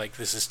 who's like,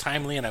 this is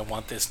timely, and I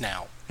want this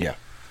now. Yeah.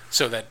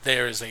 So that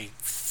there is a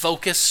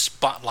focused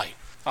spotlight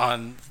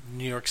on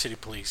New York City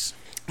police.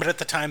 But at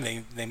the time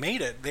they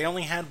made it, they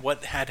only had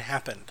what had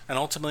happened. And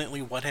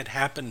ultimately what had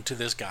happened to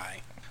this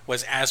guy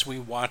was, as we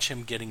watch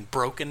him getting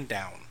broken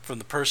down from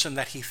the person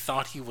that he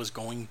thought he was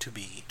going to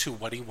be to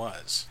what he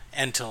was,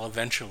 until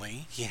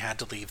eventually he had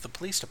to leave the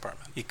police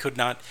department. He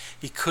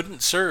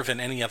couldn't serve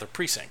in any other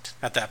precinct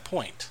at that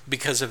point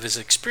because of his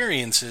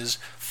experiences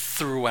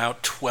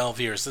throughout 12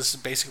 years. This is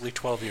basically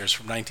 12 years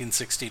from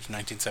 1960 to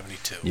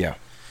 1972. Yeah.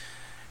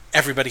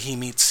 Everybody he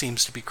meets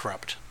seems to be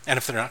corrupt. And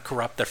if they're not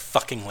corrupt, they're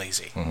fucking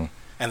lazy.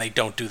 And they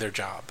don't do their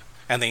job.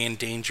 And they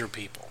endanger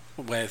people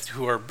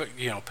who are,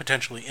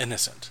 potentially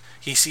innocent.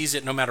 He sees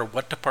it no matter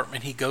what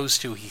department he goes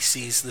to. He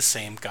sees the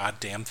same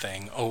goddamn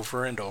thing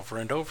over and over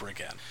and over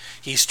again.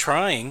 He's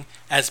trying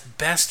as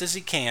best as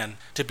he can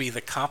to be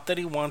the cop that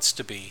he wants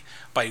to be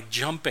by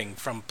jumping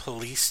from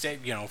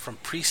from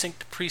precinct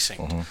to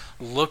precinct,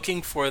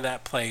 looking for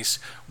that place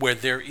where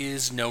there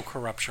is no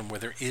corruption, where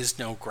there is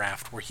no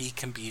graft, where he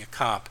can be a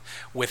cop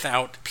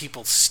without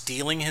people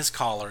stealing his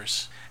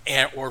collars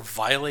or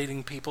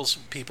violating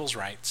people's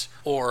rights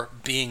or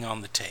being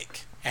on the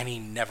take. And he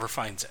never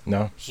finds it.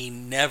 No. He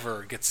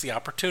never gets the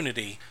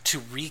opportunity to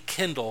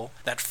rekindle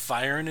that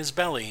fire in his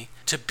belly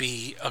to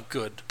be a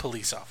good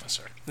police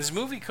officer. This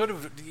movie could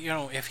have,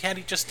 if he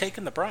had just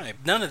taken the bribe,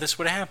 none of this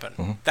would have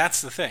happened.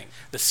 That's the thing.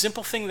 The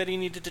simple thing that he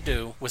needed to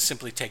do was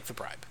simply take the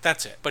bribe.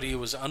 That's it. But he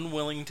was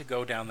unwilling to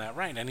go down that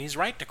right. And he's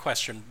right to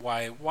question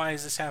why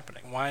is this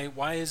happening?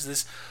 Why is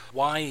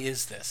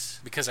this?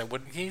 Because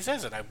he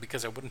says it,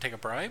 because I wouldn't take a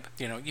bribe.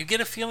 You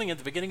get a feeling at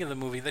the beginning of the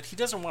movie that he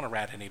doesn't want to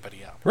rat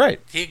anybody out. Right.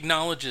 He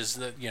acknowledges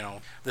that,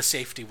 the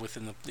safety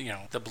within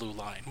the blue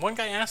line. One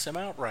guy asked him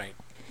outright,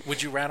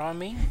 would you rat on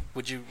me?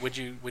 Would you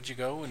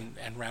go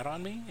and rat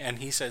on me? And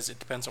he says, it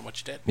depends on what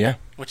you did. Yeah.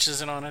 Which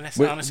is an honest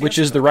Which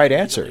answer. is the right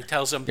answer. He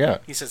tells him, Yeah.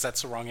 He says,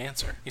 that's the wrong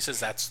answer. He says,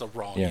 that's the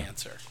wrong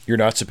answer. You're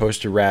not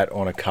supposed to rat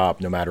on a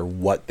cop no matter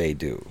what they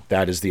do.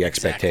 That is the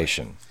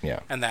expectation. Exactly. Yeah.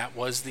 And that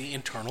was the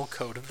internal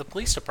code of the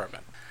police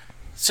department.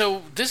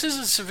 So this is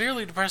a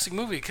severely depressing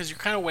movie because you're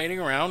kind of waiting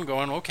around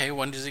going, okay,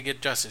 when does he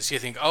get justice? You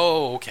think,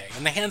 oh, okay,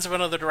 in the hands of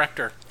another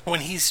director. When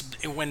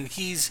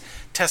he's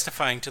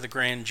testifying to the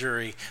grand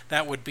jury,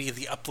 that would be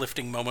the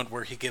uplifting moment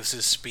where he gives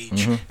his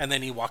speech and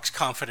then he walks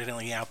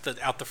confidently out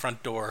the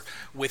front door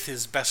with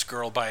his best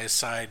girl by his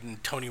side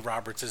and Tony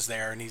Roberts is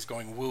there and he's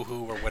going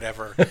woohoo or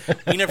whatever.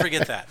 We never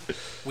get that.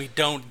 We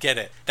don't get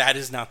it. That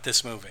is not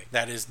this movie.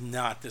 That is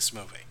not this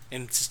movie.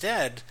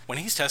 Instead, when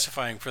he's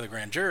testifying for the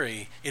grand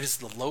jury, it is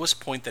the lowest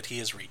point that he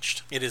has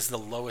reached. It is the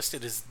lowest.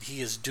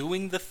 He is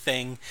doing the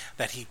thing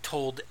that he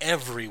told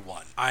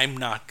everyone, I'm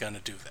not going to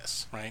do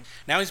this, right?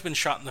 Now he's been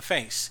shot in the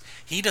face.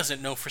 He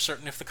doesn't know for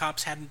certain if the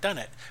cops hadn't done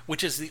it,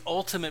 which is the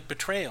ultimate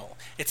betrayal.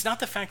 It's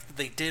not the fact that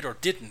they did or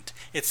didn't.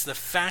 It's the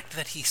fact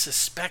that he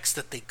suspects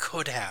that they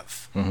could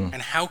have. And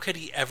how could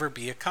he ever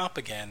be a cop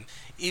again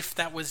if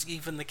that was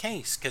even the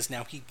case? Because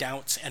now he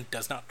doubts and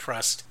does not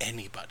trust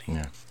anybody.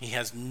 Yeah. He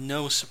has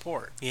no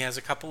support. He has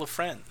a couple of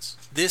friends.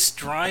 This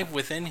drive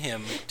within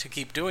him to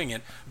keep doing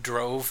it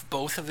drove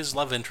both of his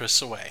love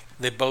interests away.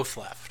 They both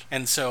left.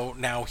 And so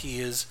now he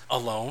is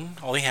alone.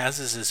 All he has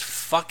is his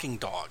fucking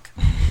dog.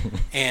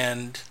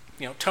 And,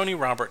 Tony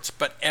Roberts.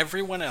 But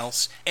everyone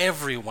else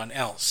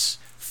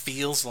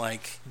feels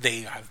like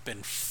they have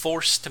been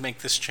forced to make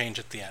this change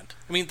at the end.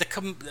 I mean,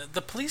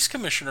 the police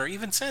commissioner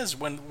even says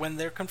when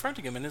they're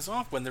confronting him in his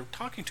office, when they're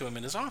talking to him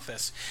in his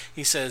office,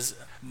 he says,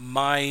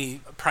 "My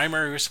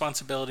primary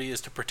responsibility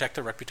is to protect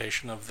the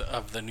reputation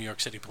of the New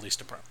York City Police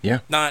Department. Yeah.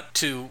 Not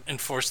to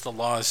enforce the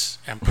laws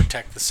and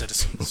protect the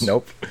citizens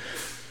Nope.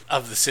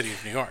 of the city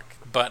of New York,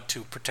 but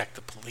to protect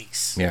the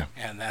police." Yeah.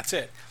 And that's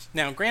it.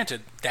 Now,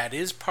 granted, that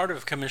is part of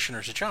a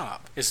commissioner's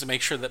job, is to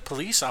make sure that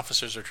police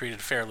officers are treated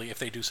fairly if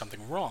they do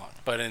something wrong.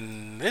 But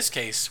in this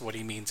case, what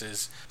he means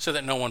is so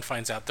that no one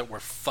finds out that we're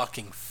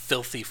fucking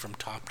filthy from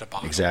top to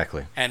bottom.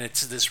 Exactly. And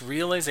it's this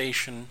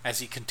realization as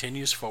he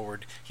continues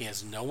forward, he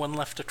has no one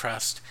left to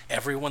trust.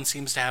 Everyone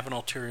seems to have an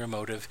ulterior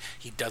motive.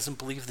 He doesn't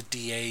believe the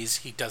DAs.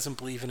 He doesn't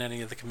believe in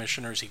any of the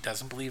commissioners. He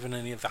doesn't believe in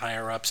any of the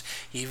higher-ups.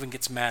 He even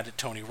gets mad at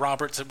Tony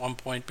Roberts at one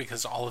point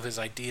because all of his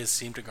ideas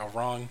seem to go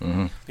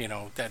wrong.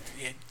 That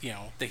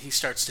he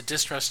starts to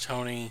distrust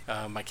Tony.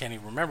 I can't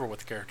even remember what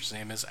the character's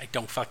name is. I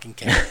don't fucking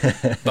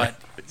care.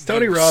 But it's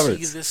Tony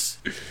Roberts.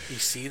 You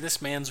see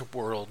this man's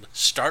world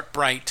start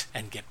bright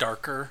and get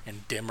darker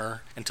and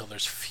dimmer until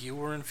there's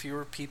fewer and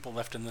fewer people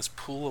left in this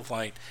pool of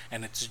light,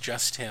 and it's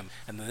just him.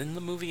 And then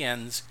the movie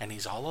ends, and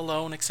he's all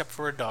alone except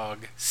for a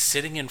dog,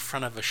 sitting in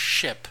front of a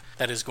ship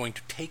that is going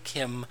to take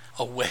him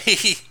away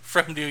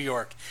from New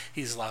York.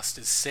 He's lost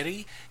his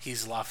city,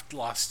 he's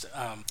lost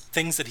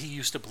things that he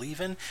used to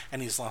believe in,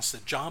 and he's lost the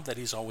job that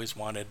he's always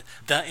wanted.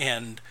 The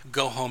end.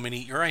 Go home and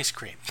eat your ice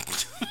cream.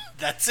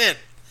 That's it.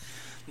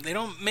 They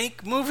don't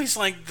make movies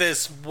like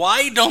this.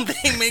 Why don't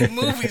they make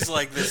movies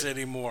like this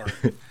anymore?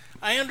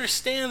 I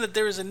understand that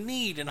there is a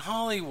need in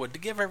Hollywood to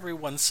give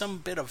everyone some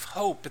bit of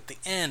hope at the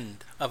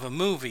end of a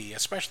movie,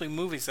 especially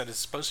movies that is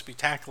supposed to be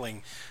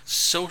tackling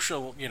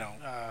social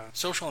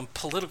and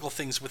political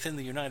things within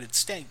the United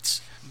States.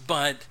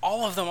 But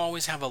all of them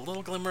always have a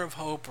little glimmer of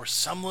hope or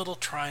some little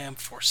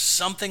triumph or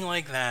something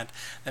like that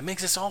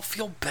makes us all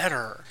feel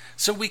better,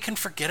 so we can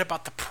forget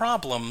about the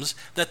problems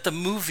that the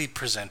movie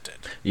presented.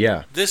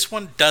 Yeah. This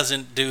one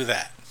doesn't do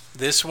that.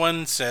 This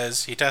one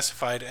says he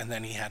testified and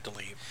then he had to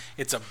leave.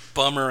 It's a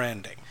bummer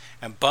ending.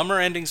 And bummer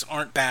endings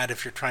aren't bad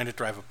if you're trying to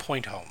drive a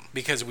point home,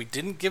 because we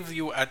didn't give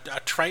you a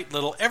trite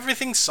little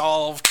everything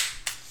solved.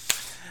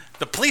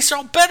 The police are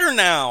all better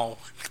now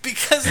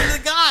because of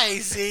the guy,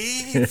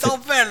 see? It's all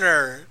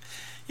better.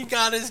 He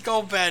got his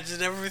gold badge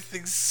and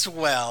everything's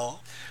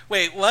swell.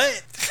 Wait,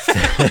 what?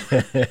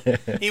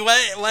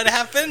 What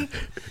happened?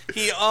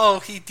 He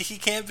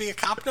can't be a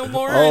cop no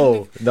more?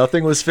 Oh,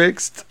 nothing was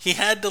fixed? He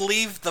had to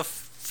leave the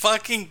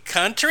fucking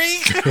country?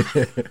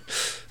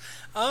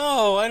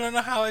 Oh, I don't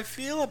know how I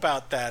feel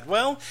about that.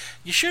 Well,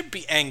 you should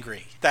be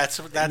angry. That's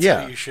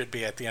how you should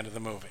be at the end of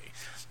the movie.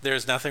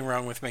 There's nothing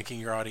wrong with making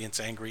your audience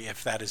angry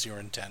if that is your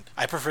intent.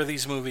 I prefer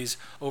these movies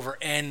over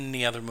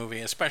any other movie,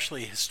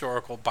 especially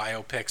historical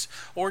biopics,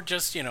 or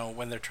just,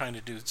 when they're trying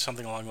to do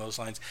something along those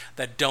lines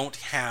that don't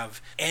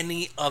have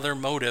any other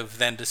motive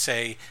than to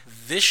say,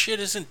 this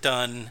shit isn't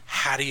done,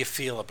 how do you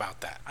feel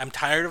about that? I'm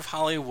tired of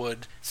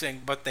Hollywood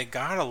saying, but they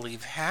gotta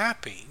leave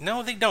happy.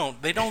 No, they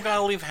don't. They don't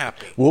gotta leave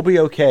happy. We'll be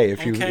okay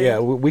if you. Yeah,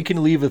 we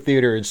can leave a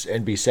theater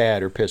and be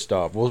sad or pissed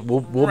off.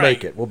 We'll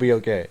make it. We'll be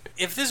okay.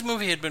 If this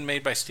movie had been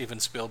made by Steven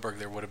Spielberg,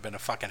 there would have been a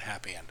fucking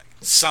happy ending.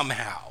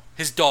 Somehow.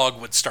 His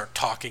dog would start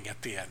talking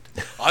at the end.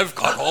 I've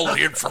got all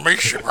the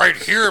information right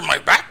here in my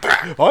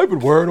backpack. I've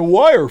been wearing a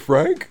wire,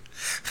 Frank.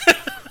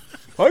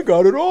 I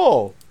got it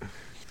all.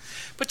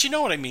 But you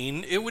know what I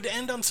mean. It would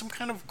end on some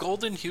kind of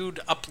golden-hued,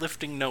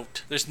 uplifting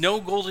note. There's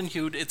no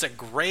golden-hued. It's a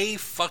gray,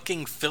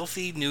 fucking,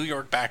 filthy New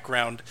York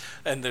background,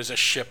 and there's a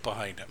ship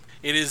behind him.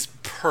 It is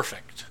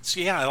perfect. So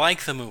yeah, I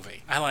like the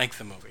movie.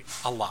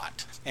 A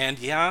lot. And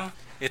yeah,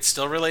 it's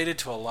still related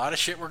to a lot of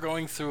shit we're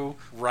going through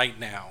right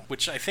now,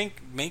 which I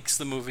think makes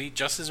the movie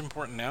just as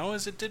important now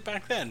as it did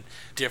back then.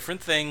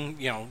 Different thing,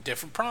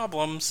 different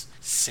problems,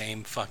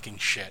 same fucking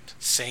shit.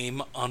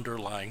 Same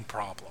underlying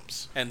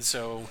problems. And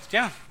so,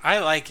 yeah, I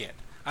like it.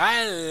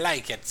 I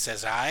like it,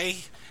 says I.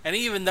 And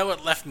even though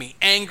it left me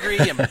angry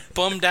and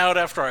bummed out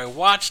after I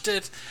watched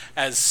it,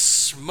 as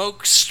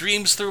smoke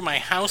streams through my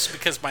house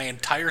because my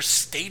entire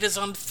state is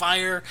on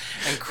fire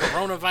and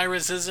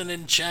coronavirus isn't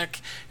in check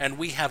and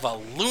we have a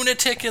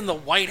lunatic in the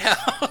White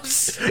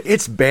House.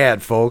 It's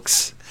bad,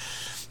 folks.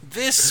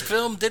 This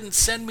film didn't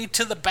send me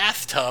to the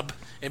bathtub.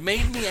 It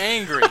made me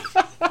angry.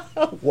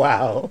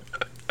 Wow.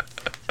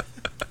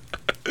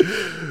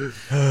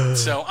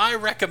 So I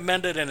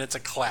recommend it, and it's a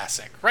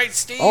classic. Right,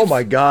 Steve? Oh,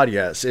 my God,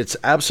 yes. It's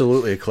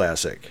absolutely a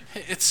classic.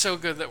 It's so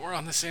good that we're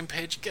on the same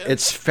page again.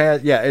 It's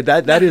yeah,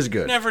 that is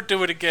good. Never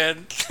do it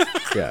again.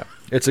 Yeah,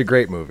 it's a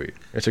great movie.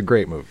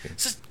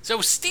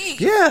 So,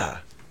 Steve. Yeah.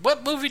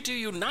 What movie do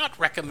you not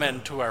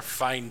recommend to our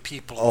fine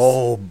people?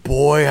 Oh,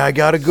 boy, I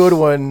got a good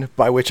one,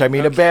 by which I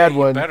mean a bad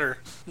one. Better.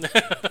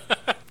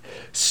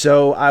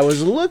 So I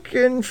was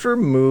looking for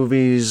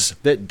movies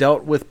that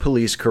dealt with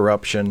police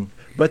corruption,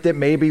 but that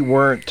maybe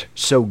weren't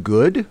so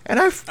good. And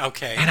I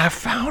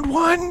found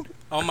one.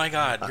 Oh my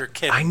God, you're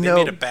kidding. I know.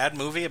 They made a bad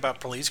movie about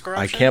police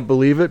corruption? I can't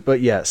believe it,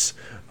 but yes.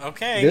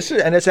 Okay. It's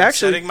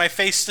actually setting my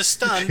face to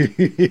stun.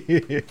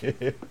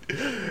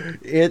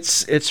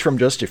 It's from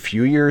just a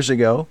few years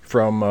ago,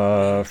 from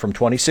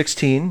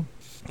 2016.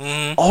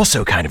 Mm-hmm.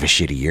 Also kind of a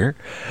shitty year.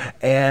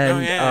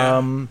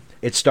 And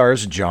it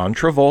stars John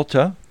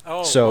Travolta.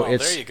 Oh,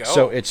 there you go.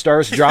 So it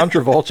stars John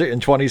Travolta in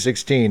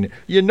 2016.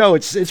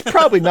 It's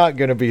probably not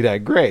going to be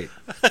that great.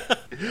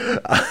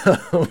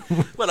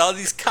 But all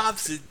these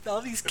cops.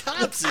 What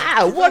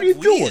are you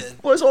doing?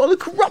 What's all the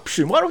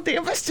corruption? Why don't they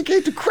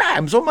investigate the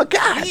crimes? Oh my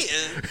God!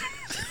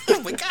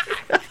 Oh my God!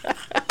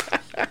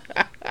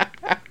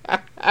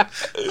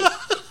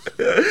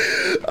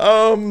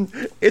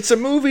 It's a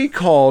movie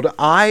called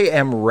I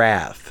Am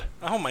Wrath.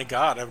 Oh my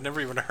God! I've never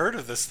even heard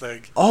of this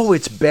thing. Oh,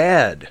 it's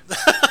bad.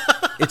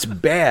 It's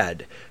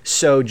bad.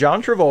 So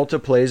John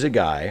Travolta plays a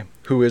guy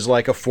who is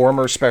like a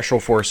former special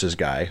forces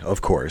guy,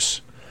 of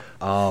course.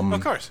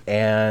 Of course.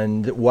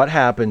 And what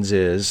happens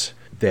is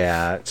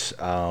that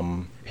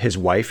his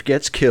wife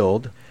gets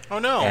killed. Oh,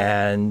 no.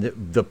 And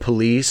the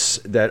police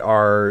that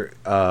are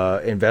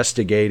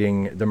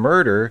investigating the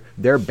murder,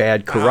 they're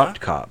bad, corrupt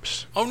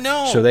cops. Oh,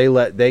 no. So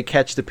they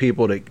catch the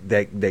people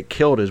that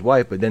killed his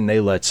wife, but then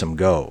they let some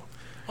go.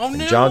 Oh, and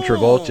no. John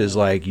Travolta's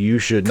like, you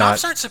should not.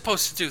 Cops aren't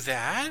supposed to do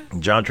that.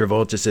 John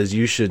Travolta says,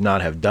 you should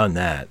not have done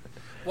that.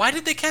 Why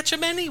did they catch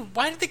him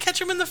Why did they catch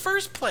him in the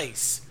first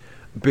place?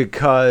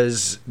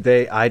 Because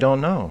I don't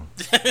know.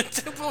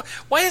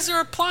 Why is there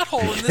a plot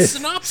hole in this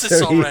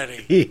synopsis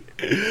already?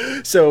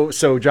 So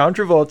John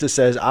Travolta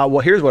says, well,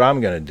 here's what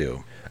I'm going to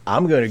do.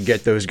 I'm going to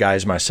get those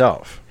guys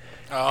myself.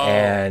 Oh.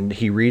 And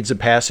he reads a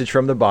passage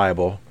from the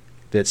Bible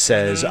that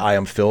says, I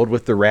am filled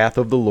with the wrath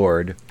of the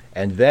Lord.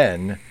 And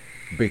then,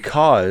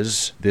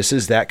 because this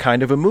is that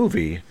kind of a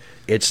movie,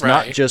 it's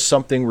not just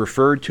something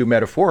referred to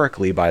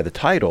metaphorically by the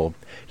title.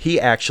 He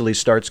actually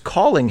starts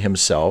calling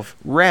himself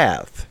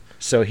Wrath.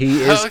 So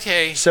he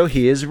is So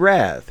he is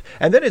Wrath.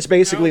 And then it's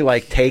basically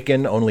like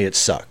Taken, only it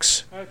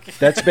sucks. Okay.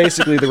 That's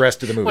basically the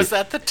rest of the movie. Was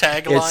that the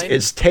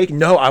tagline?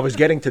 No, I was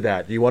getting to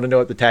that. Do you want to know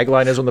what the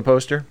tagline is on the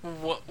poster?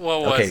 What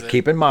was it? Okay,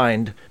 keep in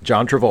mind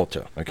John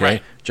Travolta, okay?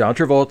 Right. John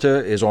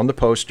Travolta is on the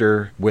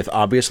poster with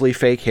obviously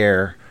fake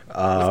hair.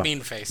 With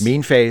mean face.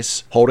 Mean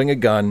face, holding a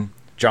gun.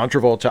 John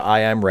Travolta, I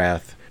am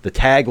Wrath. The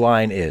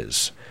tagline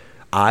is,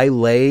 I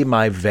lay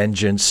my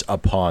vengeance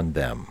upon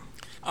them.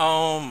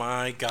 Oh,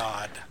 my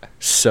God.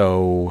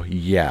 So,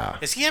 yeah.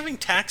 Is he having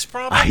tax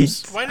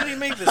problems? Why did he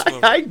make this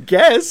movie? I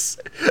guess.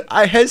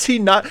 Has he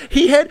not?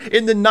 He had,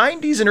 in the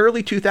 90s and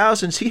early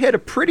 2000s, he had a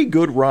pretty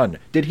good run.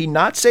 Did he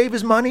not save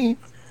his money?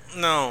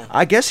 No.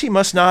 I guess he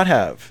must not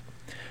have.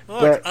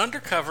 Look,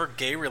 undercover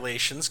gay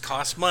relations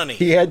cost money.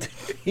 He had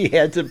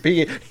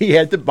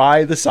to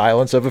buy the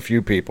silence of a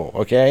few people,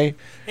 okay?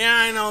 Yeah,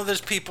 I know there's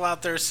people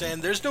out there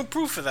saying there's no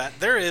proof of that.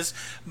 There is,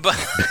 but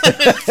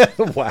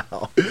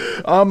wow.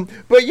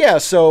 But yeah,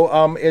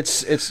 so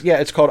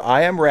it's called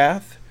I Am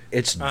Wrath.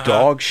 It's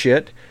dog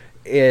shit.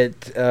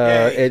 It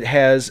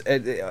has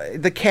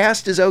the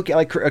cast is okay.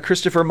 Like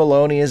Christopher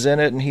Maloney is in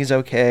it, and he's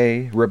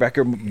okay.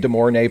 Rebecca De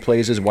Mornay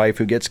plays his wife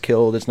who gets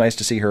killed. It's nice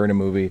to see her in a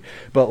movie,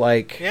 but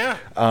like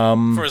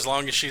for as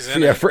long as she's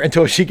in it,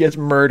 until she gets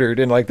murdered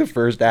in like the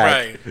first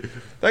act. Right.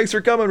 Thanks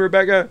for coming,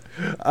 Rebecca.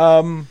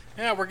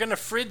 Yeah, we're gonna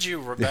fridge you,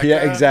 Rebecca.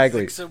 Yeah,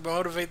 exactly. To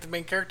motivate the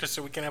main character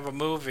so we can have a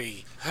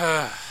movie.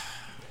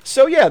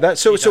 So yeah,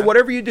 so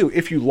whatever you do,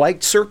 if you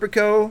liked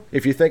Serpico,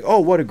 if you think, oh,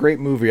 what a great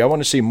movie, I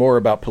want to see more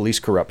about police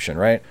corruption,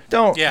 right?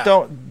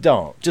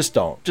 Just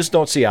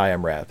don't see I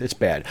Am Wrath. It's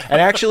bad. And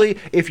actually,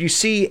 if you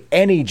see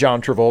any John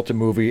Travolta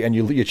movie and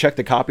you check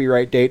the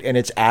copyright date and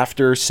it's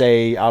after,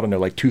 say, I don't know,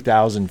 like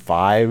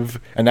 2005,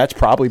 and that's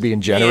probably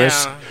being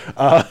generous,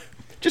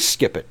 just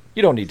skip it.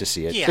 You don't need to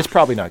see it. Yeah. It's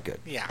probably not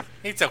good. Yeah,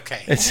 it's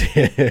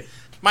okay.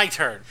 My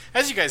turn.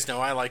 As you guys know,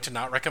 I like to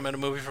not recommend a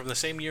movie from the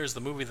same year as the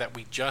movie that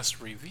we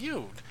just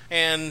reviewed.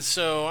 And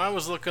so I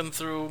was looking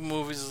through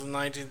movies in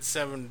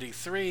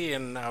 1973,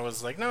 and I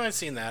was like, no, I've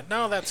seen that.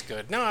 No, that's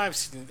good. No, I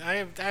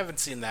haven't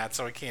seen that,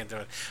 so I can't do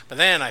it. But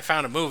then I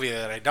found a movie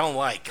that I don't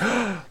like.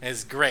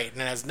 It's great,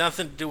 and it has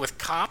nothing to do with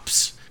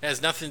cops. It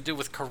has nothing to do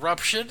with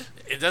corruption.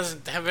 It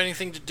doesn't have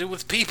anything to do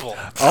with people.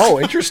 Oh,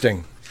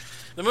 interesting.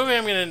 The movie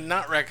I'm going to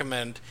not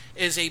recommend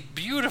is a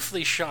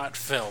beautifully shot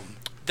film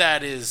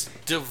that is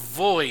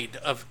devoid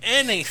of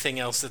anything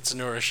else that's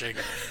nourishing.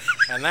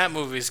 And that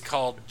movie is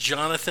called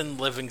Jonathan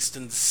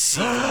Livingston's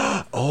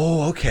Seagull.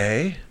 Oh,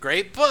 okay.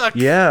 Great book.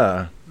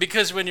 Yeah.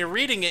 Because when you're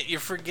reading it, you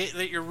forget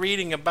that you're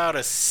reading about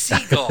a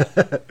seagull.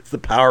 It's the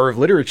power of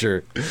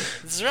literature.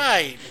 That's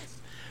right.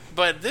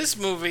 But this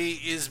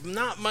movie is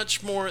not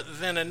much more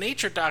than a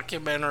nature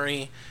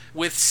documentary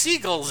with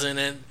seagulls in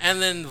it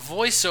and then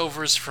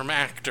voiceovers from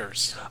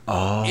actors.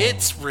 Oh.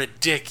 It's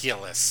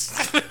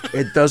ridiculous.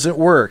 It doesn't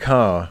work,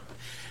 huh?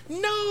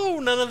 No,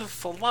 none of the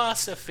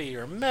philosophy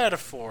or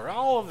metaphor.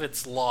 All of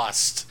it's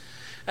lost.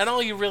 And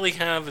all you really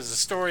have is a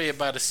story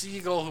about a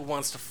seagull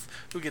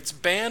who gets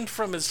banned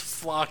from his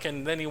flock,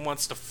 and then he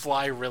wants to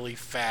fly really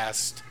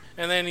fast.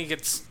 And then he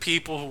gets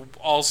people.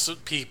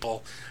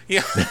 He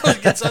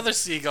gets other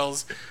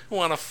seagulls who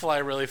want to fly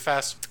really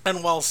fast.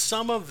 And while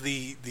some of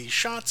the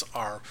shots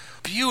are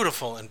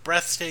beautiful and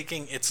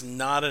breathtaking, it's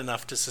not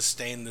enough to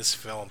sustain this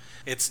film.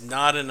 It's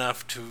not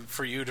enough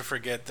for you to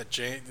forget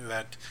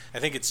that I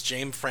think it's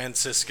James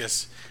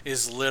Franciscus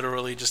is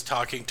literally just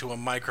talking to a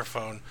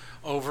microphone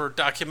over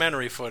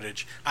documentary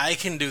footage. I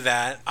can do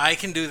that. I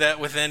can do that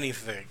with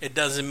anything. It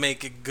doesn't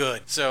make it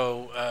good.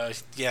 So,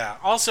 yeah.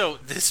 Also,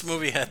 this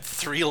movie had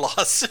 3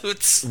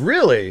 lawsuits.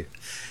 Really?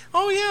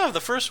 Oh, yeah.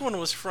 The first one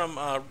was from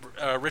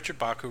Richard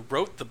Bach, who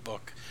wrote the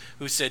book,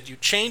 who said, "You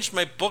changed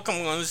my book,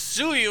 I'm going to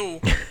sue you."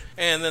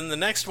 And then the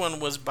next one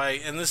was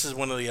and this is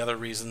one of the other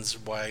reasons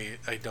why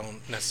I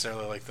don't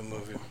necessarily like the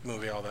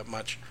movie all that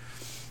much.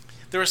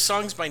 There were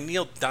songs by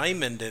Neil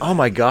Diamond in it. Oh,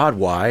 my God,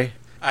 why?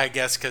 I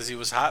guess because he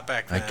was hot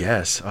back then. I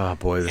guess. Oh,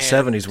 boy, the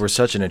 70s were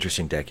such an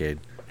interesting decade.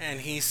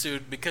 And he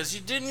sued because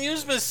you didn't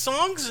use my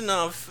songs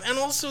enough, and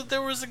also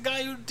there was a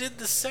guy who did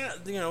the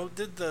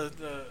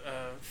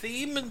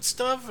theme and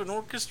stuff, and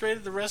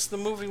orchestrated the rest of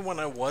the movie when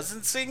I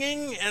wasn't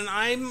singing, and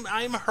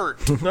I'm hurt.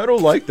 I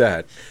don't like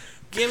that.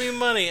 Give me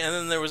money. And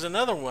then there was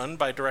another one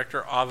by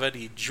director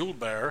Avedi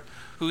Julber,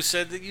 who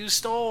said that you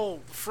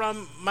stole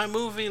from my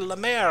movie La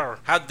Mer.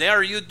 How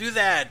dare you do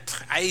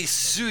that? I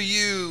sue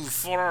you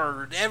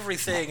for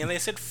everything. And they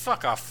said,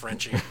 fuck off,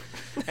 Frenchie.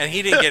 And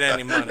he didn't get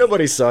any money.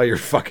 Nobody saw your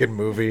fucking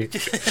movie.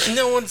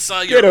 No one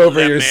saw your Get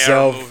over La Mer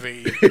yourself.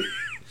 movie.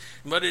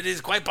 But it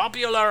is quite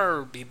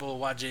popular. People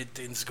watch it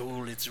in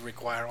school. It's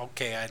required.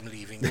 Okay, I'm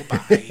leaving.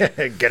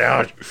 Goodbye. Get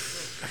out.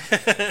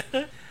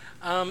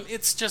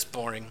 It's just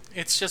boring.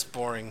 It's just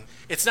boring.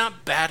 It's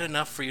not bad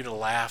enough for you to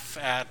laugh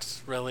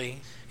at,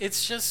 really.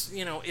 It's just,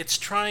 it's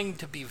trying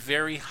to be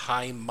very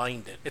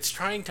high-minded. It's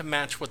trying to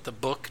match what the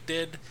book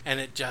did, and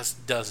it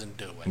just doesn't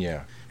do it.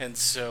 Yeah. And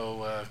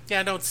so,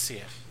 I don't see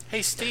it.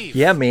 Hey, Steve.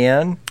 Yeah,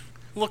 man.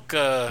 Look,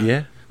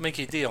 Yeah. make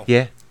you a deal.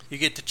 Yeah. You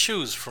get to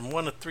choose from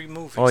one of 3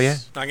 movies. Oh, yeah?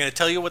 Not going to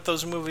tell you what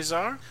those movies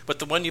are, but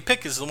the one you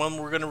pick is the one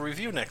we're going to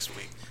review next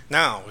week.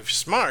 Now, if you're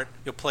smart,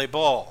 you'll play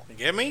ball. You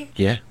get me?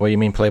 Yeah. What do you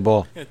mean play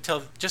ball?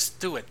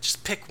 Just do it.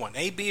 Just pick one.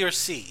 A, B, or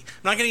C. I'm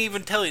not going to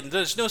even tell you.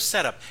 There's no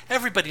setup.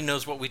 Everybody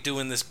knows what we do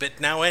in this bit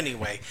now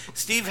anyway.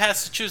 Steve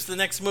has to choose the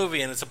next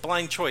movie, and it's a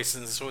blind choice,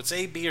 and so it's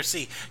A, B, or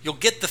C. You'll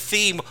get the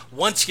theme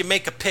once you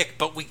make a pick,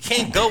 but we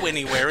can't go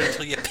anywhere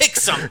until you pick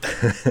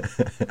something.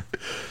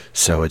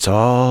 So it's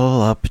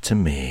all up to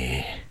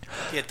me.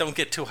 Yeah, don't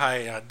get too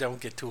high. Don't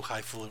get too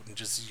highfalutin.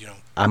 Just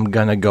I'm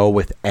gonna go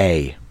with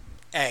A.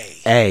 A.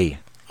 A.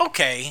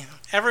 Okay.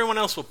 Everyone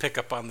else will pick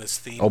up on this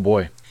theme. Oh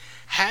boy.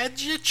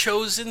 Had you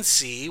chosen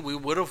C, we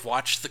would have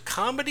watched the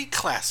comedy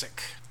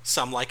classic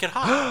Some Like It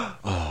Hot.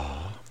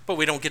 Oh. But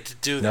we don't get to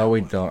do that. No,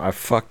 we one. don't. I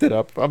fucked it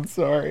up. I'm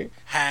sorry.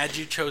 Had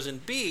you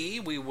chosen B,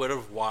 we would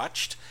have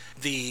watched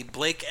the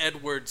Blake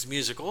Edwards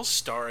musical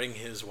starring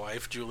his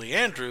wife, Julie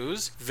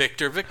Andrews,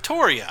 Victor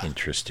Victoria.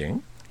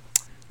 Interesting.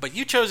 But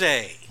you chose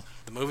A,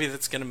 the movie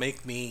that's going to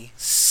make me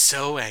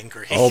so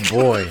angry. Oh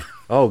boy.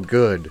 Oh,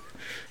 good.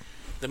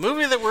 The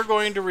movie that we're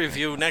going to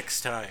review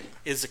next time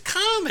is a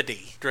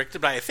comedy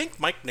directed by, I think,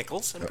 Mike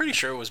Nichols. I'm pretty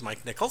sure it was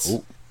Mike Nichols.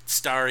 Ooh.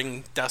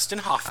 Starring Dustin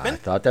Hoffman. I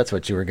thought that's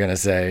what you were gonna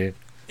say.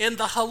 In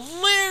the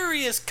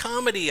hilarious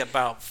comedy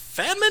about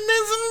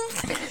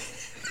feminism,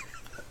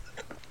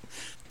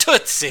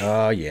 Tootsie.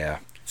 Oh yeah.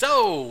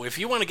 So, if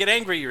you want to get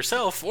angry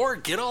yourself or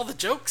get all the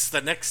jokes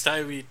the next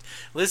time you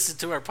listen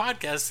to our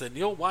podcast, then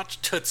you'll watch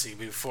Tootsie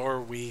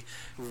before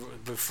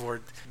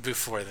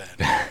then.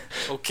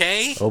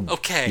 Okay? Oh,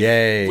 okay.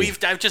 yay.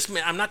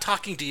 I'm not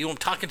talking to you. I'm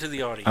talking to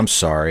the audience. I'm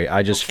sorry.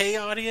 Okay,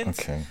 audience?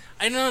 Okay.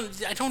 I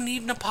don't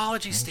need an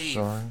apology, Steve.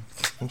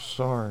 I'm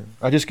sorry.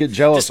 I just get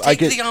jealous. Just take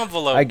the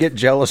envelope. I get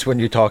jealous when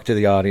you talk to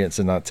the audience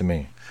and not to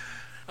me.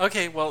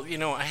 Okay, well,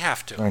 I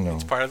have to. I know.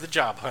 It's part of the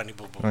job, honey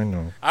boo boo. I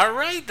know. All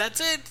right, that's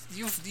it.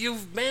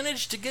 You've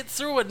managed to get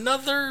through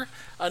another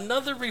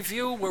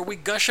review where we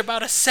gush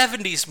about a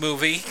 70s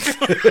movie.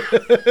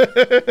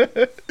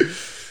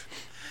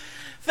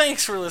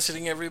 Thanks for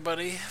listening,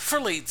 everybody. For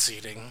Late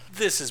Seating,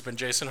 this has been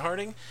Jason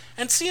Harding,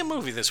 and see a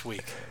movie this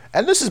week.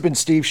 And this has been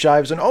Steve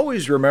Shives, and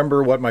always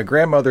remember what my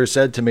grandmother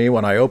said to me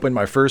when I opened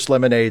my first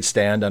lemonade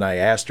stand and I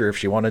asked her if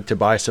she wanted to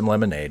buy some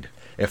lemonade.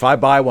 If I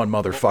buy one,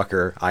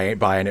 motherfucker, I ain't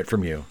buying it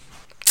from you.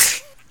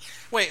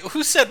 Wait,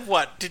 who said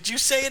what? Did you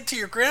say it to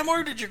your grandma,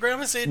 or did your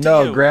grandma say it to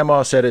you? No,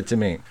 Grandma said it to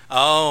me.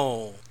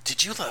 Oh.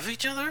 Did you love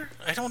each other?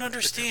 I don't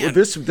understand. Well,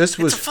 this it's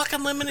was a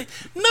fucking lemonade.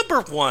 Number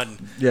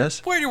one. Yes.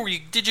 Where were you?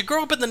 Did you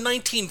grow up in the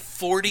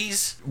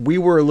 1940s? We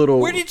were a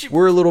little. Where did you?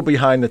 We're a little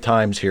behind the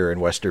times here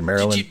in Western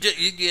Maryland. Did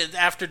you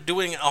after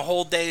doing a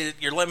whole day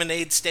at your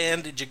lemonade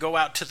stand, did you go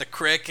out to the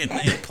creek and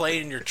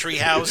play in your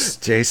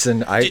treehouse?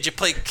 Jason, Did you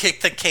play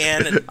kick the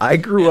can and I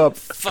grew up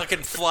fucking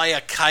fly a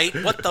kite?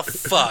 What the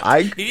fuck?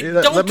 Let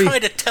me- try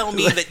to tell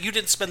me that you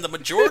didn't spend the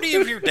majority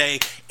of your day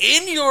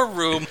in your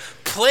room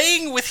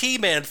playing with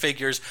He-Man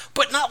figures,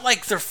 but not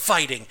like they're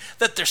fighting.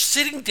 That they're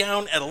sitting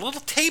down at a little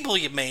table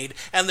you made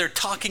and they're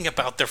talking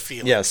about their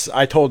feelings. Yes,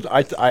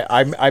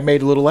 I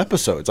made little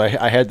episodes. I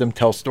had them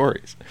tell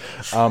stories.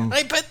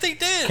 I bet they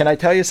did. Can I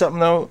tell you something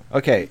though?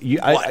 Okay,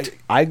 What?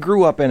 I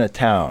grew up in a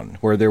town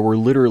where there were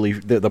literally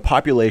the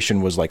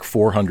population was like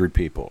 400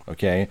 people.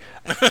 Okay,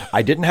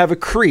 I didn't have a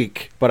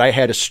creek, but I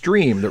had a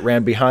stream that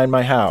ran behind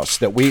my house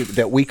that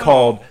we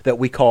called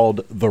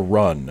the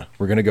Run.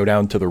 We're gonna go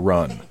down to the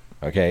Run.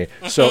 Okay,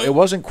 so it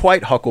wasn't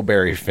quite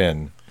Huckleberry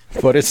Finn,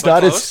 but it's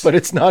not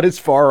as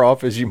far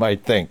off as you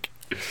might think.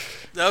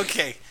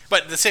 Okay,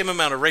 but the same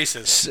amount of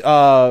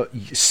racism.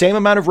 Same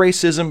amount of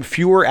racism,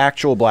 fewer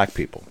actual black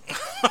people.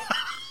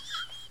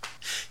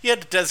 You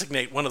had to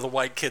designate one of the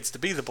white kids to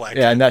be the black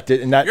kid. Yeah, and that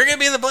You're going to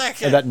be the black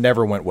kid. and that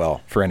never went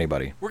well for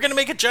anybody. We're going to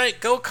make a giant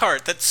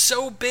go-kart that's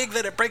so big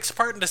that it breaks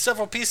apart into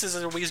several pieces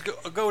and we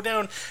go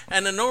down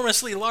an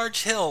enormously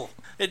large hill.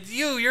 And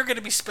you're going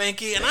to be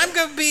Spanky, and I'm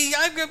going to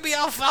be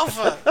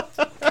Alfalfa.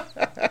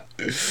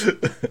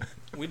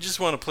 We just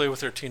want to play with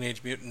their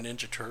Teenage Mutant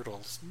Ninja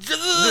Turtles.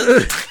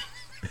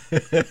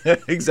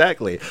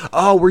 Exactly.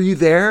 Oh, were you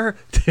there?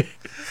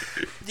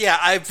 Yeah,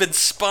 I've been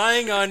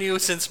spying on you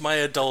since my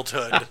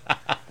adulthood.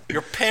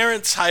 Your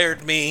parents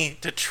hired me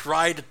to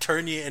try to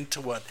turn you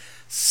into a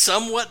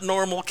somewhat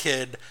normal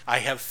kid. I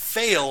have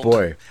failed.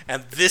 Boy,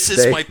 and this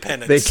is my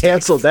penance. They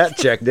canceled that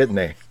check, didn't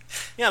they?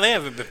 Yeah, they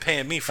haven't been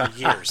paying me for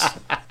years.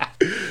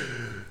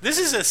 This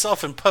is a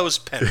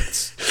self-imposed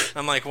penance.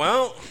 I'm like,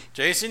 well,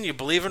 Jason, you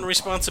believe in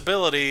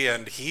responsibility,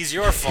 and he's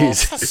your fault.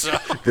 So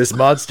This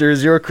monster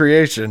is your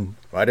creation.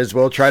 Might as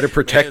well try to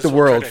protect the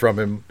world from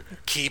him.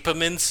 Keep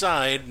him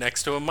inside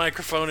next to a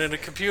microphone and a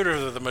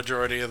computer the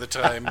majority of the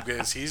time,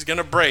 because he's going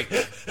to break.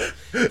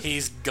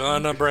 He's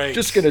going to break.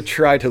 Just going to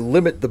try to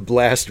limit the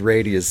blast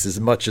radius as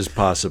much as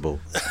possible.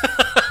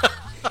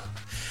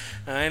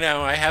 I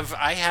know. I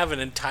have an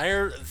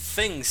entire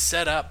thing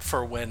set up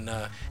for when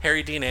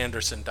Harry Dean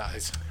Anderson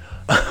dies.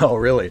 Oh,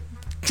 really?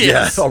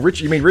 Yes. Yeah. Oh,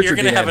 you mean Richard You're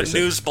going to have Anderson.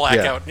 a news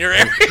blackout in your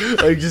area.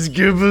 I just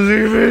can't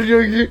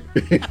believe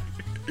it.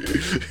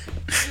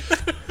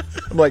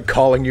 I'm like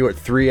calling you at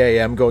 3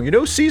 a.m.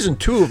 going, season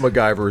 2 of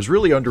MacGyver is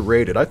really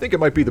underrated. I think it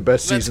might be the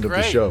best season of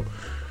the show.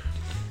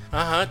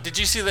 Uh-huh. Did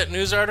you see that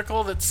news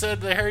article that said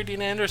that Harry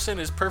Dean Anderson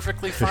is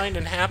perfectly fine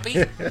and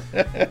happy?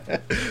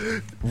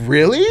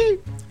 Really?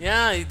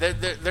 Yeah,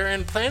 they're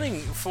in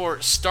planning for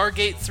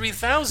Stargate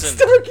 3000.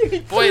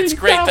 Stargate Boy, it's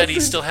great that he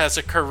 3000. still has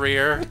a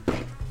career.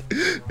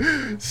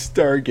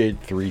 Stargate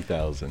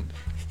 3000.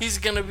 He's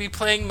going to be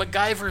playing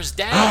MacGyver's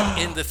dad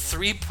in the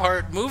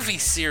 3-part movie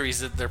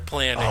series that they're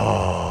planning.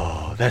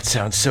 Oh, that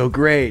sounds so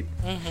great.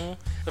 Mm-hmm.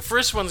 The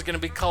first one's going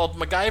to be called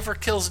MacGyver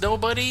Kills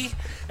Nobody,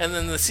 and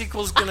then the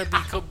sequel's going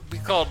to be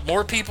called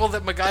More People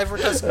That MacGyver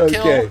Doesn't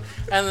Kill,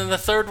 and then the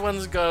third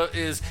one's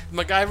is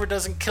MacGyver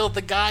Doesn't Kill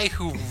the Guy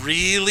Who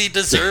Really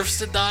Deserves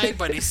to Die,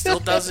 but he still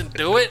doesn't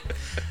do it.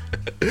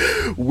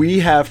 We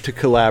have to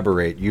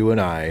collaborate, you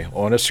and I,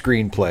 on a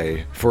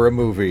screenplay for a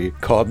movie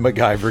called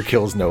MacGyver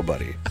Kills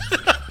Nobody.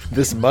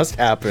 This must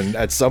happen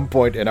at some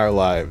point in our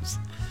lives.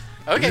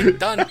 Okay,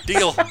 done.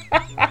 Deal.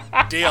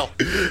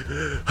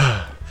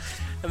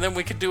 And then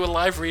we could do a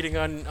live reading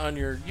on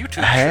your YouTube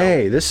show.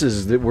 Hey, this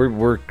is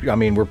we're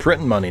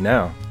printing money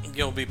now.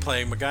 You'll be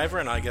playing MacGyver,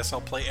 and I guess I'll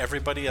play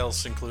everybody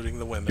else, including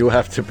the women. You'll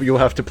have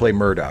to play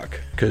Murdoch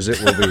because it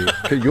will be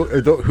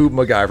who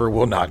MacGyver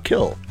will not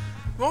kill,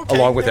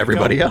 along with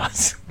everybody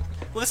else.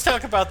 Let's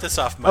talk about this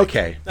off mic.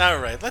 Okay. All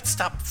right. Let's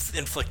stop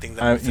inflicting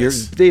them with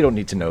this. They don't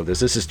need to know this.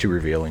 This is too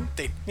revealing.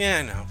 Yeah,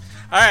 I know.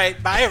 All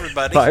right. Bye,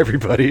 everybody. Bye,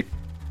 everybody.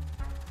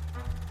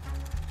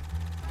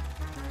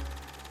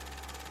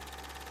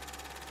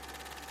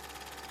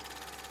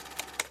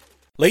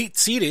 Late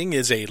Seating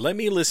is a Let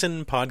Me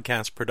Listen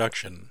podcast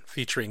production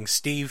featuring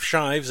Steve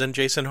Shives and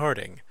Jason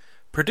Harding.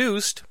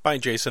 Produced by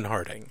Jason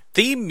Harding.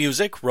 Theme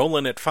music,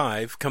 Rollin' at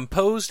 5,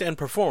 composed and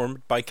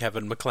performed by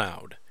Kevin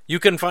MacLeod. You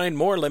can find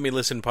more Let Me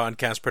Listen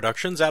podcast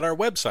productions at our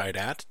website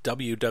at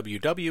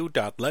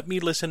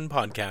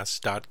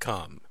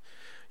www.letmelistenpodcasts.com.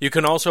 You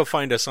can also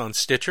find us on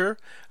Stitcher,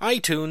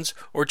 iTunes,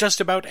 or just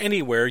about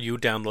anywhere you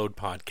download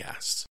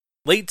podcasts.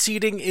 Late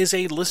Seating is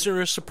a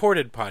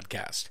listener-supported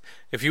podcast.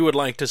 If you would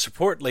like to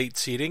support Late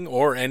Seating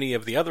or any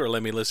of the other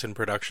Let Me Listen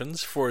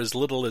productions for as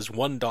little as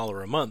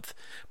 $1 a month,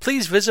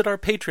 please visit our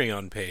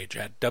Patreon page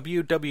at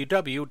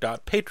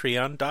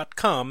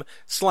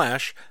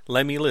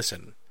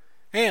www.patreon.com/LetMeListen.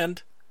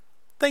 And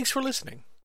thanks for listening.